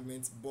produce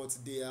fragments, but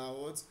they are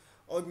what?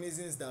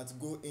 Organisms that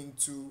go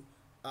into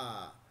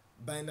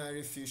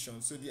binary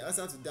fusion. So the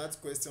answer to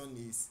that question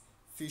is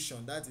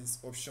fission. That is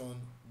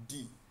option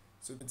D.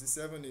 So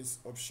 27 is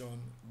option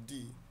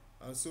D.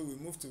 And so we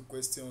move to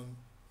question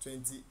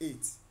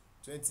 28.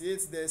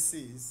 28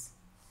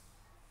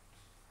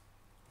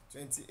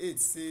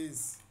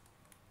 says,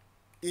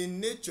 in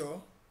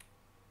nature,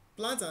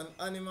 Plants and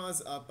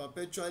animals are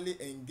perpetually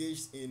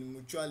engaged in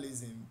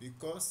mutualism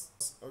because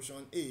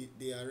option A,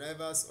 they are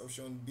rivals.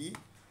 Option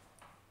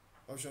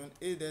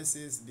A there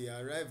says they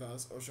are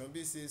rivals. Option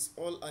B says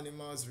all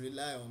animals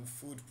rely on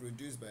food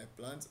produced by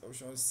plants.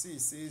 Option C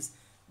says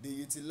they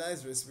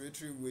utilize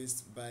respiratory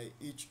waste by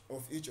each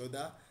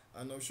other.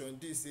 And option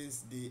D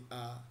says they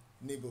are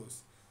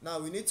neighbors. Now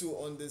we need to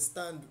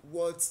understand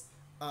what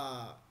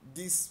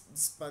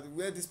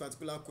where this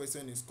particular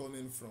question is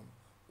coming from.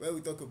 Where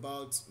we talk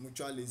about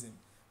mutualism,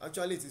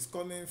 actually it is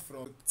coming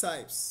from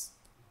types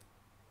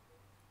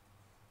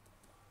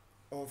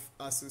of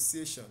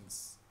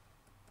associations.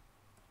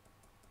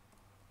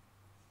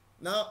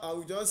 Now I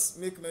will just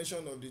make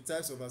mention of the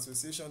types of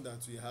association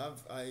that we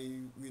have. I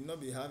will not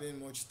be having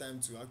much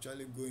time to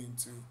actually go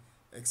into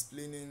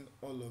explaining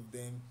all of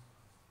them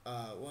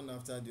one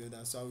after the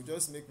other, so I will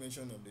just make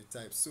mention of the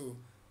types. So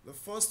the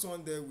first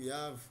one there, we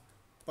have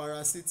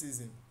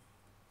parasitism.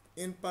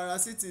 In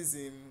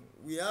parasitism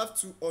we have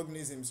two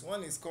organisms.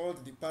 One is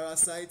called the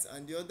parasite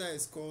and the other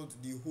is called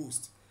the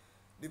host.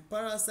 The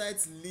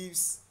parasite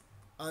lives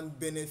and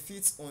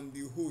benefits on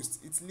the host.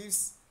 It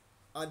lives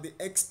at the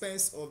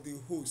expense of the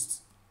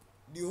host.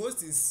 The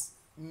host is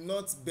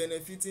not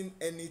benefiting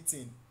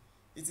anything.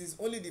 It is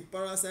only the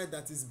parasite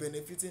that is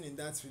benefiting in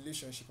that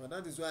relationship, and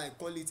that is why I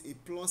call it a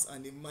plus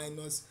and a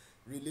minus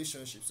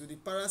relationship. So the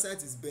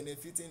parasite is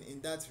benefiting in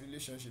that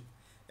relationship.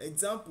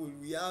 Example,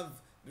 we have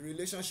the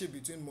relationship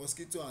between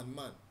mosquito and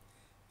man.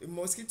 A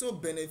mosquito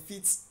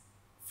benefits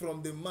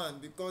from the man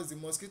because the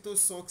mosquito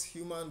sucks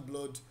human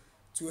blood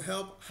to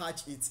help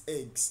hatch its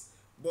eggs.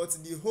 But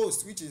the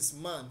host, which is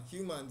man,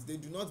 humans, they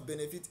do not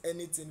benefit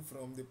anything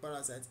from the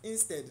parasite.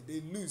 Instead,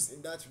 they lose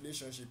in that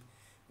relationship,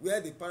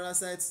 where the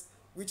parasite,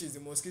 which is the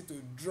mosquito,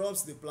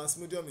 drops the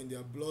plasmodium in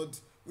their blood,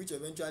 which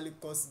eventually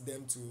causes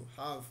them to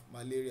have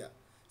malaria.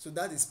 So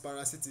that is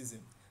parasitism.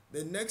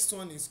 The next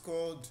one is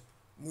called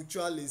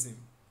mutualism.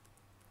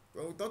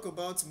 When we talk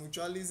about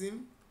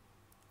mutualism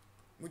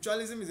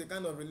is a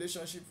kind of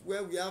relationship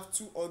where we have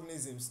two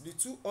organisms. The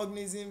two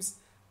organisms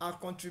are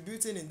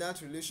contributing in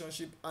that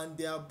relationship and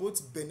they are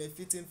both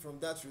benefiting from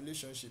that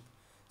relationship.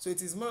 So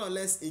it is more or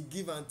less a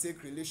give and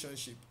take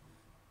relationship.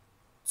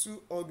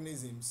 Two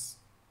organisms.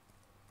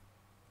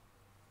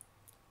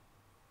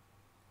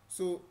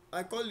 So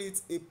I call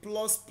it a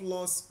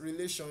plus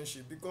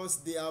relationship because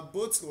they are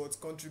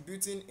both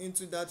contributing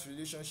into that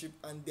relationship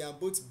and they are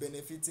both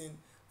benefiting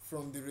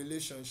from the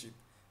relationship.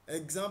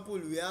 Example,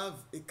 we have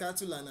a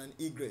cattle and an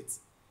egret.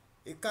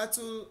 A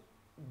cattle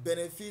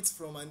benefits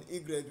from an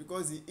egret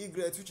because the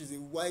egret, which is a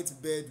white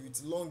bird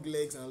with long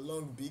legs and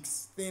long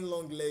beaks, thin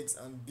long legs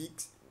and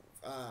beaks,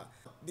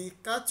 the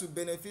cattle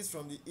benefits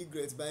from the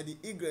egret by the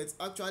egret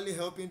actually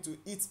helping to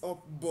eat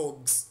up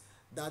bugs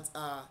that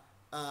are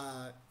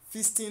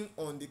feasting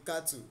on the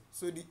cattle.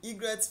 So the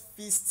egret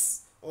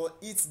feasts or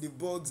eats the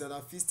bugs that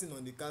are feasting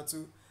on the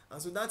cattle,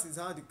 and so that is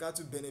how the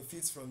cattle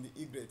benefits from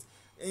the egret.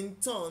 In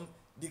turn,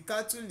 the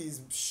cattle is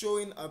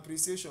showing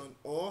appreciation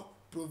or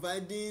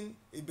providing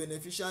a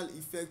beneficial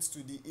effect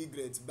to the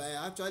egret by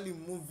actually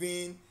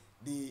moving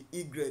the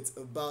egret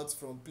about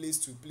from place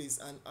to place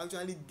and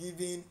actually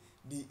giving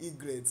the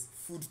egret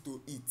food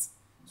to eat.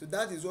 So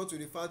that is what we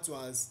refer to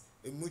as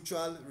a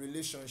mutual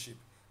relationship.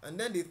 And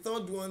then the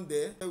third one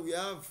there, we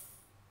have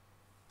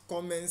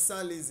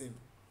commensalism.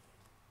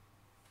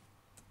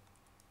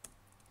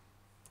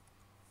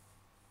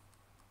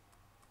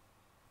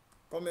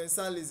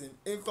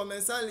 In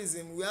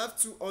commensalism, we have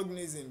two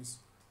organisms.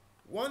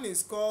 One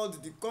is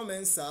called the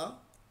commensal,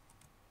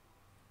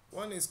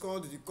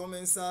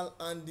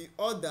 and the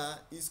other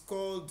is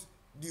called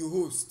the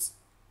host.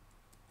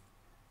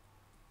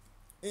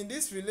 In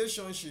this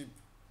relationship,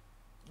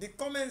 the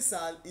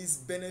commensal is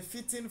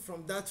benefiting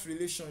from that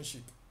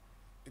relationship.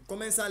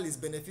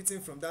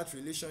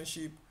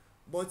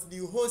 But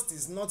the host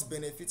is not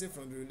benefiting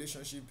from the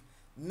relationship.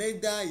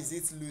 Neither is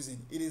it losing.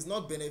 It is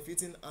not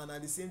benefiting, and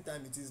at the same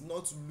time it is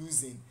not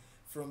losing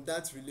from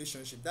that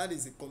relationship. That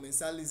is a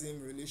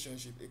commensalism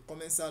relationship, a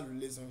commensal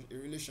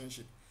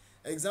relationship.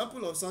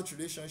 Example of such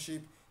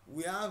relationship,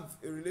 we have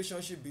a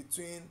relationship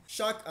between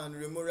shark and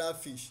remora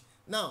fish.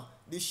 Now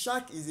the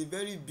shark is a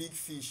very big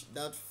fish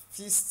that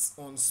feasts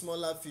on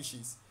smaller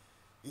fishes.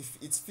 If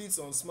it feeds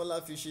on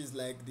smaller fishes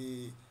like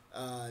the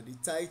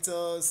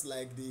titus,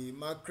 like the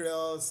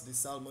mackerels, the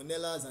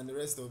salmonellas and the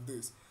rest of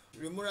those.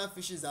 Remora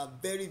fishes are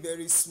very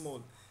very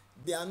small.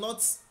 They are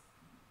not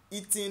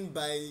eaten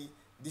by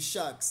the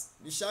sharks.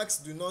 The sharks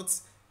do not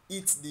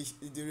eat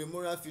the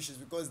remora fishes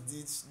because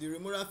the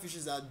remora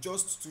fishes are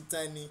just too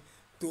tiny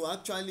to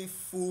actually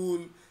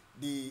fool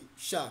the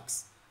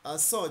sharks.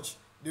 As such,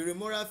 the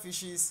remora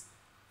fishes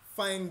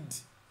find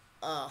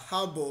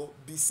harbor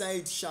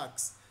beside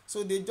sharks,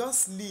 so they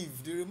just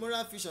live. The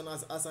remora fish,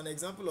 as an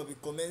example of a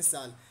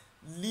commensal,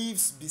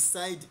 lives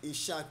beside a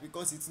shark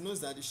because it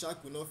knows that the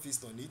shark will not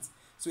feast on it,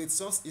 so it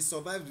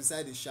survives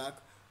beside the shark,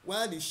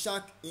 while the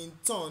shark in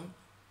turn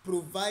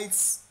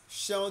provides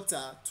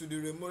shelter to the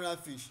remora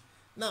fish.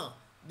 Now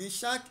the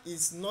shark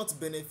is not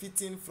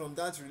benefiting from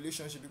that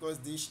relationship because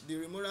the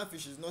remorar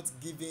fish is not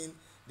giving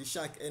the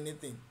shark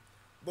anything.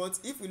 But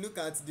if we look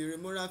at the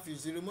remorar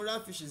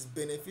fish is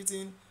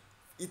benefiting.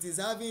 It is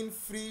having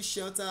free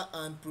shelter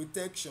and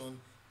protection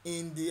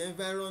in the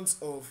environs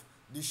of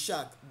the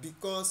shark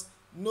because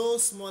no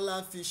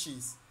smaller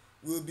fishes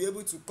will be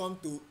able to come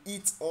to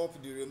eat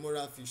up the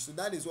remorar fish. So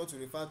that is what we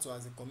refer to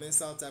as a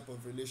commensal type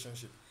of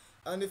relationship.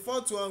 And the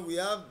fourth one, we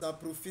have the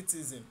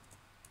saprophytism.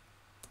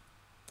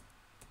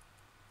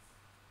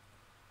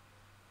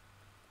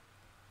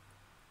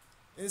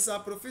 In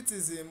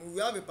saprophytism, we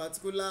have a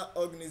particular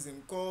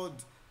organism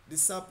called the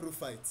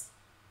saprophyte.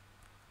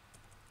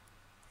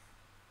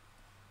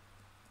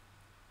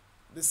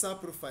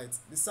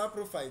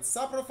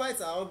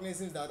 Saprophytes are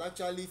organisms that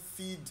actually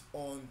feed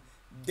on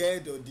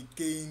dead or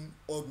decaying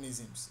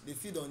organisms. They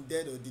feed on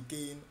dead or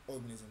decaying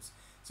organisms.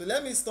 So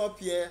let me stop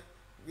here.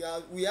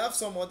 We have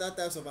some other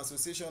types of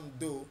association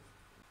though.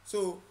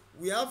 So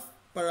we have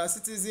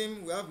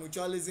parasitism, we have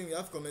mutualism, we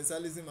have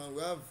commensalism, and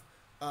we have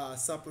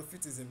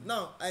saprophytism.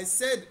 Now I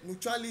said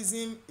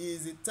mutualism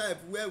is a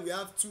type where we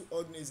have two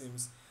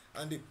organisms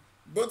and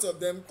both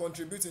of them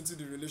contribute into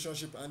the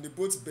relationship and they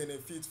both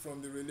benefit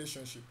from the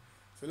relationship.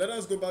 So let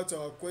us go back to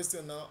our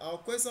question now. Our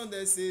question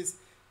there says,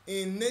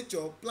 in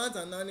nature, plants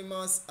and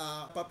animals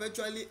are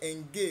perpetually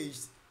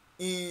engaged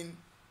in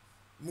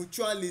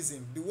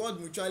mutualism. The word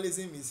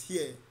mutualism is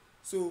here.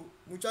 So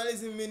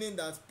mutualism meaning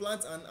that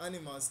plants and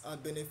animals are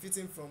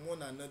benefiting from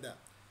one another.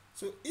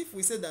 So if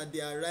we say that they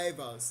are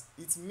rivals,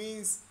 it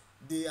means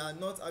they are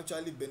not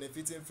actually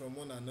benefiting from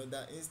one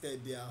another.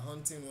 Instead, they are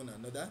hunting one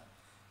another.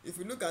 If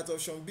we look at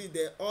option B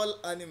there, all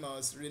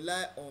animals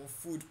rely on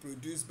food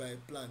produced by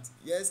plants.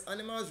 Yes,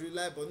 animals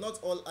rely, but not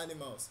all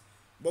animals.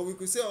 But we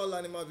could say all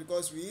animals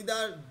because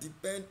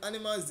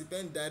animals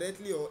depend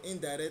directly or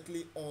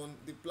indirectly on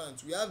the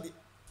plant. We have the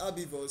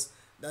herbivores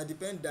that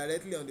depend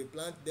directly on the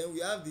plant. Then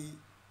we have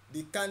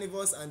the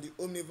carnivores and the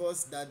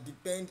omnivores that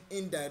depend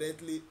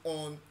indirectly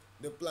on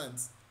the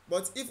plants.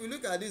 But if we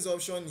look at this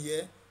option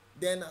here,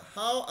 then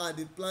how are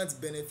the plants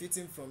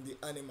benefiting from the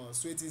animals?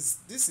 So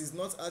this is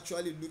not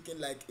actually looking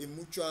like a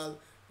mutual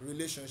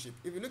relationship.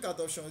 If you look at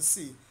option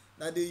C,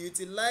 that they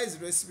utilize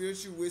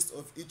respiratory waste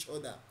of each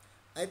other,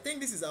 I think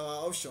this is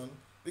our option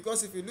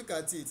because if you look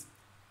at it,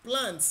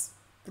 plants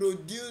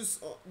plants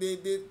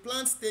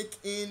take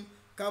in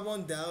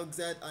carbon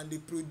dioxide and they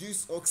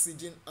produce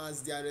oxygen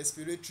as their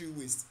respiratory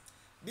waste.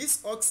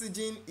 This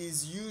oxygen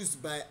is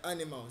used by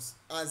animals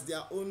as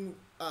their own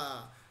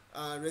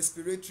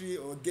respiratory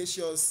or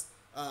gaseous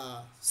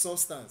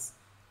substance.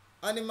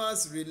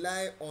 Animals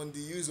rely on the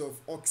use of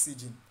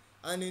oxygen,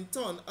 and in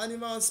turn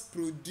animals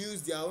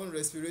produce their own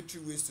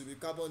respiratory waste to be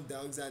carbon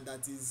dioxide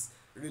that is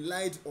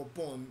relied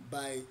upon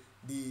by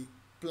the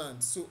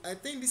plant. So I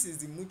think this is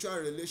the mutual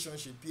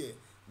relationship here.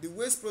 The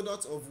waste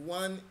product of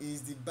one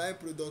is the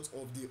byproduct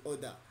of the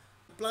other.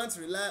 Plants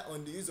rely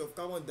on the use of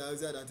carbon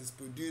dioxide that is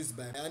produced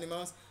by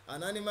animals,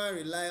 and animals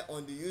rely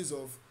on the use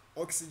of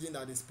oxygen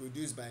that is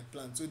produced by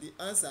plants. So the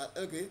answer,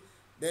 okay,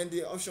 then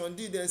the option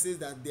D there says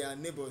that they are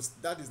neighbors.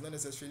 That is not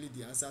necessarily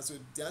the answer. So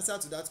the answer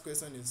to that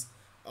question is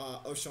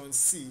option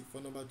C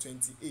for number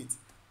 28.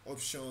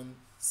 Option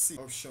C.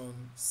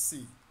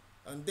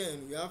 And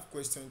then we have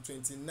question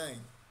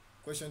 29.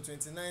 Question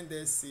 29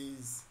 there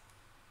says,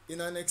 in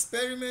an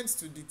experiment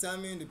to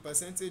determine the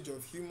percentage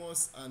of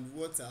humus and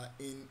water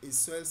in a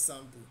soil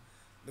sample,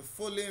 the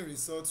following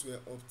results were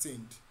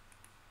obtained.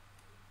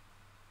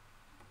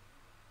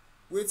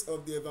 Weight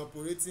of the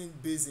evaporating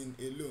basin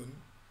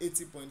alone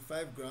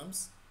 80.5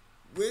 grams.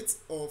 Weight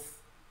of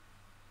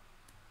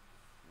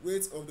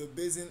the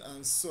basin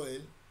and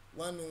soil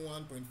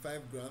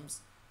 101.5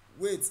 grams.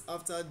 Weight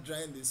after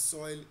drying the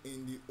soil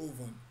in the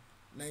oven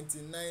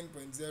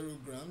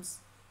 99.0 grams.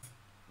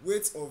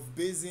 Weight of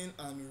basin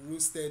and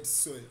roasted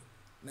soil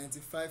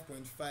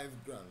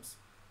 95.5 grams.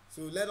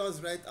 So let us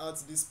write out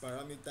these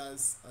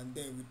parameters and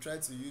then we try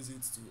to use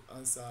it to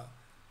answer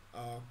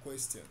our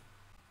question.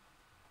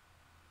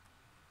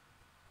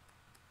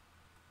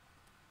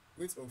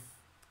 Weight of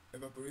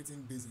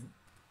evaporating basin,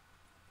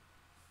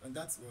 and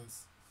that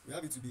was, we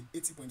have it to be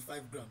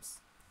 80.5 grams.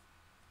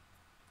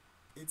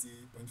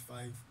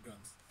 80.5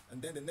 grams.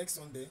 And then the next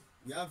one there,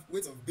 we have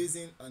weight of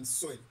basin and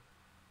soil.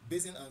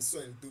 Basin and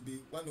soil to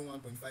be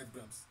 101.5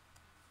 grams.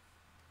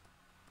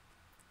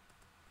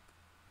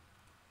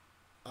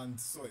 And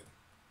soil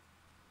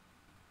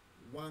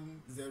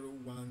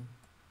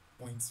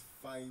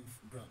 101.5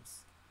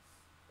 grams.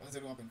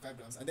 101.5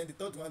 grams. And then the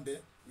third one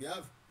there, we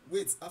have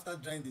weight after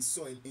drying the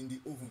soil in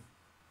the oven.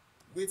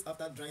 Weight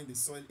after drying the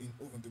soil in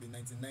oven to be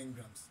 99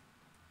 grams.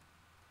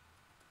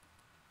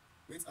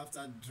 Weight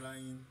after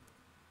drying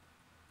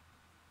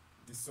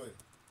the soil.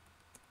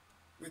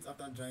 Weight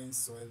after drying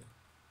soil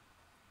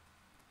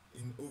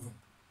in oven.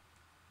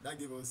 That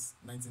gave us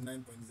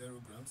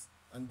 99.0 grams.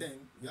 And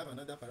then we have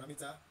another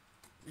parameter,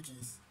 which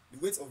is the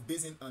weight of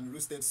basin and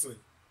roasted soil.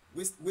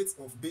 Weight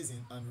of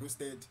basin and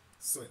roasted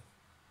soil.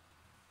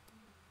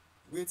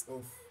 Weight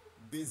of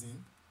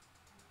basin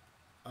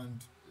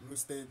and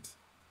roasted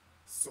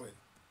soil.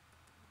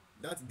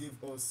 that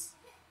gave us,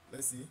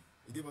 let's see,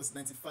 it gave us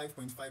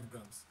 95.5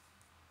 grams.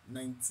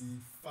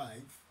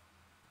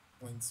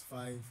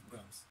 95.5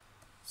 grams.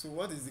 So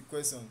what is the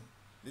question?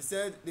 They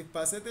said the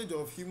percentage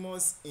of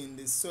humus in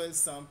the soil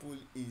sample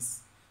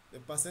is, the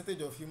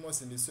percentage of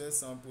humus in the soil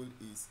sample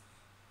is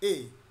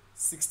A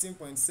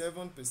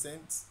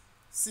 16.7%,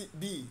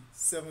 B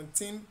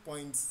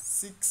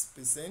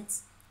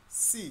 17.6%,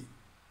 C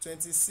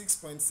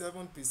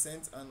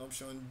 26.7%, and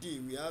option D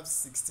we have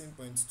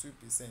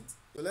 16.2%.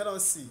 So let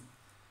us see.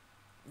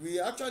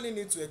 We actually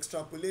need to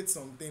extrapolate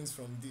some things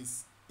from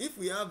this. If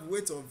we have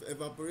weight of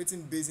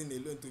evaporating basin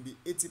alone to be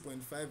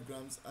 80.5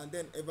 grams and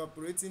then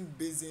evaporating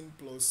basin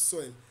plus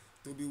soil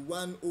to be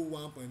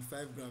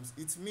 101.5 grams,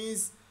 it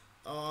means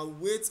our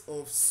weight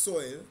of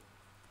soil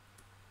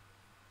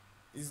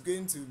is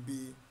going to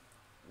be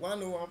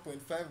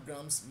 101.5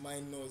 grams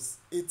minus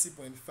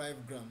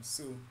 80.5 grams.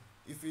 So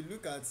if we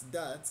look at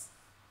that,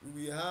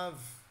 we have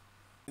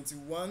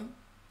 21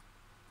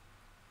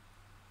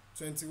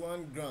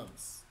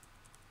 grams.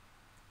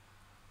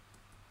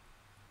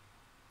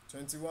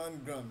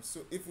 21 grams.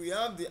 So if we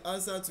have the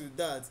answer to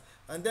that,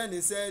 and then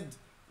they said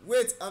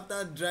weight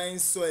after drying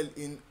soil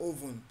in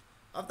oven.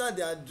 After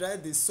they had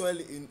dried the soil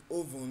in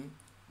oven,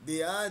 they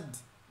had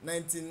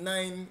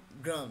 99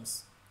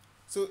 grams.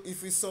 So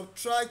if we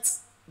subtract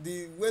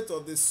the weight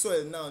of the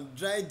soil now,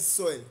 dried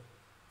soil,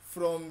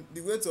 from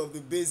the weight of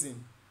the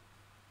basin,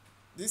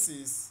 this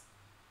is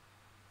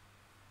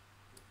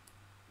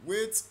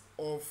weight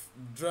of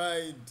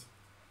dried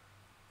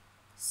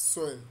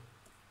soil.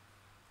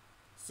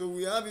 So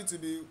we have it to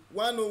be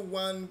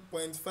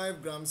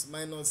 101.5 grams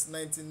minus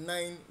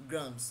 99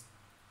 grams.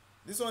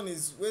 This one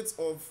is weight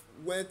of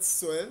wet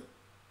soil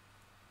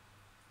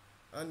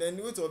and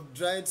then weight of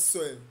dried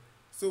soil.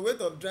 So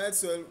weight of dried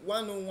soil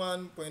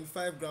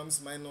 101.5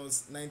 grams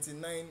minus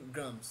 99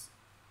 grams.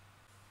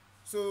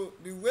 So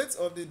the weight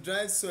of the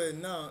dried soil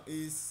now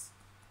is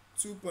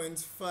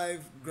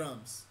 2.5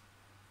 grams.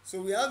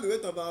 So we have the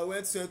weight of our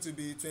wet soil to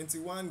be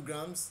 21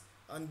 grams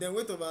and then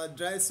weight of our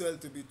dry soil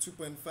to be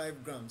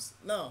 2.5 grams.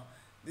 Now,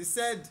 they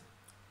said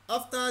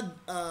after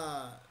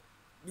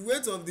the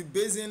weight of the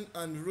basin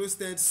and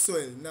roasted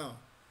soil, now,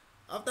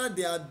 after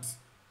they had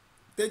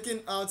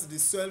taken out the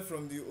soil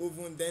from the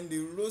oven, then they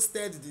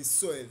roasted the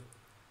soil.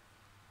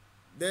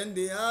 Then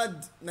they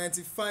had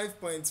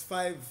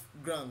 95.5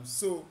 grams.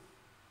 So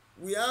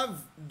we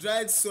have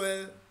dried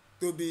soil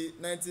to be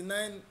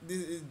 99,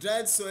 the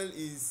dried soil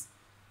is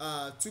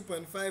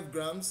 2.5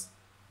 grams,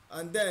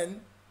 and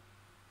then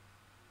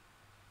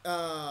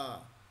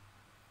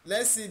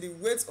let's see the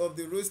weight of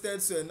the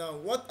roasted soil. Now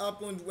what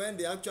happened when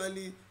they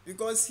actually,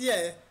 because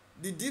here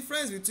the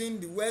difference between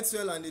the wet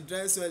soil and the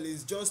dry soil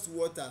is just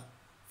water.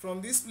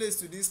 From this place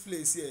to this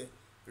place here,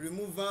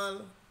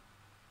 removal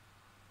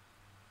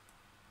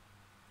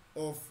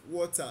of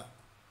water.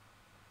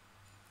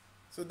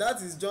 So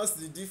that is just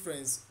the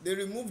difference. They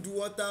removed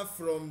water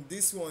from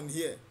this one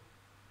here.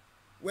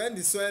 When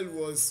the soil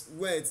was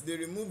wet, they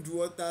removed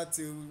water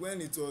till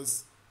when it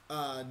was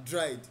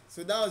dried.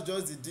 So that was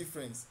just the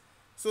difference.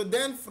 So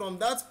then from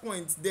that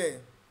point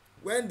there,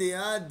 when they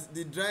had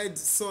the dried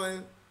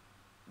soil,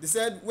 they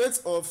said weight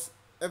of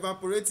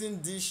evaporating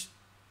dish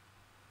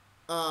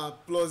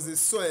plus the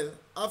soil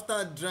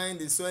after drying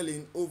the soil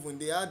in oven,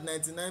 they had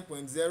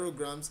 99.0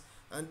 grams,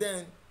 and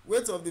then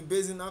weight of the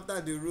basin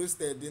after they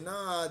roasted, they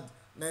now had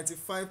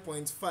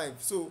 95.5.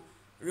 So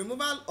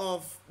removal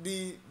of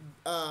the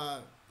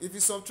if you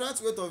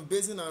subtract weight of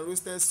basin and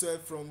roasted soil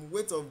from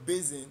weight of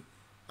basin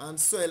and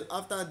soil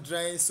after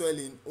drying soil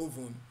in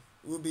oven,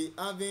 we'll be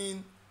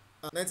having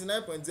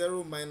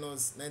 99.0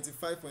 minus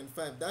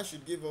 95.5. That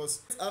should give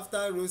us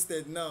after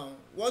roasted. Now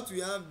what we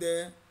have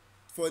there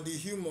for the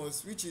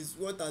humus, which is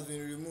what has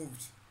been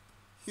removed.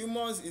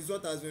 Humus is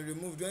what has been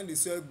removed when the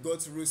soil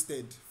got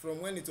roasted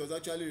from when it was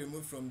actually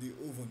removed from the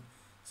oven.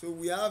 So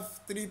we have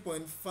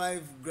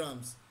 3.5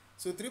 grams.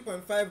 So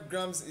 3.5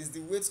 grams is the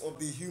weight of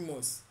the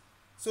humus.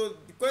 So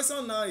the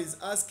question now is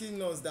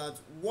asking us that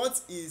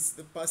what is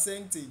the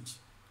percentage?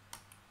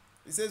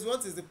 It says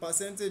what is the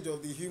percentage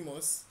of the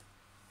humus?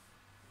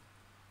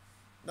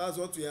 That's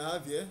what we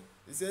have here.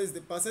 It says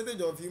the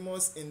percentage of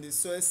humus in the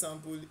soil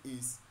sample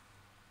is,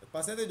 the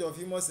percentage of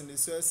humus in the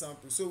soil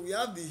sample. So we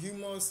have the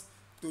humus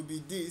to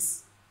be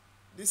this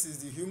is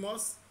the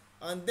humus,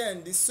 and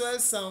then the soil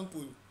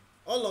sample,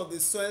 all of the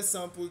soil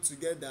sample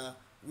together,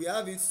 we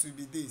have it to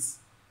be this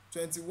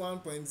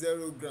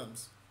 21.0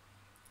 grams.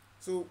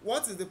 So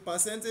what is the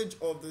percentage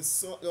of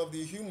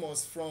the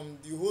humus from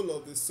the whole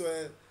of the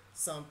soil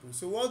sample?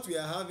 So what we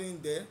are having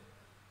there,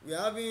 we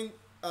are having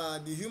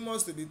the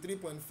humus to be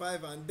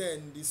 3.5 and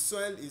then the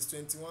soil is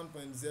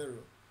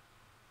 21.0.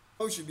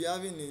 What we should be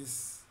having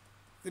is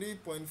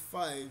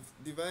 3.5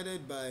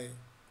 divided by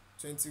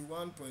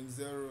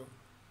 21.0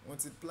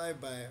 multiplied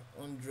by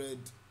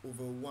 100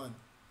 over 1.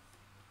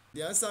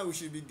 The answer we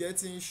should be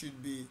getting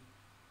should be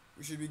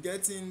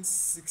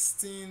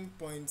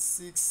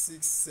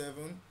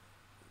 16.667.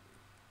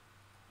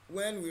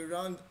 When we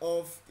round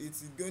off, it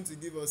is going to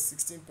give us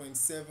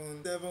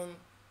 16.77%.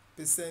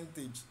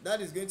 percentage. That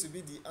is going to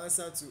be the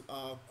answer to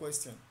our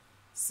question,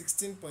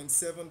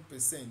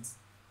 16.7%.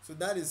 So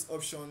that is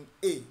option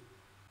A.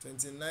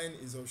 29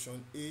 is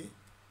option A.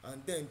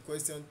 And then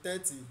question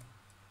 30,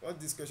 what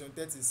this question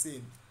 30 is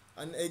saying,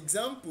 an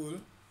example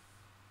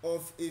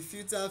of a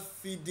filter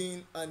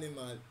feeding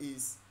animal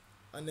is,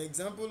 an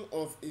example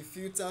of a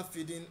filter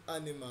feeding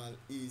animal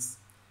is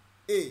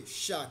A.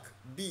 Shark,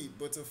 B.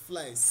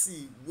 Butterfly,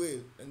 C.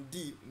 Whale, and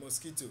D.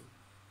 Mosquito.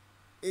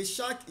 A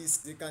shark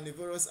is a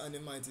carnivorous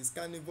animal. It is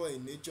carnivore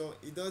in nature.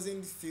 It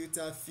doesn't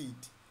filter feed.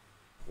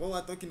 What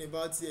we're talking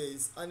about here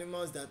is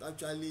animals that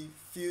actually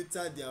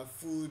filter their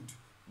food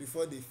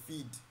before they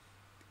feed.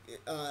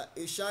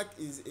 A shark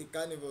is a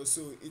carnivore,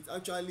 so it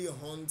actually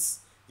hunts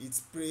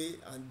its prey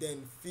and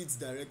then feeds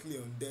directly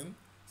on them.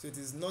 So it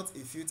is not a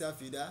filter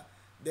feeder.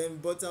 Then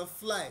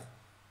butterfly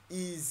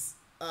is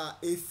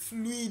a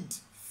fluid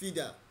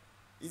feeder.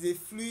 Is a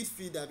fluid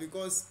feeder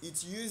because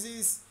it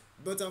uses,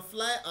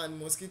 butterfly and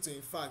mosquito,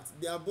 in fact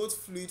they are both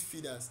fluid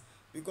feeders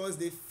because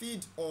they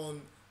feed on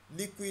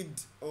liquid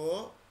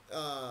or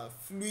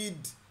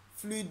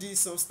fluidy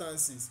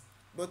substances.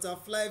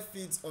 Butterfly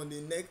feeds on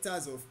the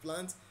nectars of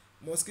plants.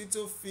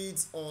 Mosquito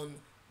feeds on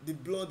the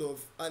blood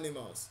of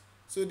animals.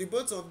 So the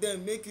both of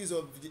them make use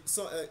of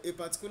a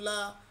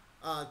particular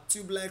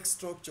tube-like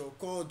structure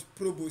called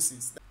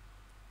proboscis.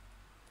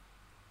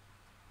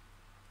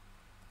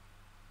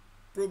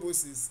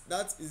 Proboscis,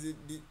 that is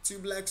the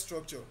tube-like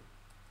structure.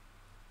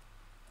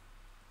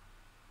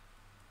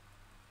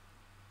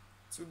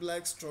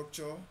 Tube-like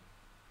structure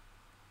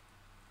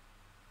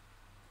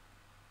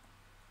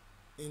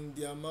in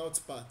their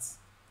mouth parts.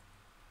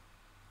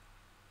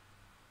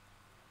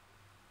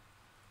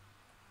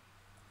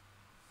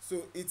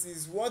 So it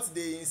is what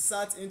they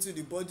insert into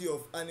the body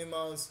of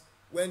animals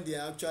when they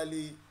are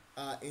actually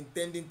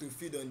intending to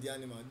feed on the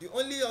animal. The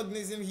only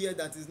organism here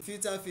that is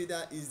filter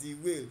feeder is the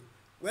whale.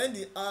 When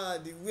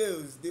the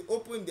whales, they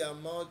open their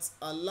mouths,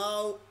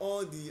 allow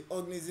all the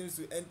organisms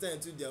to enter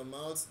into their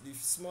mouths, the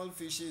small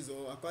fishes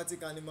or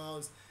aquatic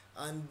animals,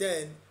 and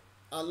then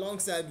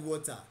alongside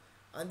water,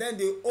 and then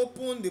they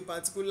open the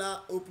particular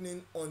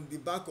opening on the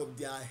back of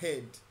their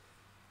head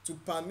to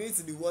permit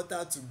the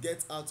water to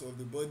get out of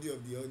the body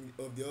of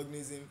the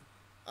organism.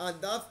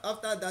 And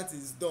after that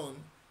is done,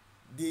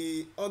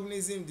 the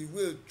organism, the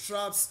whale,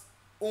 traps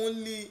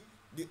only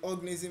the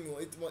organism.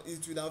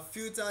 It will have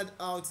filtered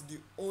out the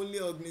only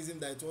organism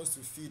that it wants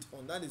to feed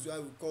on. That is why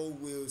we call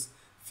whales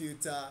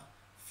filter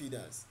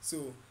feeders.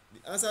 So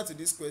the answer to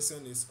this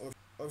question is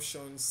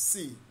option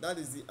C. That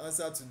is the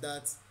answer to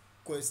that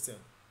question.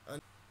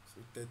 And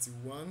so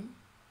 31,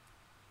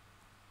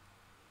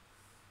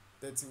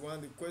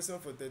 the question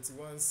for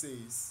 31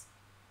 says,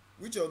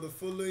 which of the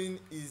following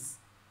is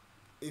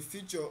a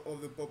feature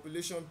of the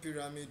population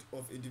pyramid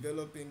of a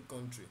developing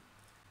country?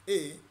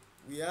 A,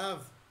 we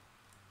have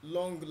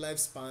long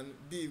lifespan.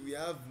 B, we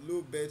have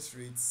low birth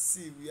rate.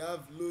 C, we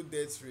have low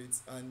death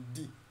rate. And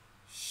D,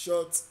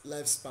 short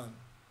lifespan.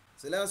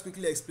 So let us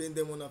quickly explain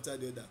them one after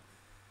the other.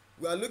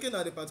 We are looking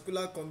at a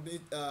particular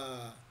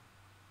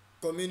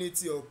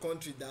community or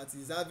country that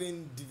is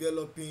having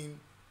developing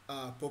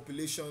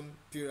population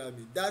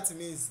pyramid. That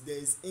means there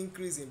is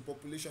increase in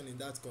population in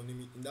that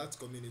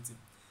community.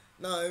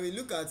 Now when we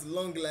look at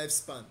long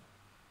lifespan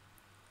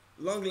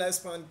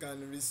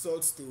can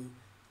result to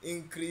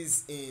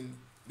increase in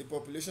the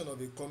population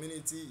of a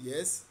community.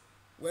 Yes,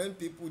 when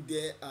people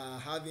there are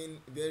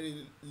having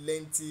very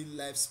lengthy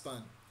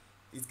lifespan,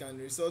 it can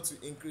result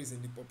to increase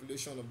in the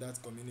population of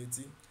that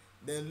community.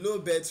 Then low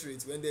birth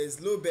rate, when there is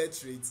low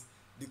birth rate,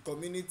 the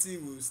community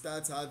will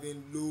start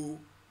having low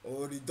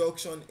or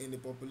reduction in the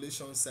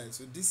population size.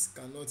 So this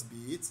cannot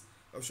be it.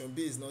 Option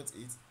B is not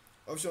it.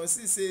 Option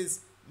C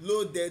says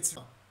low death.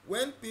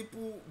 When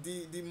people,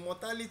 the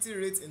mortality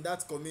rate in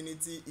that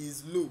community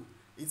is low,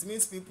 it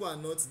means people are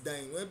not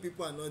dying. When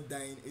people are not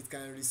dying, it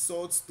can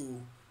result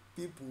to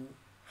people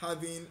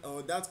having,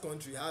 or that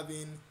country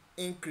having,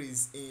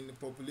 increase in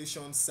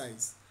population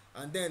size.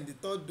 And then the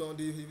third one,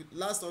 the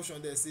last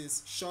option there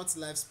says short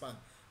lifespan.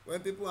 When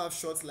people have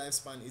short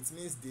lifespan, it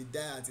means they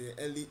die at an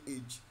early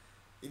age.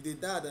 If they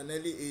die at an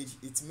early age,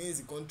 it means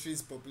the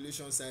country's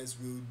population size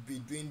will be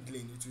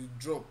dwindling, it will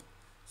drop.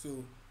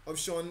 So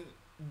option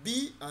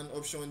B and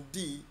option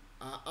D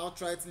are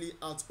outrightly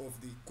out of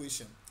the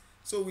equation.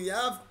 So we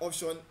have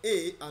option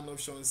A and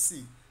option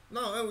C.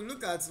 Now when we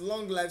look at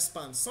long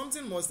lifespan,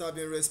 something must have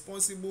been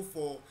responsible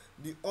for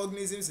the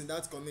organisms in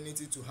that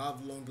community to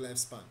have long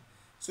lifespan.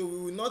 So we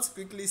will not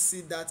quickly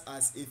see that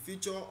as a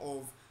feature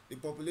of the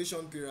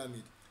population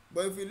pyramid.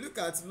 But if we look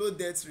at low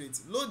death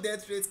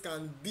rate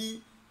can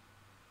be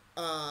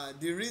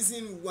the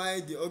reason why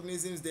the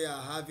organisms they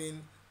are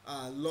having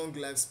long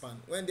lifespan.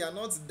 When they are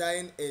not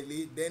dying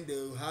early, then they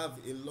will have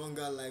a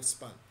longer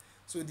lifespan.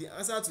 So the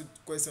answer to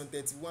question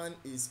 31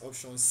 is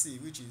option C,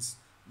 which is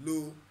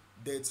low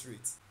death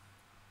rate.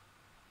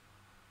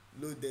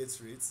 Low death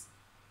rate.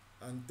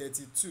 And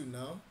 32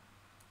 now.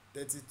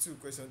 32,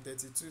 question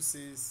 32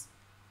 says,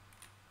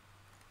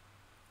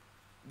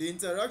 The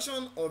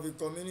interaction of a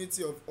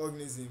community of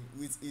organisms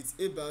with its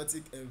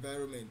abiotic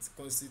environment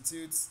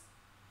constitutes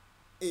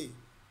A.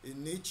 A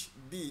niche,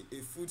 B.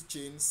 A food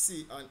chain,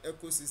 C. An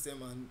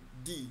ecosystem, and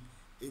D.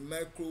 A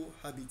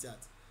microhabitat.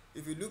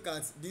 If you look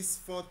at these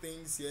four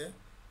things here,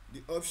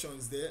 the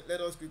options there,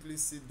 let us quickly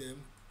see them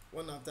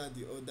one after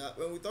the other.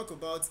 When we talk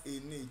about a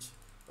niche,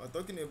 we are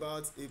talking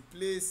about a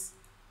place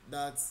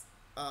that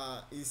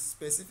is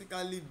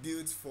specifically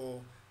built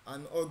for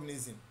an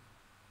organism.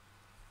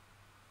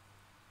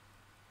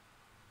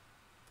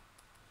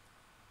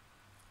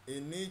 A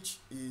niche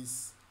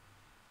is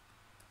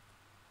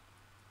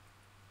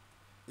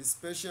a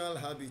special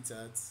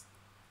habitat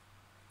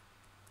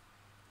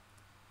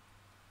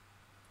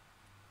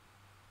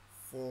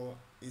for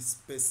a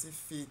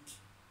specific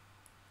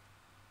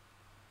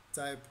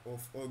type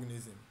of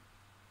organism.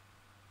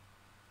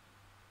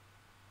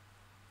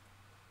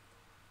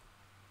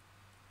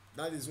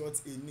 That is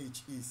what a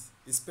niche is,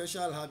 a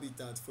special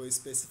habitat for a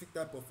specific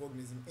type of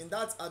organism. In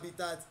that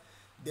habitat,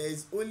 there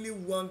is only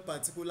one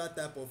particular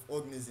type of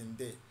organism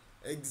there.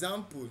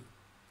 Example,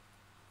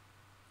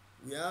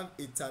 we have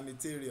a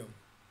termitarium.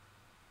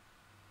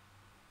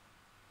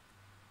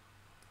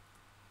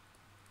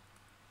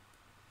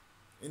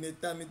 In a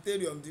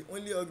termitarium, the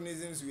only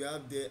organisms we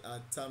have there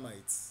are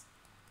termites.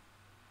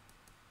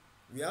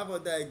 We have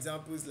other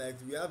examples, like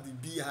we have the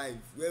beehive,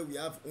 where we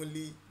have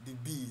only the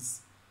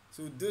bees.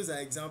 So those are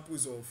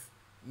examples of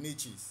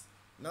niches.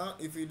 Now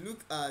if we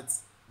look at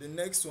the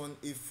next one,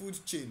 a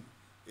food chain.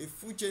 A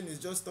food chain is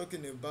just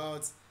talking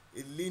about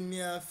a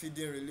linear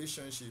feeding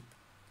relationship.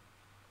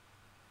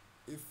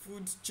 A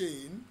food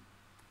chain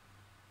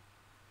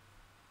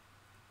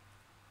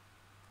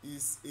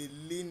is a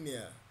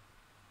linear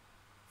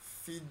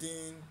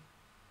feeding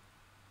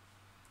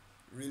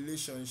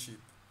relationship.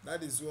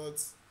 That is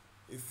what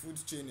a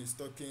food chain is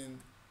talking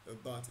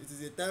about. It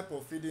is a type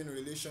of feeding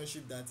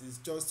relationship that is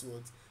just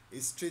what? A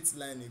straight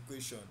line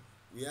equation.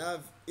 We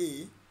have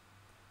A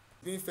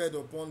being fed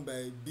upon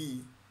by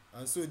B,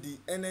 and so the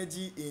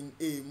energy in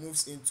A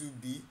moves into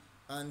B,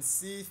 and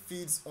C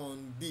feeds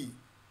on B,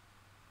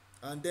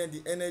 and then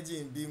the energy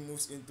in B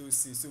moves into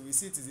C. So we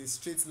see it is a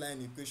straight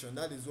line equation.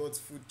 That is what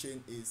food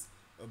chain is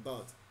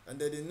about. And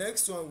then the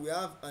next one, we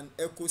have an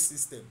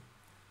ecosystem.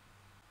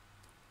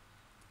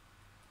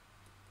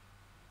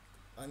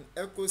 An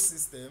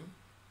ecosystem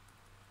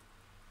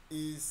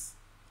is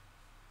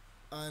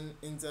an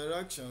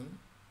interaction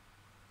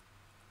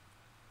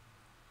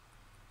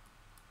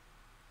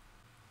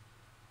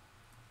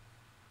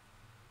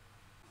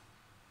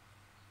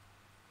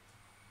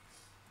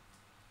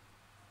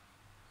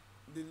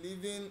the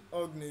living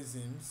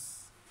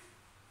organisms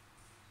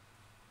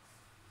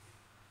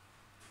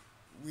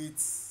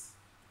with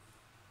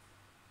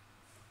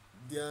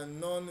their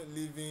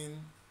non-living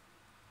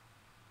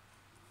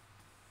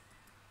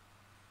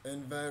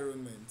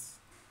environment.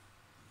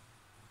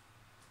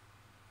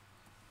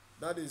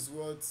 That is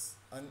what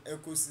an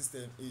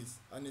ecosystem is,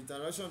 an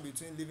interaction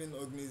between living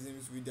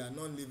organisms with their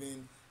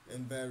non-living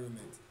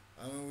environment.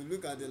 And when we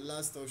look at the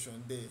last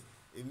option there,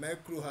 a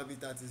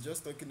microhabitat is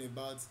just talking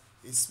about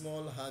a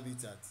small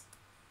habitat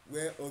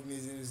where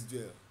organisms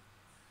dwell.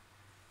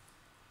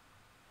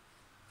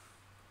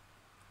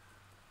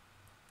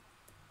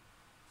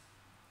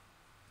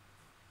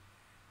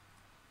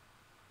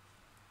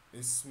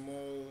 A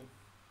small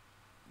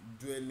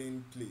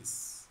dwelling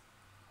place.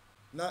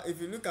 Now if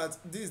you look at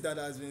this that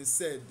has been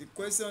said, the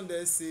question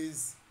there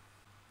says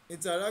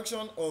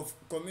interaction of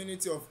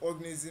community of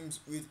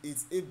organisms with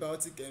its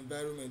abiotic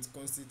environment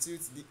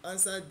constitutes. The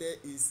answer there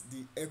is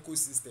the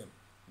ecosystem.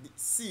 The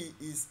C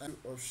is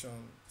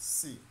option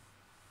C.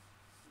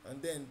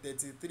 And then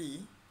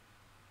 33,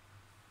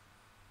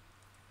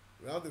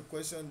 we have the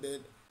question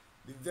that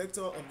the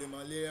vector of the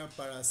malaria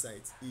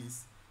parasite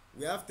is.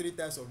 We have three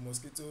types of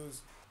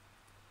mosquitoes.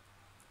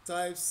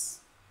 Types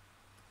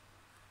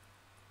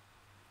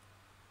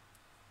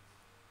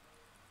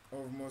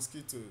of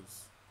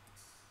mosquitoes.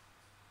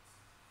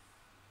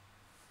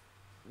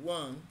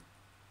 One,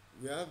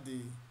 we have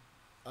the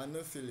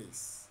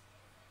Anopheles.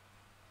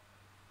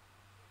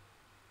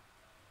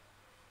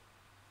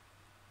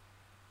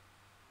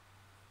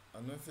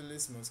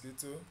 Anopheles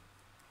mosquito.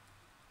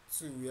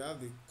 Two, we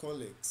have the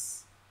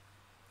Culex.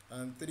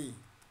 And three,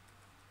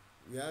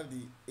 we have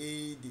the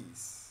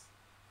Aedes.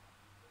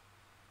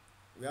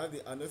 We have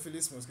the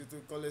Anopheles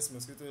mosquito, Culex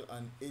mosquito,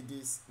 and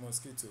Aedes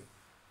mosquito.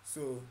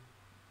 So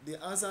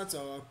the answer to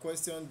our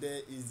question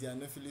there is the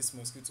Anopheles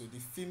mosquito. The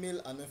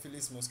female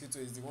Anopheles mosquito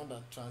is the one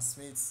that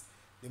transmits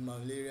the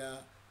malaria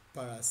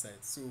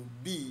parasite. So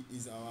B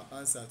is our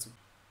answer to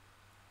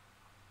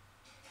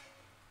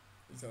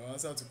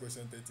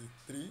question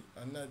 33.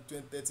 And now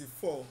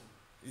 34,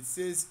 it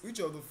says which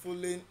of the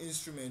following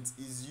instruments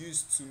is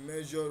used to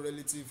measure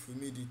relative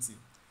humidity?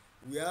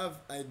 We have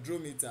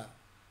hydrometer.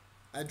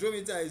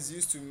 Hydrometer is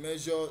used to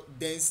measure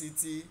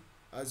density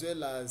as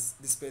well as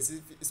the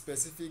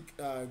specific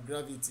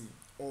gravity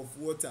of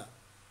water.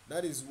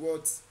 That is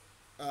what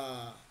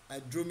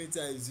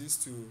hydrometer is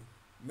used to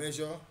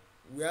measure.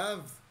 We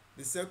have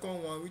The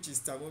second one, which is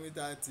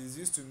thermometer, it is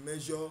used to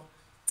measure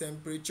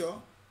temperature.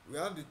 We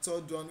have the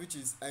third one, which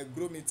is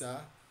hygrometer,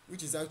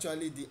 which is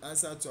actually the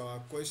answer to our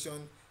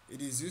question.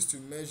 It is used to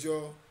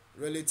measure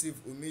relative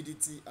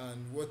humidity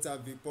and water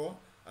vapor.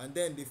 And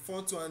then the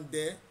fourth one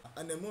there,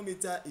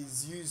 anemometer,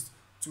 is used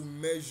to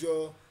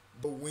measure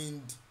the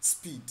wind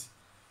speed.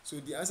 So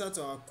the answer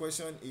to our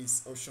question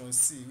is option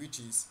C, which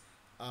is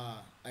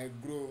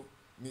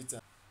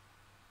hygrometer.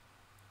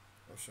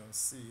 Option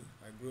C,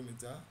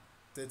 hygrometer.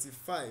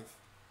 35.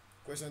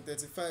 Question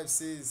 35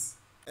 says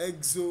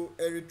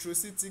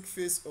exoerythrocytic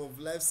phase of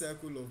life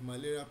cycle of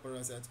malaria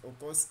parasite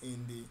occurs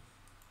in the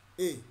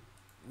A.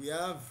 We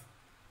have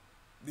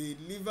the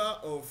liver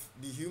of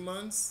the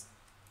humans.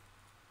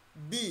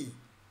 B.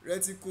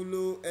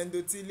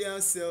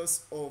 Reticuloendothelial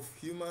cells of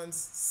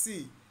humans.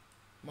 C.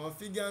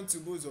 Malpighian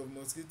tubules of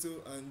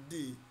mosquito. And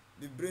D.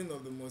 The brain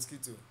of the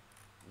mosquito.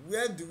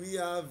 Where do we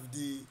have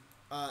the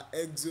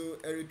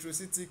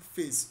exoerythrocytic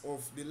phase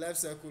of the life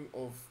cycle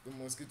of the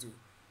mosquito?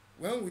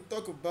 When we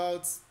talk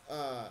about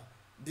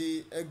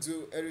the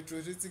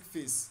exoerythrocytic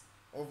phase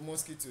of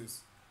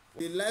mosquitoes,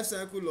 the life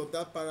cycle of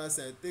that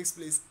parasite takes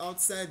place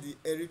outside the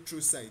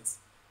erythrocyte.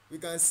 We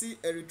can see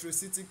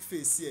erythrocytic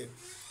phase here.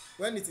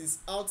 When it is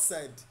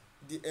outside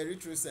the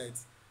erythrocyte,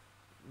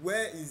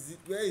 where is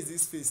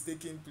this phase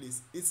taking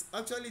place? It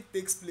actually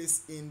takes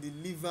place in the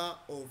liver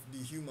of the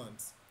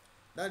humans.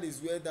 That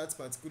is where that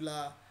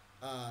particular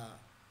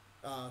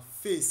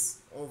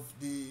phase of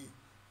the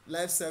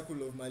life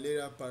cycle of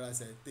malaria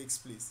parasite takes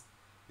place.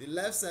 The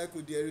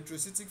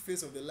erythrocytic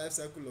phase of the life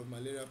cycle of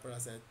malaria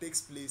parasite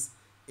takes place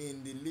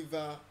in the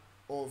liver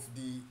of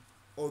the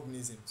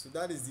organism. So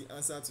that is the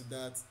answer to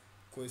that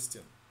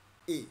question,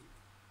 A.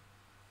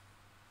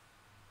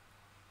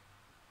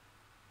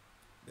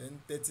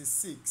 Then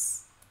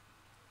 36.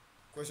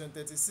 Question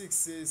 36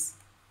 says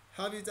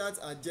habitats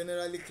are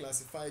generally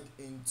classified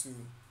into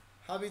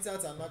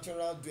habitats are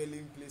natural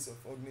dwelling place of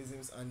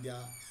organisms, and they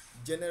are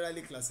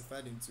generally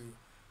classified into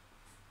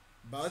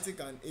biotic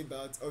and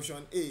abiotic.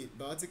 Option A,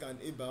 biotic and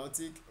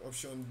abiotic.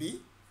 Option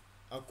B,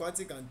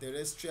 aquatic and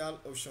terrestrial.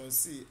 Option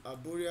C,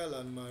 arboreal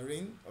and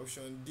marine.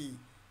 Option D,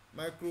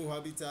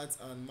 microhabitat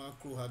and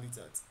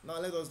macrohabitat. Now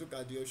let us look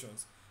at the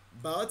options.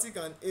 Biotic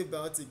and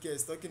abiotic here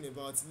is talking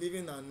about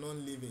living and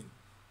non-living.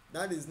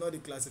 That is not the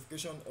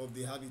classification of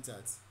the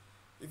habitat.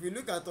 If you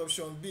look at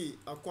option B,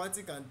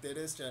 aquatic and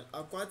terrestrial,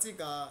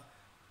 aquatic are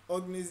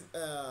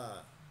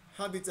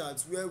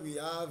habitats where we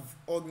have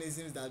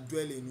organisms that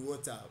dwell in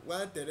water,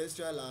 while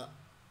terrestrial are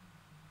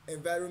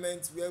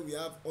environments where we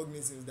have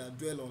organisms that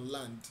dwell on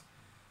land.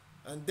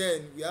 And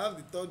then we have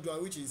the third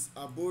one, which is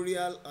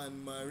arboreal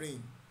and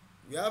marine.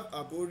 We have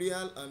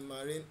arboreal and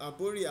marine.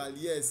 Arboreal,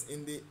 yes,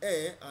 in the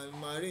air, and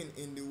marine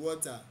in the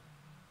water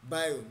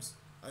biomes.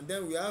 And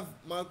then we have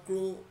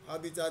macro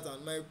habitat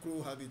and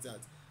micro habitat.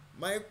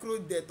 Micro,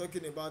 they're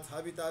talking about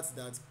habitats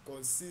that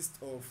consist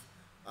of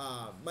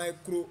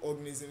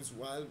microorganisms,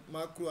 while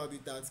macro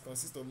habitats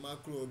consist of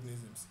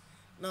macroorganisms.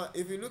 Now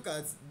if you look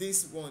at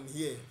this one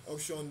here,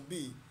 option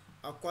B,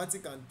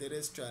 aquatic and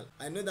terrestrial,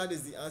 I know that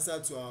is the answer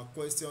to our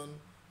question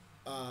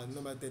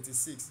number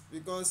 36,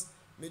 because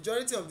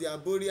majority of the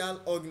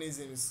arboreal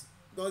organisms,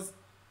 because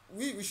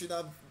we should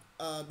have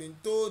been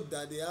told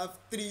that they have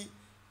three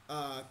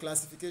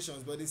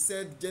classifications, but they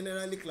said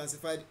generally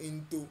classified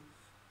into,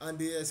 and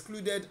they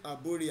excluded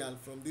arboreal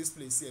from this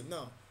place here.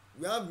 Now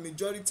we have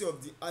majority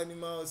of the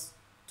animals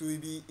to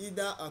be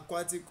either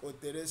aquatic or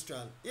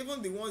terrestrial.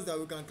 Even the ones that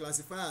we can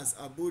classify as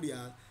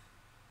arboreal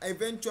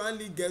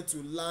eventually get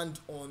to land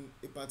on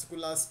a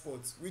particular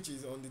spot, which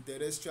is on the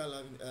terrestrial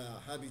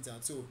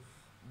habitat. So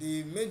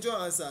the major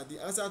answer,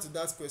 the answer to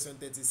that question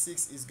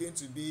 36, is going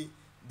to be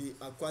the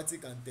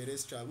aquatic and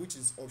terrestrial, which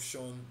is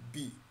option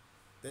B.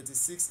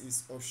 36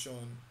 is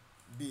option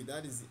B.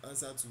 That is the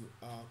answer to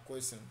our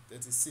question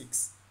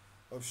 36,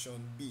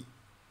 option B.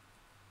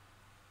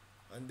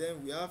 And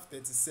then we have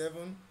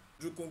 37.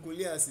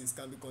 Drunculiasis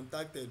can be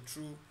contacted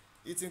through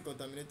eating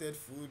contaminated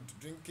food,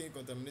 drinking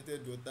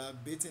contaminated water,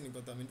 bathing in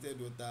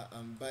contaminated water,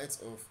 and bites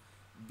of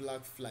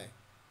black fly.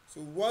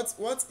 So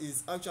what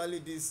is actually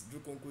this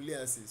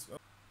drunculiasis?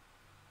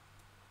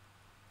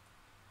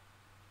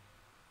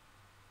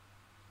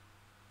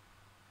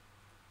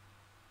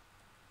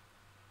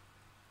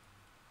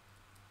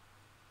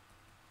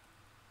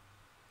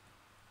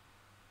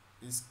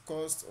 Is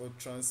caused or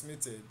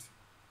transmitted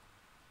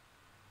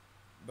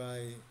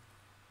by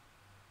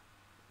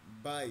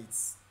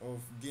bites of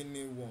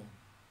guinea worm,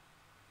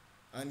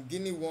 and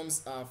guinea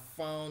worms are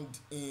found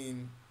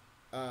in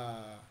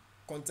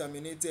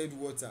contaminated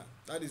water.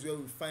 That is where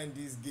we find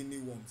these guinea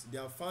worms. They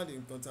are found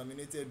in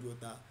contaminated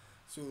water.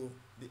 So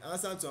the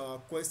answer to our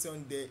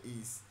question there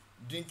is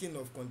drinking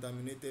of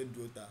contaminated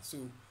water. So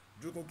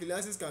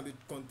drunculiasis can be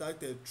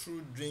contacted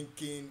through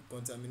drinking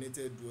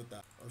contaminated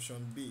water.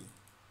 Option B,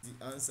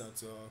 the answer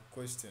to our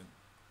question.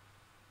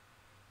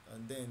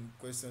 And then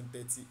question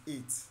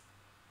 38.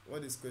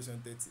 What is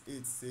question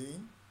 38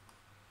 saying?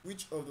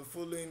 Which of the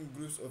following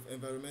groups of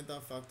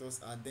environmental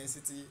factors are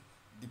density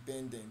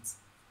dependent?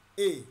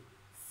 A.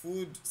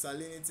 food,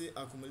 salinity,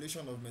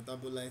 accumulation of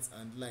metabolites,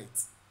 and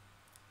light.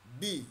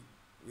 B,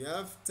 we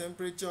have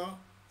temperature,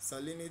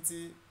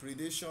 salinity,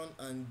 predation,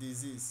 and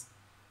disease.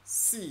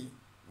 C,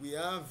 we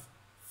have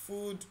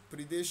food,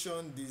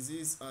 predation,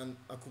 disease, and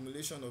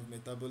accumulation of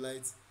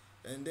metabolites.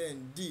 And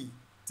then D,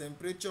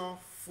 temperature,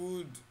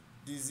 food,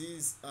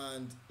 disease,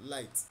 and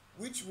light.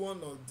 Which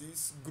one of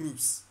these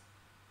groups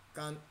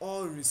can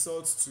all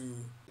result to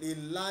a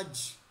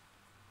large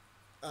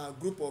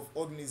group of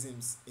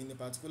organisms in a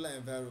particular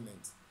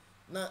environment?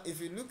 Now,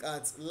 if you look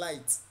at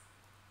light,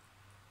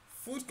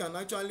 food can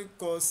actually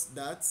cause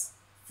that.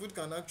 Food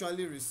can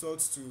actually result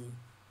to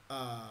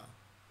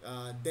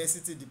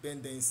density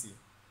dependency,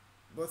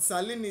 but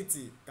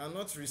salinity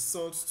cannot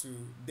result to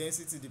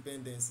density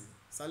dependency.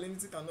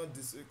 Salinity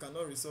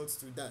cannot result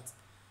to that.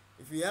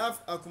 If we have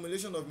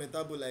accumulation of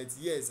metabolites,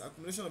 yes,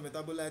 accumulation of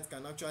metabolites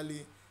can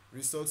actually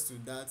result to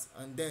that.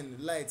 And then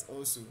light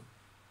also,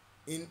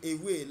 in a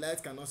way,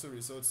 light can also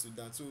result to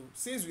that. So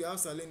since we have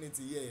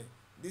salinity here,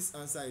 this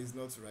answer is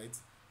not right.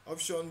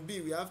 Option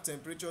B, we have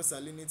temperature,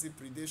 salinity,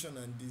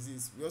 predation, and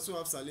disease. We also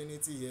have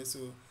salinity here, so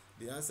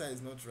the answer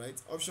is not right.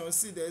 Option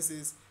C there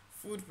says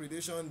food,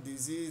 predation,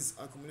 disease,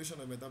 accumulation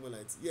of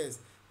metabolites. Yes,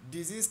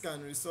 disease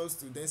can result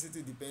to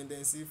density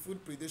dependency,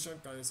 food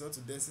predation can result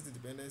to density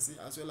dependency,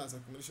 as well as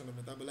accumulation of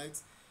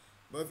metabolites.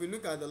 But if we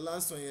look at the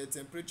last one here,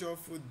 temperature,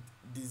 food,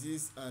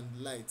 disease, and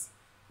light,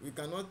 we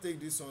cannot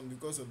take this one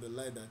because of the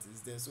light that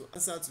is there. So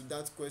answer to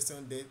that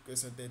question there,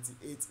 question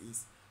 38,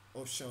 is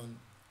option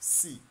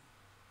C,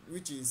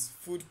 which is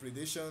food,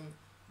 predation,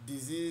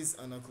 disease,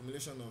 and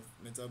accumulation of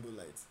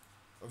metabolites.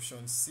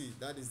 Option C,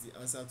 that is the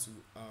answer to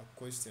our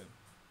question.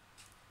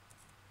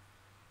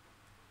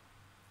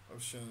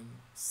 Option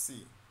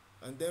C.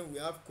 And then we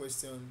have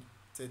question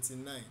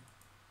 39.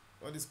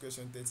 What is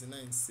question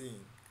 39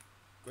 saying?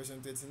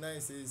 Question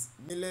 39 says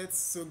millet,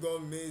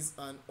 sorghum, maize,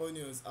 and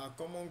onions are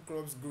common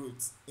crops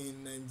growth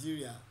in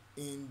Nigeria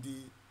in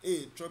the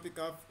A,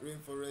 tropical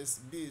rainforest,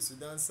 B,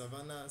 Sudan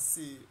savanna,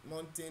 C,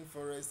 mountain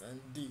forest, and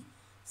D,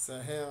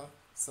 Sahel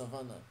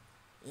savanna.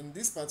 In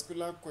this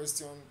particular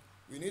question,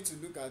 we need to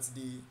look at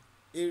the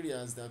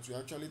areas that we're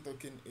actually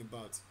talking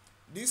about.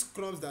 These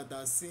crops that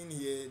are seen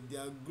here, they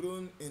are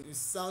grown in the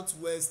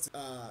southwest,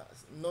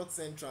 north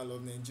central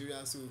of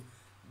Nigeria. So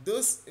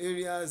those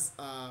areas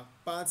are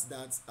parts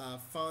that are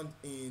found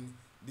in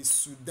the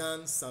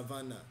Sudan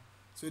savanna.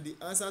 So the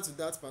answer to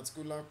that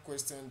particular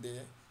question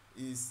there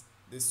is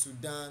the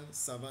Sudan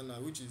savanna,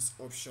 which is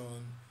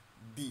option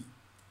B.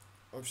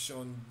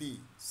 Option B,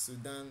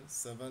 Sudan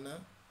savanna.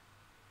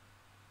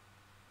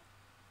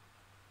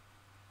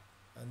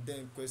 And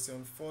then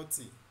question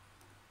 40.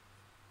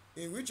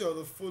 In which of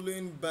the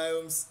following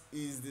biomes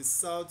is the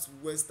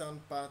southwestern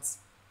part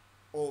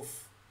of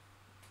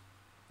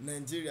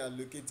Nigeria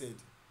located?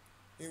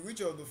 In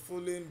which of the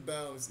following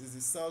biomes is the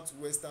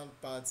southwestern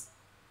part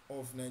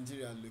of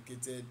Nigeria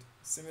located?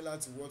 Similar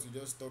to what we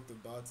just talked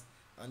about,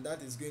 and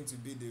that is going to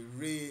be the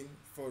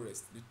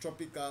rainforest, the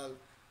tropical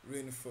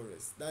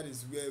rainforest. That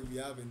is where we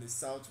have in the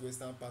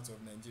southwestern part of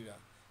Nigeria,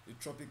 the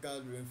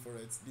tropical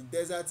rainforest. The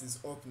desert is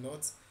up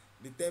north,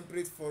 the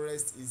temperate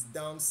forest is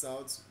down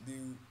south,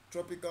 the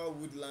tropical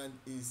woodland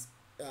is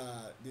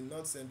the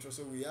north central.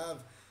 So we have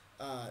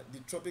the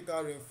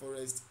tropical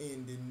rainforest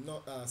in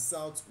the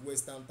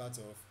southwestern part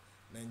of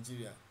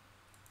Nigeria.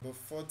 But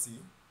 40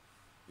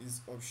 is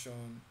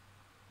option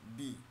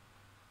B.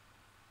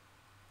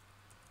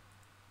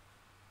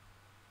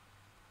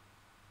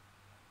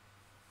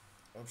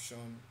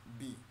 Option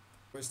B.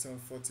 Question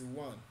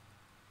 41.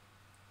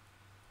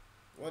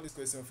 What is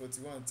question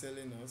 41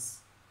 telling us?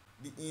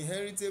 The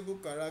inheritable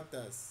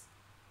characters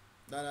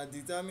that are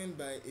determined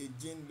by a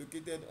gene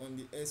located on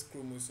the X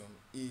chromosome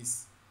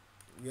is,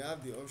 we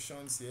have the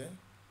options here: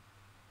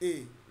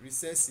 A,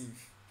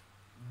 recessive,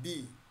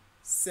 B,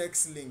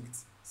 sex-linked,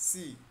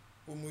 C,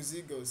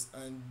 homozygous,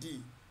 and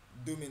D,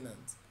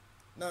 dominant.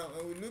 Now,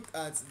 when we look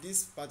at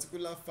this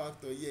particular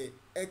factor here,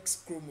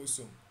 X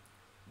chromosome,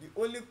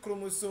 the only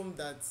chromosome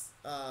that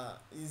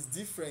is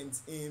different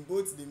in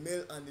both the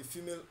male and the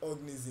female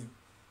organism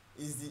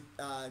is the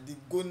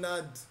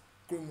gonad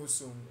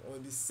chromosome, or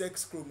the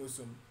sex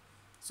chromosome.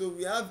 So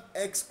we have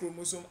X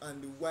chromosome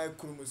and the Y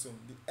chromosome.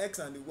 The X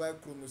and the Y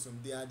chromosome,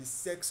 they are the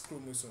sex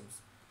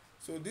chromosomes.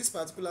 So this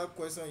particular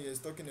question here is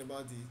talking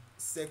about the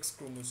sex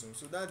chromosome.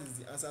 So that is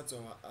the answer to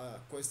our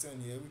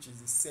question here, which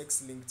is the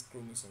sex-linked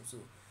chromosome. So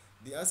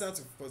the answer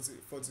to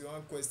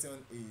 41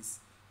 question is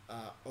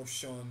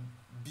option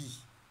B.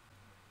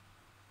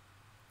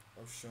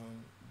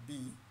 Option B.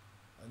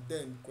 And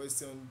then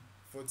question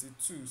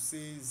 42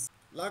 says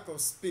lack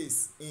of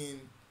space in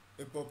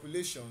a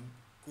population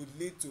could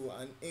lead to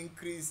an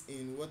increase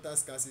in water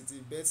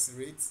scarcity, birth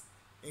rate,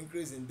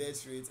 increase in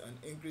death rate, and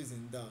increase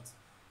in death.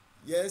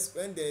 Yes,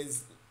 when there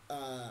is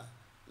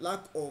lack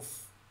of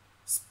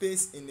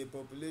space in a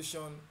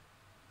population,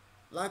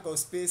 lack of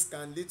space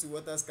can lead to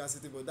water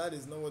scarcity, but that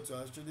is not what we're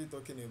actually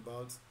talking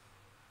about,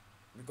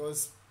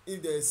 because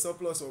if there is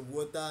surplus of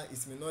water,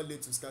 it may not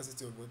lead to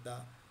scarcity of water.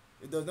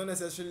 It does not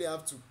necessarily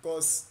have to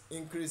cause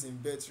increase in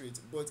birth rate,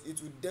 but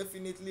it will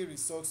definitely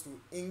result to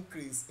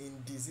increase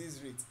in disease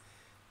rate,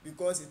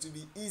 because it will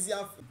be easier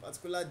for a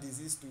particular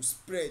disease to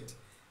spread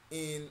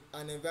in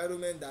an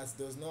environment that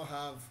does not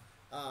have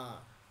uh,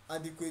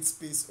 adequate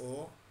space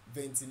or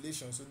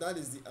ventilation. So that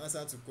is the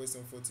answer to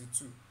question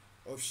 42,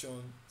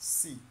 option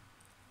C.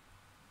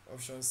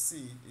 Option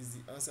C is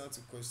the answer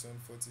to question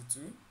 42.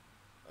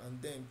 And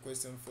then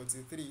question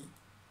 43,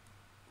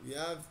 we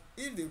have,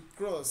 if the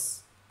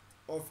cross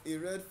of a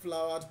red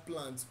flowered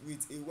plant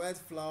with a white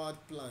flowered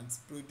plant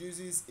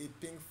produces a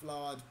pink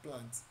flowered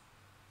plant,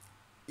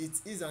 it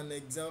is an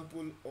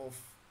example of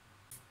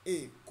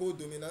A.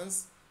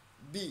 Codominance,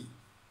 B.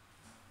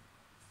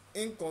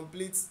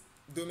 incomplete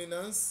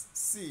dominance,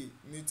 C.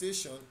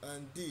 mutation,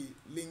 and D.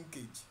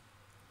 linkage.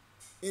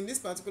 In this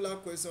particular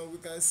question, we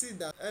can see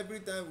that every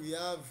time we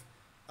have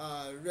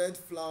red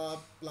flower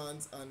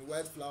plant and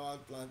white flower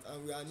plant,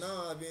 and we are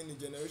now having a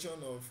generation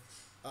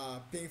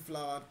of pink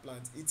flowered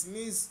plant, it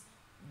means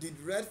the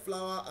red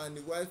flower and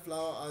the white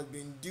flower has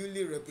been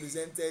duly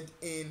represented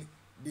in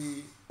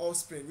the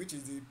offspring, which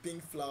is the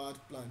pink flowered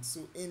plant.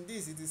 So in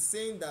this, it is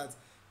saying that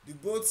the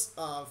both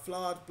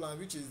flowered plant,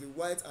 which is the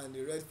white and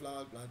the red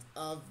flowered plant,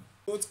 have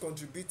both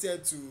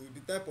contributed to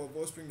the type of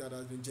offspring that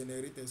has been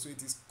generated. So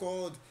it is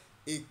called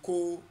a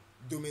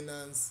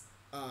co-dominance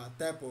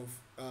type of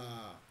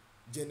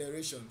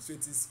generation. So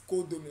it is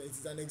co-dominance. It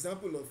is an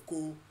example of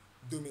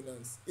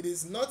co-dominance. It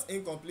is not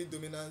incomplete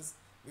dominance,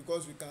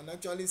 because we can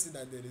actually see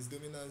that there is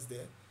dominance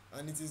there,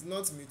 and it is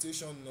not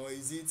mutation nor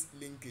is it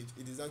linkage.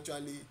 It is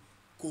actually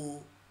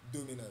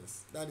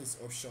co-dominance. That is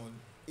option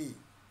A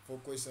for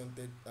question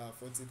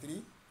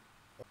 43.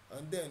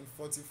 And then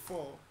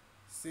 44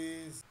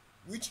 says,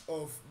 which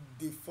of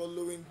the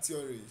following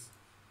theories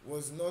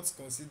was not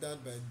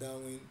considered by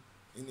Darwin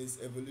in his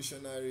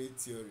evolutionary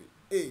theory?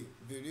 A.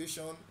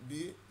 variation,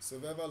 B.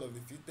 survival of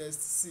the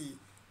fittest, C.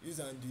 use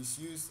and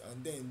disuse,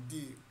 and then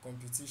D.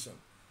 competition.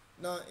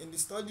 Now, in the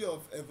study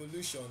of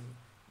evolution,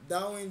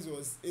 Darwin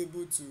was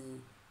able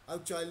to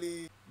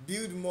actually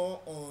build more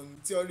on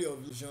theory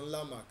of Jean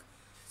Lamarck.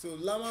 So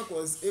Lamarck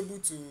was able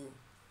to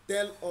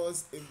tell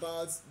us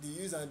about the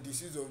use and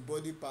disuse of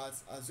body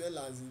parts, as well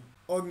as the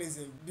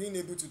organism being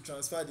able to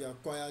transfer the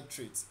acquired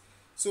traits.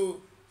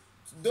 So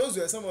those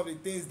were some of the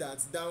things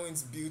that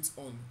Darwin's built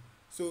on.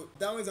 So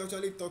Darwin's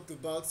actually talked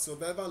about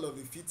survival of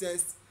the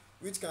fittest,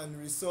 which can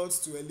result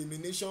to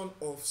elimination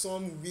of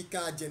some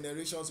weaker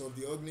generations of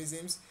the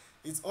organisms.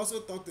 It also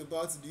talked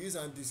about the use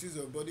and disuse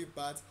of body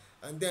parts,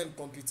 and then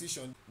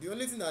competition. The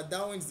only thing that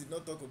Darwin did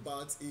not talk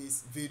about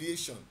is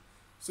variation.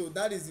 So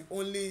that is the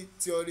only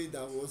theory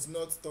that was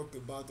not talked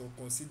about or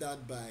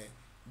considered by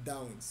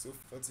Darwin. So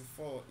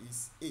 44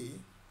 is A,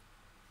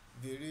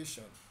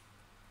 variation.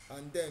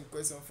 And then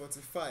question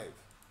 45.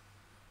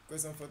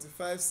 Question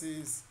 45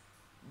 says,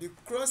 the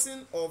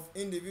crossing of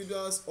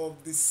individuals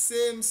of the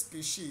same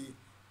species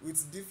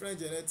with different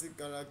genetic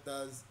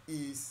characters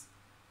is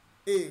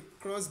A.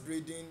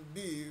 crossbreeding,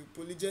 B.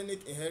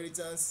 polygenic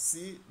inheritance,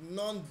 C.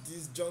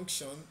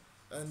 non-disjunction,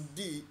 and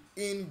D.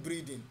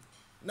 inbreeding.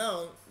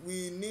 Now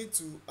we need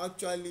to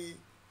actually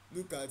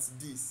look at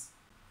this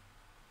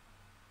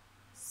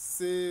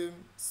same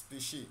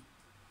species.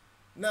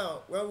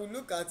 Now when we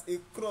look at a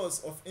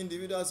cross of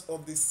individuals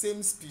of the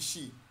same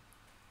species,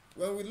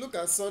 when we look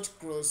at such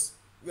cross,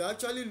 we are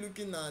actually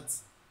looking at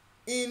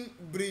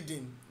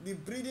inbreeding. The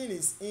breeding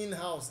is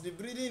in-house. The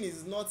breeding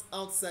is not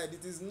outside.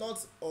 It is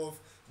not of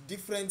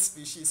different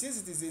species.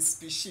 Since it is a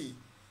species,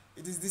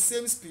 it is the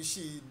same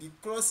species, the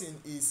crossing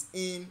is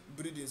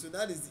inbreeding. So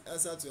that is the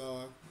answer to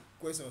our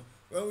question.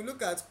 When we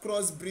look at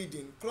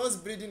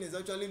crossbreeding is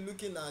actually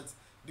looking at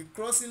the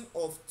crossing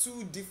of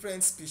two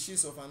different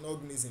species of an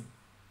organism.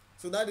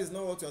 So that is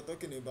not what we are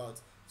talking about.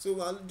 So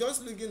we are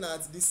just looking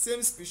at the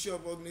same species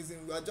of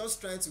organism. We are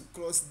just trying to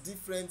cross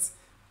different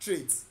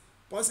traits.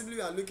 Possibly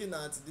we are looking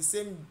at the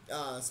same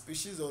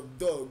species of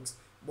dogs,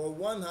 but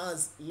one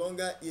has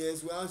longer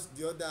ears whilst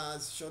the other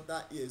has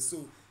shorter ears.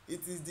 So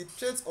it is the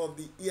trait of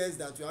the ears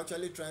that we are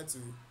actually trying to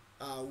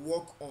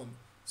work on.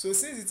 So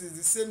since it is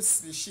the same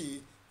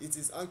species, it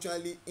is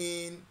actually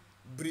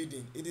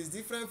inbreeding. It is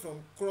different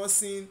from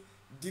crossing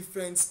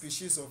different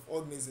species of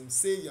organisms.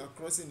 Say you are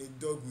crossing a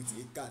dog with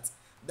a cat,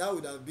 that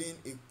would have been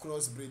a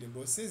crossbreeding.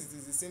 But since it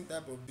is the same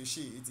type of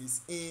species, it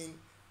is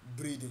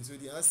inbreeding. So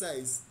the answer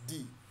is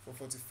D for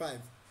 45,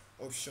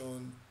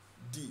 option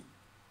D.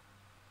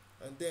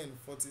 And then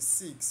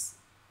 46,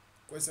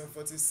 question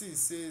 46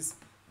 says,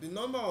 the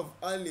number of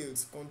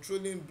alleles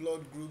controlling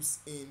blood groups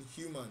in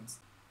humans,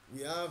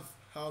 we have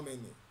how many?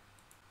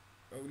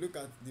 When we look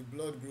at the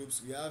blood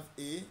groups, we have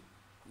A,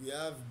 we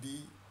have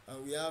B,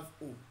 and we have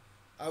O.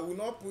 I will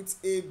not put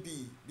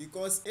AB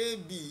because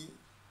AB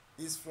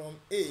is from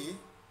A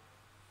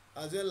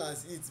as well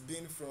as it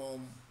being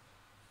from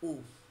O.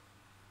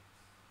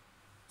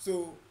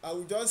 So I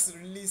will just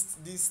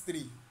list these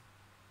three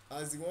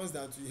as the ones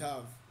that we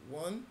have.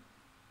 1,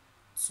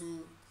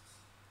 2,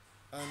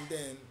 and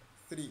then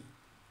 3.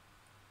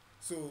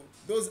 So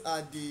those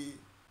are the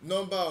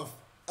number of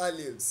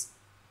alleles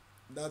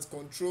that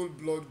control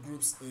blood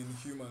groups in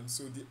humans.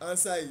 So the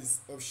answer is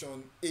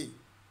option A.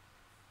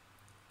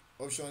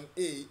 Option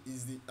A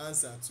is the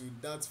answer to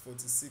that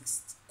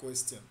 46th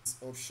question. It's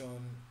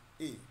option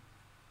A.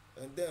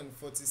 And then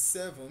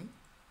 47,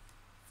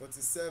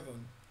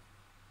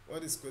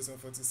 what is question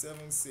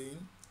 47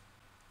 saying?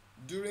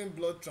 During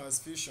blood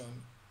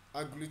transfusion,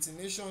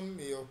 agglutination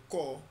may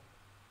occur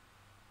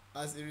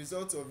as a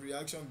result of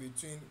reaction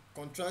between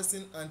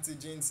contrasting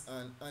antigens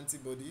and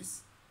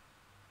antibodies.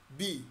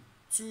 B,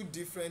 two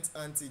different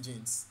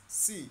antigens.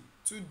 C,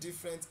 two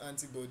different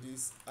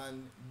antibodies.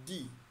 And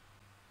D,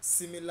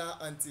 similar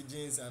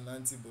antigens and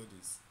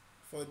antibodies.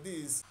 For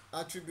these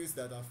attributes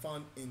that are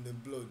found in the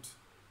blood,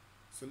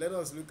 so let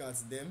us look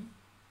at them.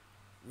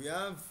 We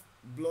have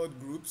blood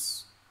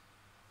groups.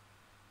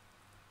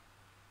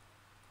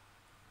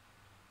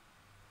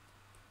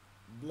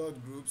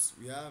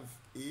 We have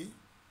A,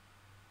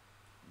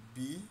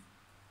 B,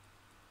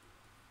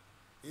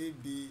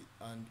 AB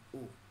and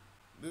O.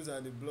 Those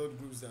are the blood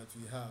groups that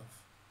we have.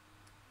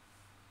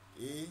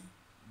 A,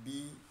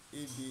 B,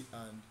 AB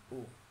and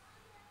O.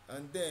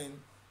 And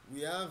then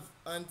we have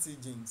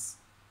antigens.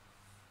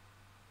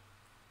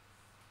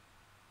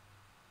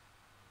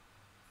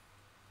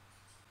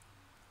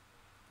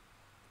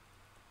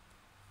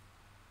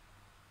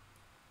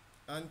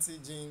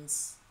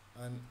 Antigens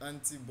and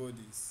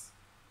antibodies.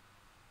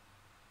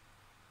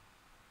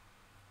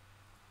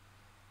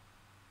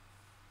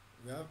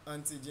 We have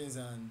antigens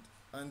and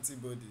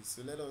antibodies.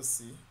 So let us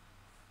see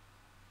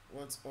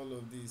what all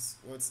of this,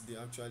 what they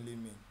actually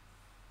mean.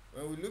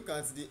 When we look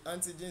at the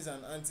antigens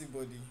and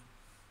antibody,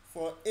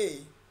 for A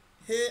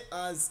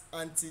has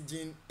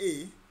antigen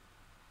A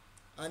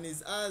and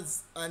it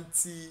has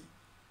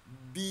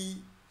anti-B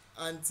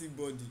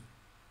antibody.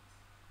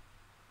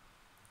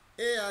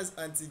 A has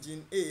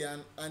antigen A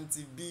and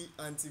anti-B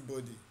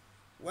antibody,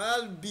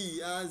 while B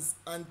has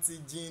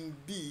antigen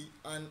B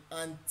and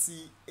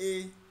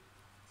anti-A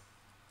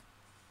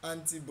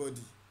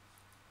antibody.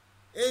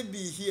 AB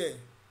here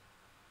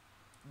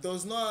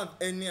does not have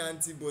any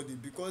antibody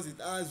because it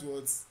has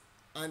what?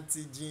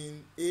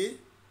 Antigen A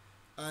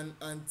and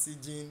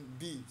antigen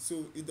B.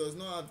 So it does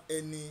not have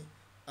any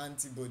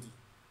antibody.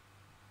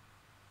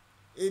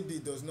 AB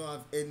does not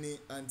have any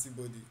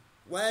antibody.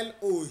 While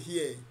O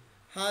here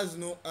has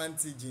no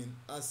antigen.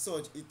 As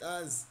such, it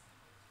has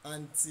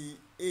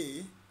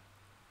anti-A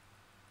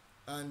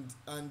and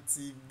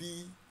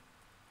anti-B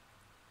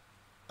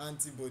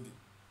antibody.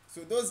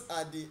 So those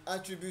are the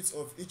attributes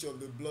of each of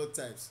the blood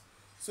types.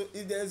 So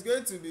if there is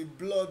going to be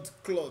blood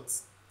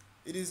clots,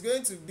 it is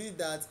going to be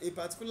that a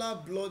particular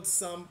blood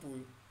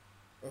sample.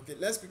 Okay,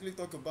 let's quickly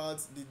talk about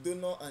the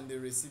donor and the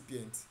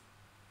recipient.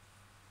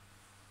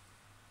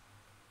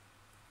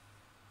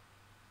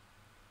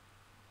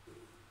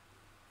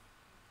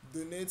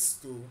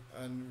 Donates to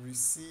and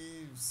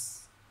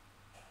receives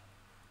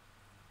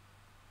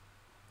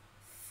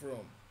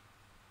from.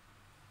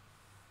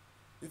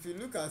 If you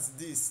look at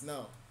this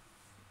now,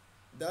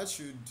 that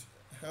should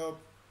help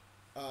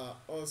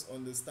us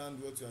understand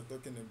what we are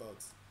talking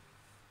about.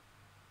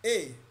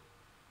 A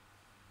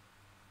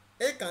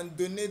can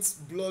donate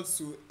blood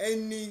to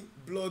any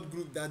blood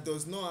group that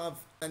does not have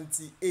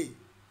anti-A.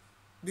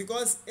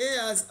 Because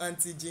A has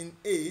antigen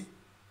A,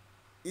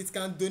 it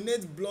can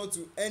donate blood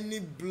to any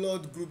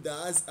blood group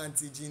that has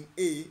antigen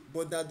A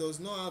but that does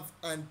not have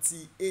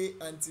anti-A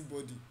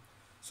antibody.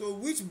 So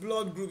which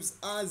blood groups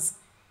has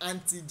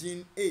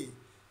antigen A?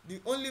 The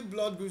only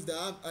blood groups that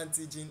have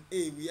antigen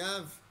A, we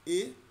have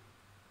A,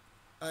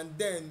 and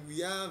then we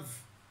have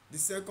the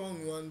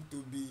second one to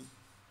be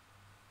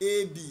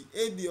AB.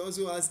 AB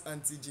also has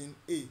antigen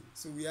A,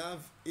 so we have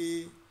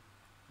AB.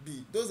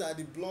 Those are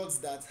the bloods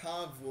that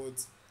have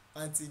what?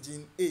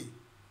 Antigen A.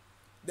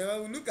 Then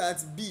when we look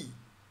at B,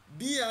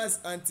 B has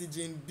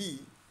antigen B,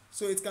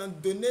 so it can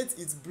donate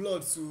its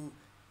blood to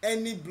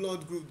any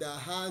blood group that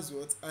has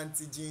what?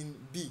 Antigen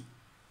B.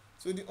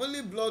 So the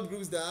only blood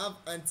groups that have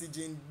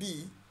antigen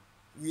B,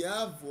 we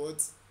have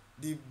what?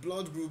 The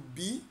blood group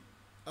B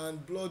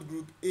and blood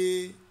group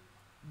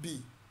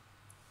AB.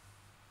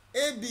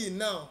 AB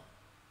now,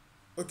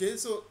 okay,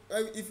 so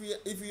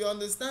if we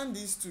understand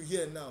these two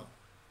here now,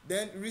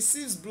 then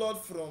receives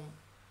blood from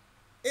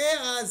A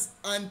has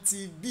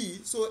anti-B,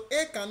 so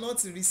A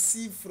cannot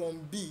receive from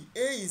B. A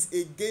is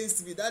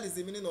against B. That is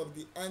the meaning of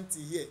the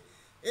anti here.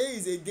 A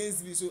is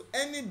against B, so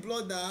any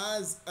blood that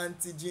has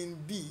antigen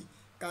B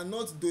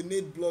cannot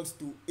donate blood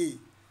to A.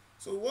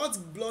 So what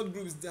blood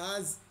groups that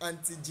has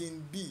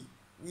antigen B?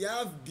 We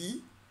have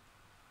B.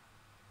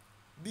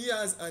 B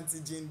has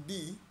antigen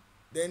B.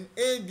 Then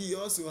AB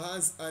also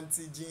has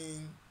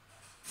antigen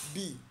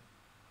B.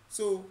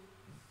 So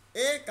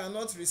A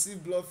cannot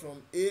receive blood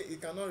from A, it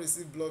cannot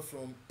receive blood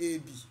from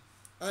AB.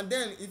 And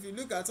then if you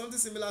look at something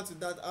similar to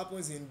that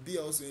happens in B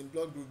also, in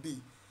blood group B.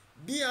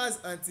 B has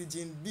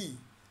antigen B,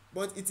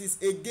 but it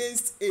is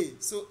against A.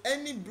 So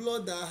any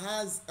blood that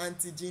has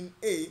antigen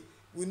A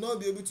will not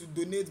be able to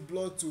donate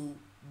blood to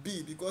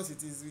B because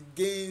it is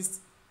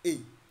against A.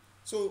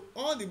 So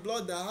all the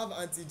blood that have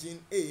antigen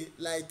A,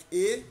 like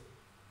A,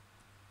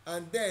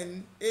 and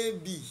then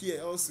AB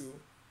here also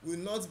will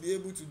not be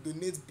able to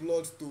donate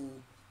blood to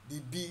the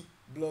B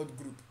blood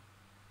group.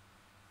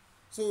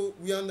 So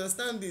we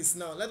understand this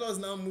now. Let us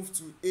now move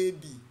to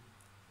AB.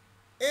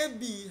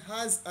 AB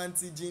has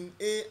antigen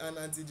A and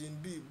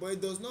antigen B, but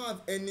it does not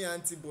have any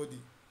antibody.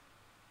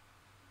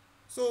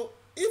 So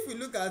if we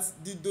look at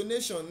the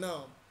donation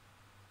now,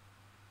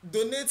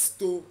 donates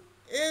to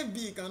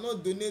AB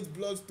cannot donate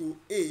blood to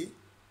A.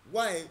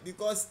 Why?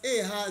 Because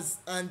A has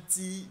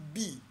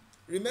anti-B.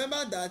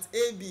 Remember that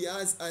AB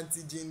has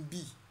antigen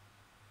B,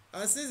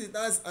 and since it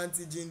has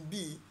antigen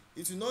B,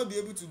 it will not be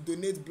able to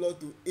donate blood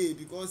to A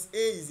because A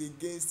is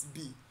against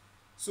B.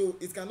 So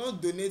it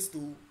cannot donate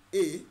to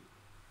A,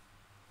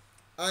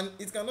 and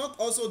it cannot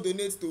also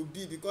donate to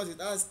B because it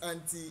has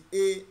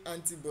anti-A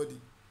antibody.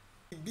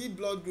 The B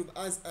blood group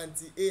has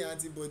anti-A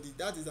antibody.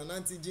 That is an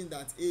antigen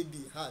that AB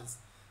has.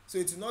 So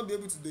it will not be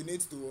able to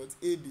donate to what?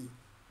 AB.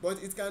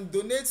 But it can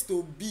donate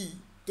to B,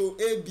 to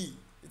AB.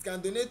 It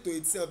can donate to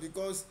itself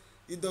because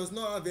it does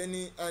not have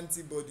any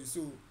antibody.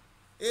 So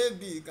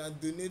AB can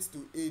donate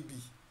to AB.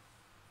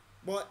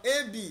 But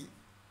AB,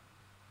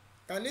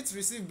 can it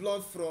receive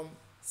blood from?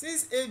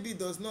 Since AB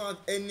does not have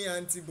any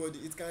antibody,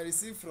 it can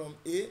receive from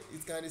A,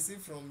 it can receive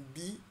from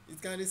B,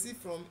 it can receive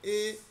from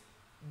A,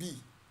 B.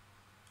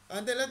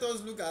 And then let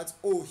us look at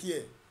O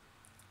here.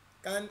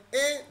 Can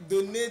A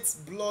donate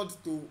blood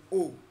to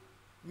O?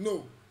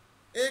 No.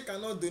 A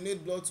cannot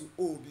donate blood to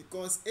O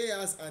because A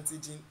has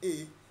antigen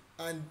A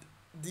and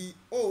the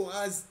O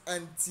has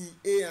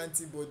anti-A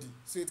antibody,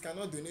 so it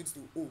cannot donate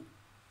to O.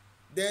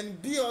 Then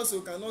B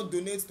also cannot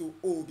donate to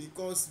O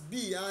because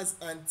B has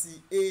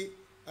anti-A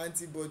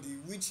antibody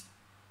which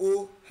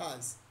O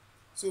has.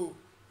 So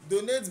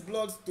donate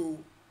blood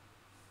to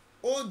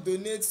O,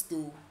 donates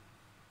to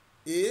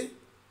A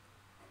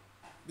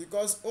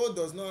because O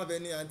does not have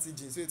any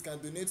antigen, so it can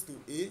donate to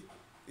A,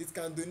 it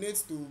can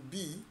donate to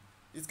B,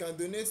 it can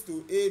donate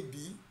to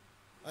AB,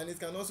 and it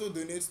can also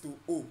donate to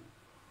O.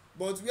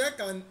 But where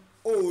can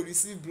O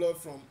receive blood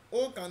from?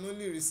 O can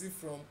only receive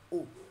from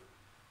O.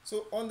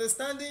 So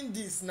understanding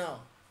this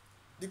now,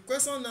 the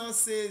question now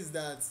says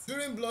that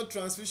during blood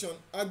transfusion,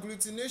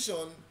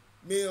 agglutination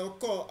may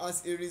occur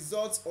as a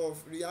result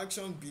of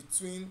reaction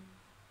between.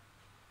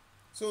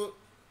 So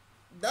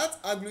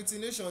that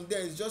agglutination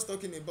there is just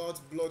talking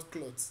about blood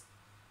clots.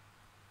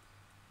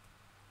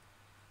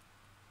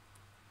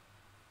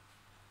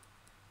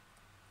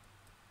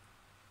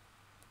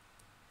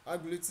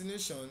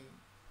 Agglutination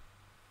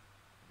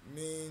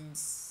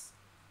means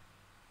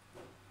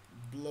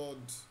blood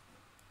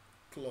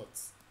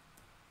clots.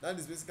 That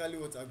is basically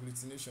what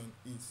agglutination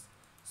is.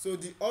 So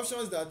the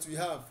options that we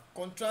have: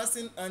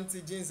 contrasting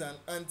antigens and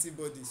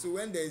antibodies. So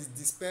when there is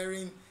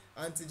despairing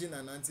antigen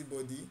and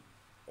antibody,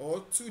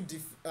 or two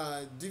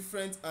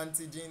different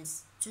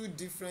antigens, two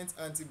different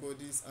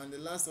antibodies, and the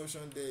last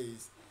option there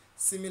is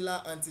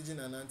similar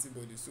antigen and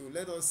antibody. So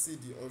let us see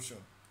the option.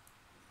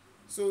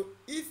 So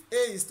if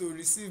A is to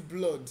receive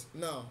blood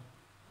now,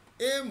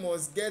 A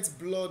must get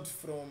blood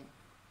from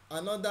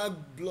another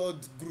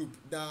blood group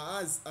that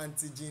has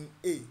antigen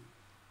A.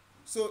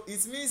 So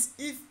it means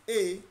if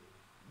A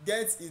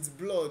gets its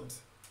blood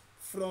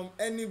from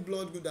any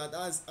blood group that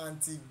has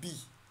anti-B,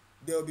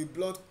 there will be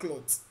blood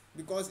clot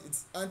because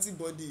its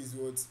antibody is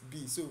what?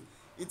 B. So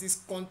it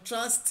is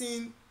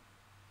contrasting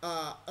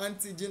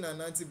antigen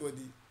and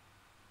antibody.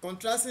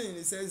 Contrasting in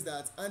the sense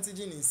that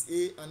antigen is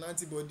A and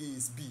antibody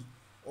is B,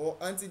 or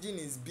antigen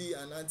is B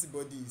and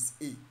antibody is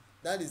A.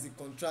 That is the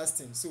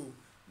contrasting. So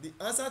the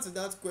answer to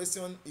that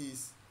question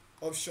is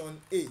option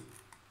A.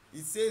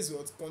 It says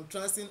what?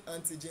 Contrasting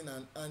antigen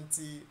and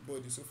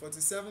antibody. So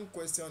 47th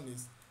question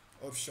is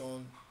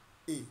option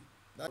A.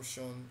 That's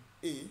option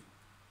A.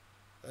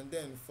 And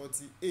then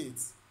 48.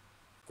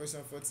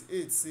 Question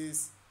 48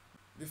 says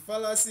the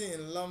fallacy in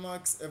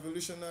Lamarck's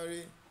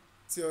evolutionary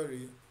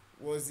theory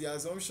was the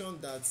assumption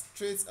that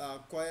traits are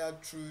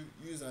acquired through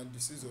use and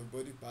disuse of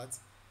body parts.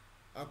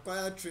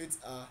 Acquired traits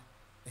are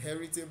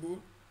heritable.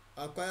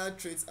 Acquired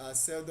traits are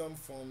seldom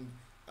formed,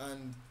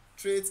 and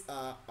traits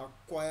are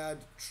acquired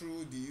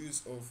through the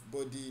use of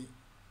body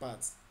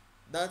parts.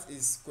 That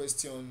is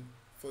question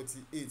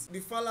 48. The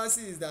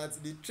fallacy is that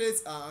the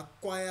traits are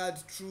acquired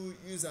through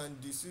use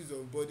and disuse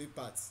of body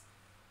parts.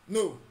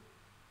 No.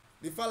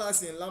 The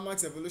fallacy in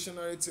Lamarck's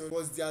evolutionary theory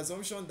was the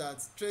assumption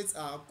that traits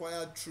are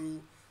acquired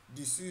through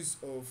disuse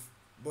of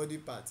body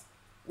parts.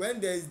 When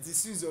there is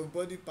disuse of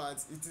body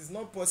parts, it is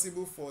not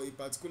possible for a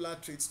particular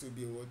trait to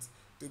be what?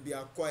 To be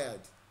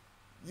acquired.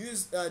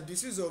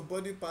 Disuse of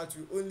body parts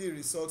will only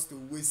result to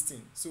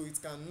wasting, so it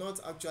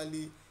cannot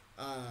actually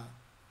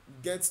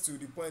get to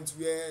the point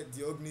where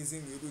the organism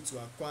will be able to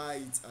acquire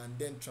it and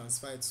then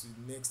transfer it to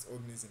the next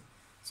organism.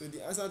 So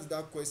the answer to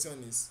that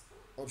question is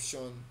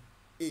option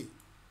A.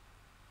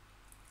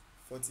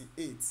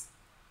 48.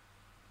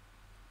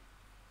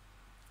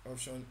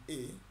 Option A.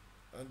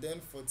 And then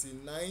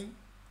 49.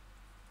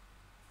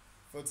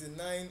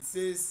 49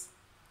 says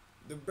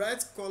the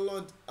bright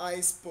colored eye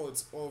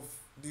spots of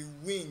the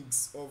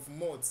wings of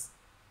moths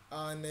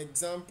are an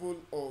example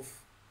of.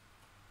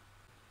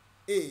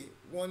 A.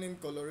 Warning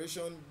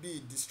coloration,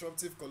 B.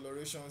 Disruptive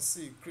coloration,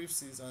 C.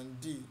 Crypsis,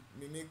 and D.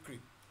 Mimicry.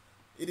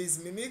 It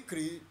is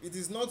mimicry. It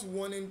is not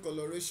warning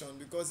coloration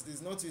because it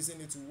is not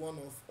using it to warn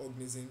off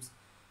organisms.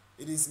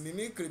 It is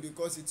mimicry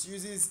because it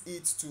uses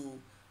it to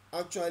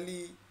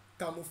actually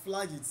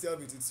camouflage itself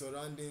with its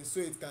surroundings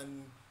so it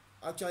can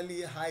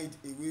actually hide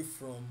away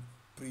from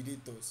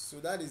predators. So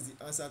that is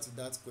the answer to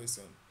that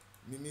question,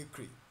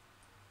 mimicry,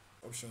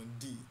 option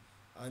D.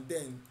 And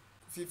then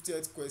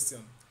 50th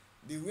question,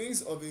 the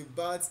wings of a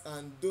bat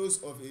and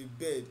those of a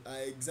bird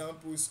are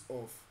examples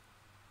of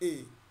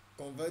A.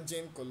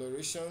 Convergent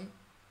coloration,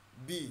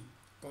 B.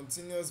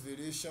 Continuous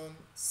variation,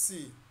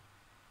 C.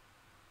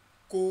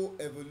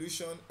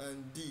 Co-evolution,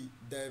 and D.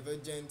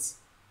 Divergent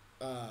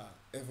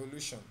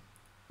evolution.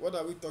 What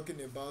are we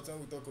talking about when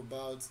we talk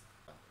about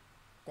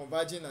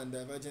convergent and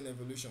divergent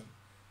evolution?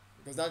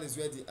 Because that is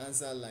where the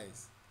answer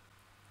lies.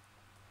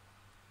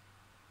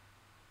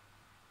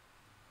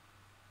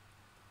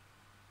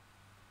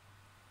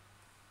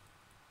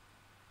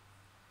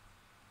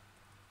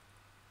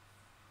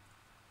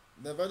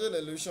 Divergent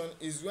evolution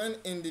is when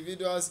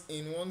individuals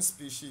in one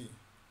species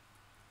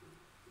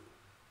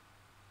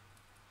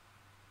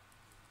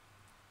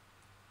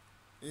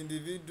in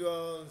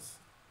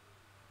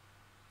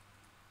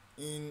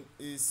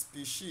a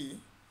species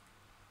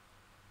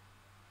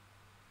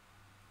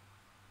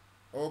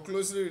or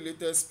closely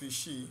related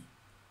species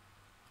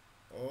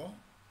or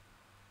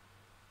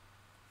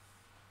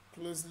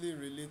closely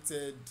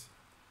related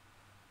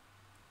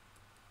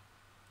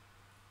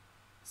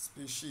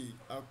species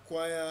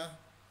acquire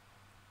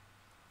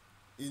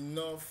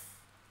enough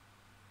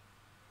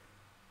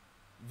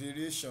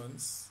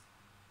variations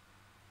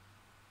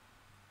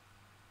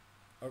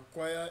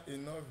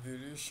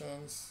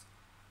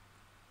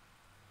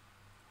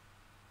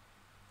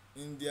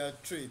in their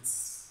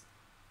traits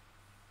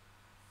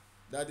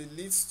that it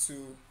leads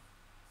to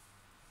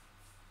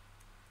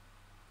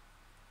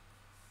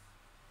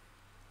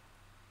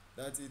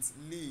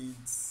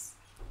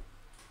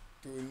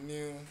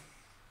new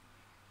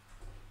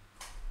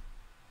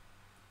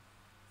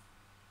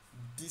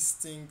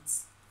distinct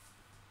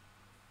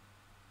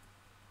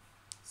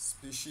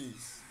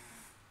species.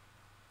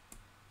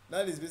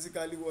 That is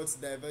basically what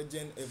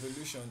divergent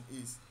evolution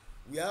is.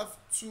 We have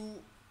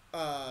two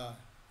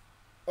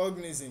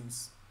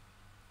organisms.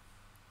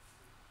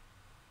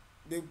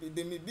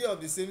 They may be of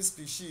the same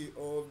species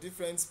or of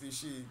different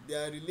species. They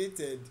are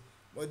related,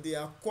 but they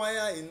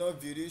acquire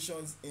enough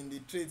variations in the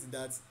traits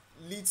that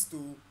leads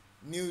to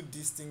new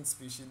distinct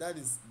species. That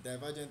is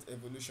divergent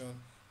evolution.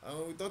 And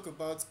when we talk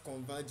about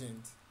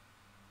convergent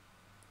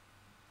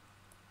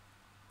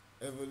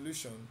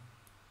evolution,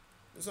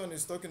 this one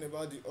is talking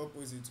about the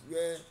opposite,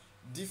 where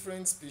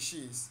different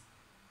species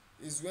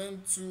is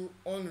when two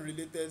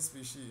unrelated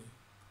species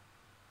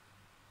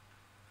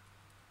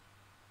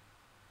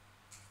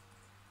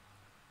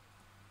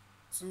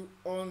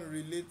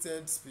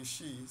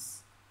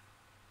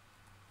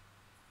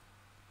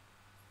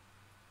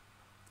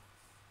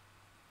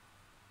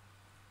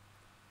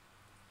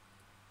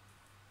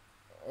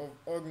of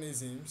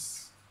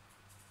organisms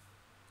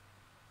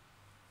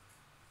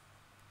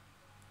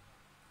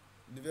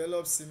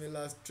develop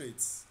similar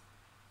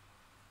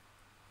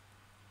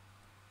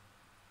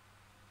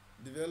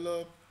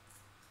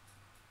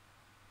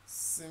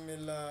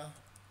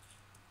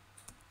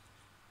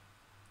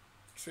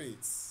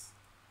traits.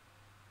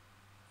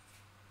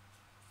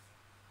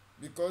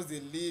 Because they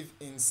live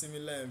in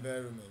similar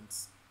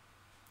environments.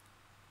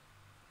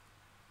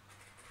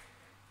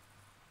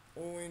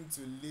 Owing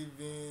to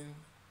living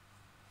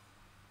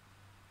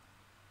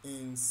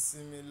in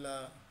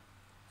similar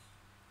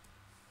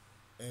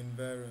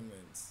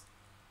environments.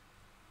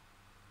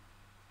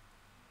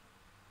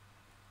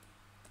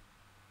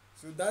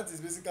 So that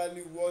is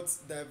basically what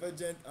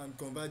divergent and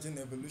convergent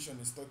evolution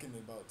is talking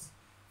about.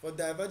 For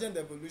divergent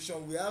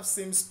evolution, we have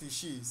same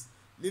species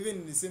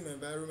living in the same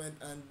environment,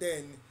 and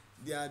then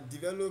they are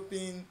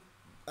developing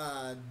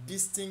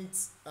distinct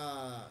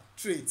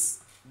traits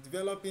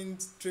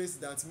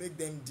that make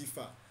them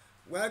differ.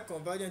 While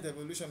convergent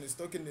evolution is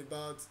talking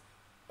about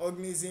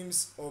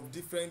organisms of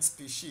different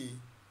species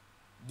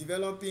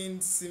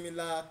developing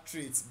similar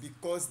traits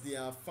because they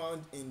are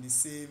found in the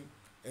same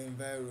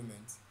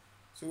environment.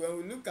 So when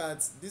we look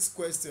at this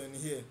question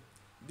here,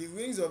 the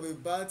wings of a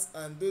bat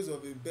and those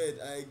of a bird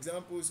are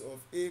examples of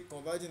A.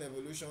 Convergent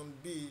evolution,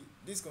 B.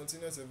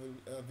 Discontinuous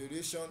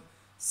variation,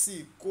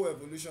 C.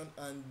 Co-evolution,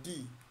 and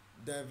D.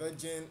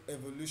 Divergent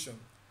evolution.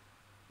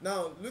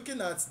 Now, looking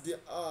at the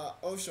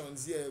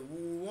options here,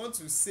 we want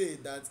to say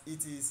that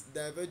it is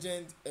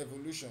divergent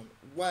evolution.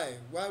 Why?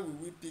 Why will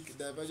we pick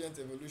divergent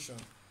evolution?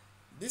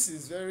 This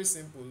is very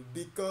simple,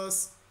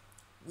 because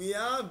we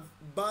have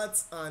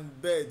bats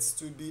and birds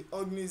to be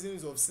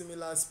organisms of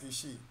similar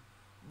species,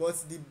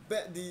 but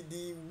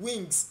the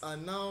wings are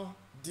now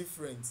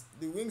different.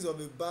 The wings of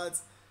a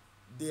bat,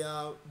 they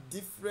are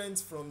different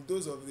from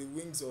those of the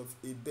wings of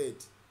a bird.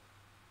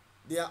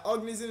 They are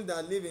organisms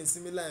that live in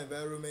similar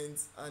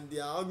environments, and they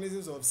are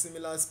organisms of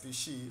similar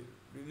species,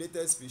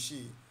 related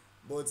species,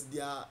 but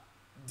their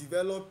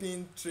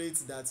developing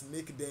traits that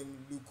make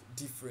them look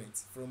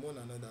different from one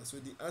another. So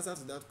the answer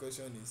to that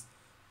question is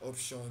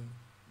option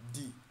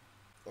D.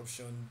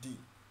 Option D.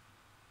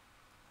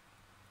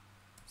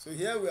 So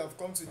here we have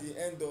come to the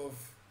end of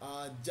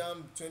our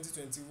Jamb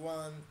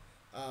 2021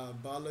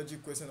 biology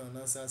question and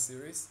answer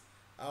series.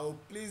 I will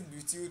plead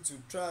with you to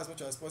try as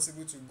much as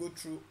possible to go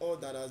through all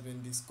that has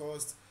been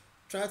discussed.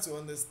 Try to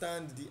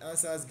understand the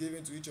answers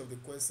given to each of the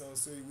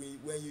questions, so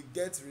when you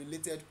get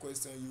related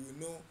questions, you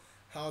will know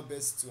how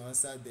best to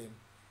answer them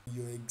in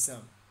your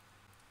exam.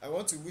 I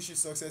want to wish you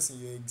success in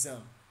your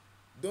exam.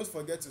 Don't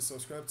forget to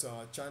subscribe to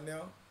our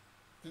channel.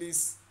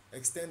 Please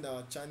extend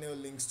our channel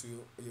links to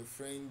your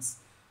friends,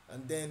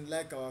 and then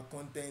like our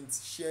content,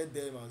 share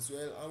them as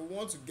well. And we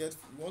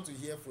want to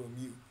hear from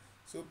you.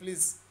 So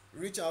please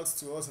reach out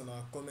to us on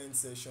our comment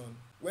section.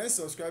 When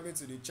subscribing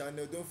to the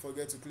channel, don't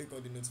forget to click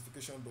on the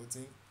notification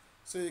button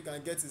so you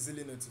can get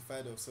easily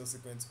notified of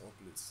subsequent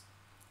uploads.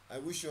 I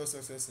wish you all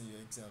success in your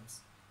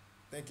exams.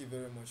 Thank you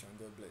very much and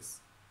God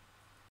bless.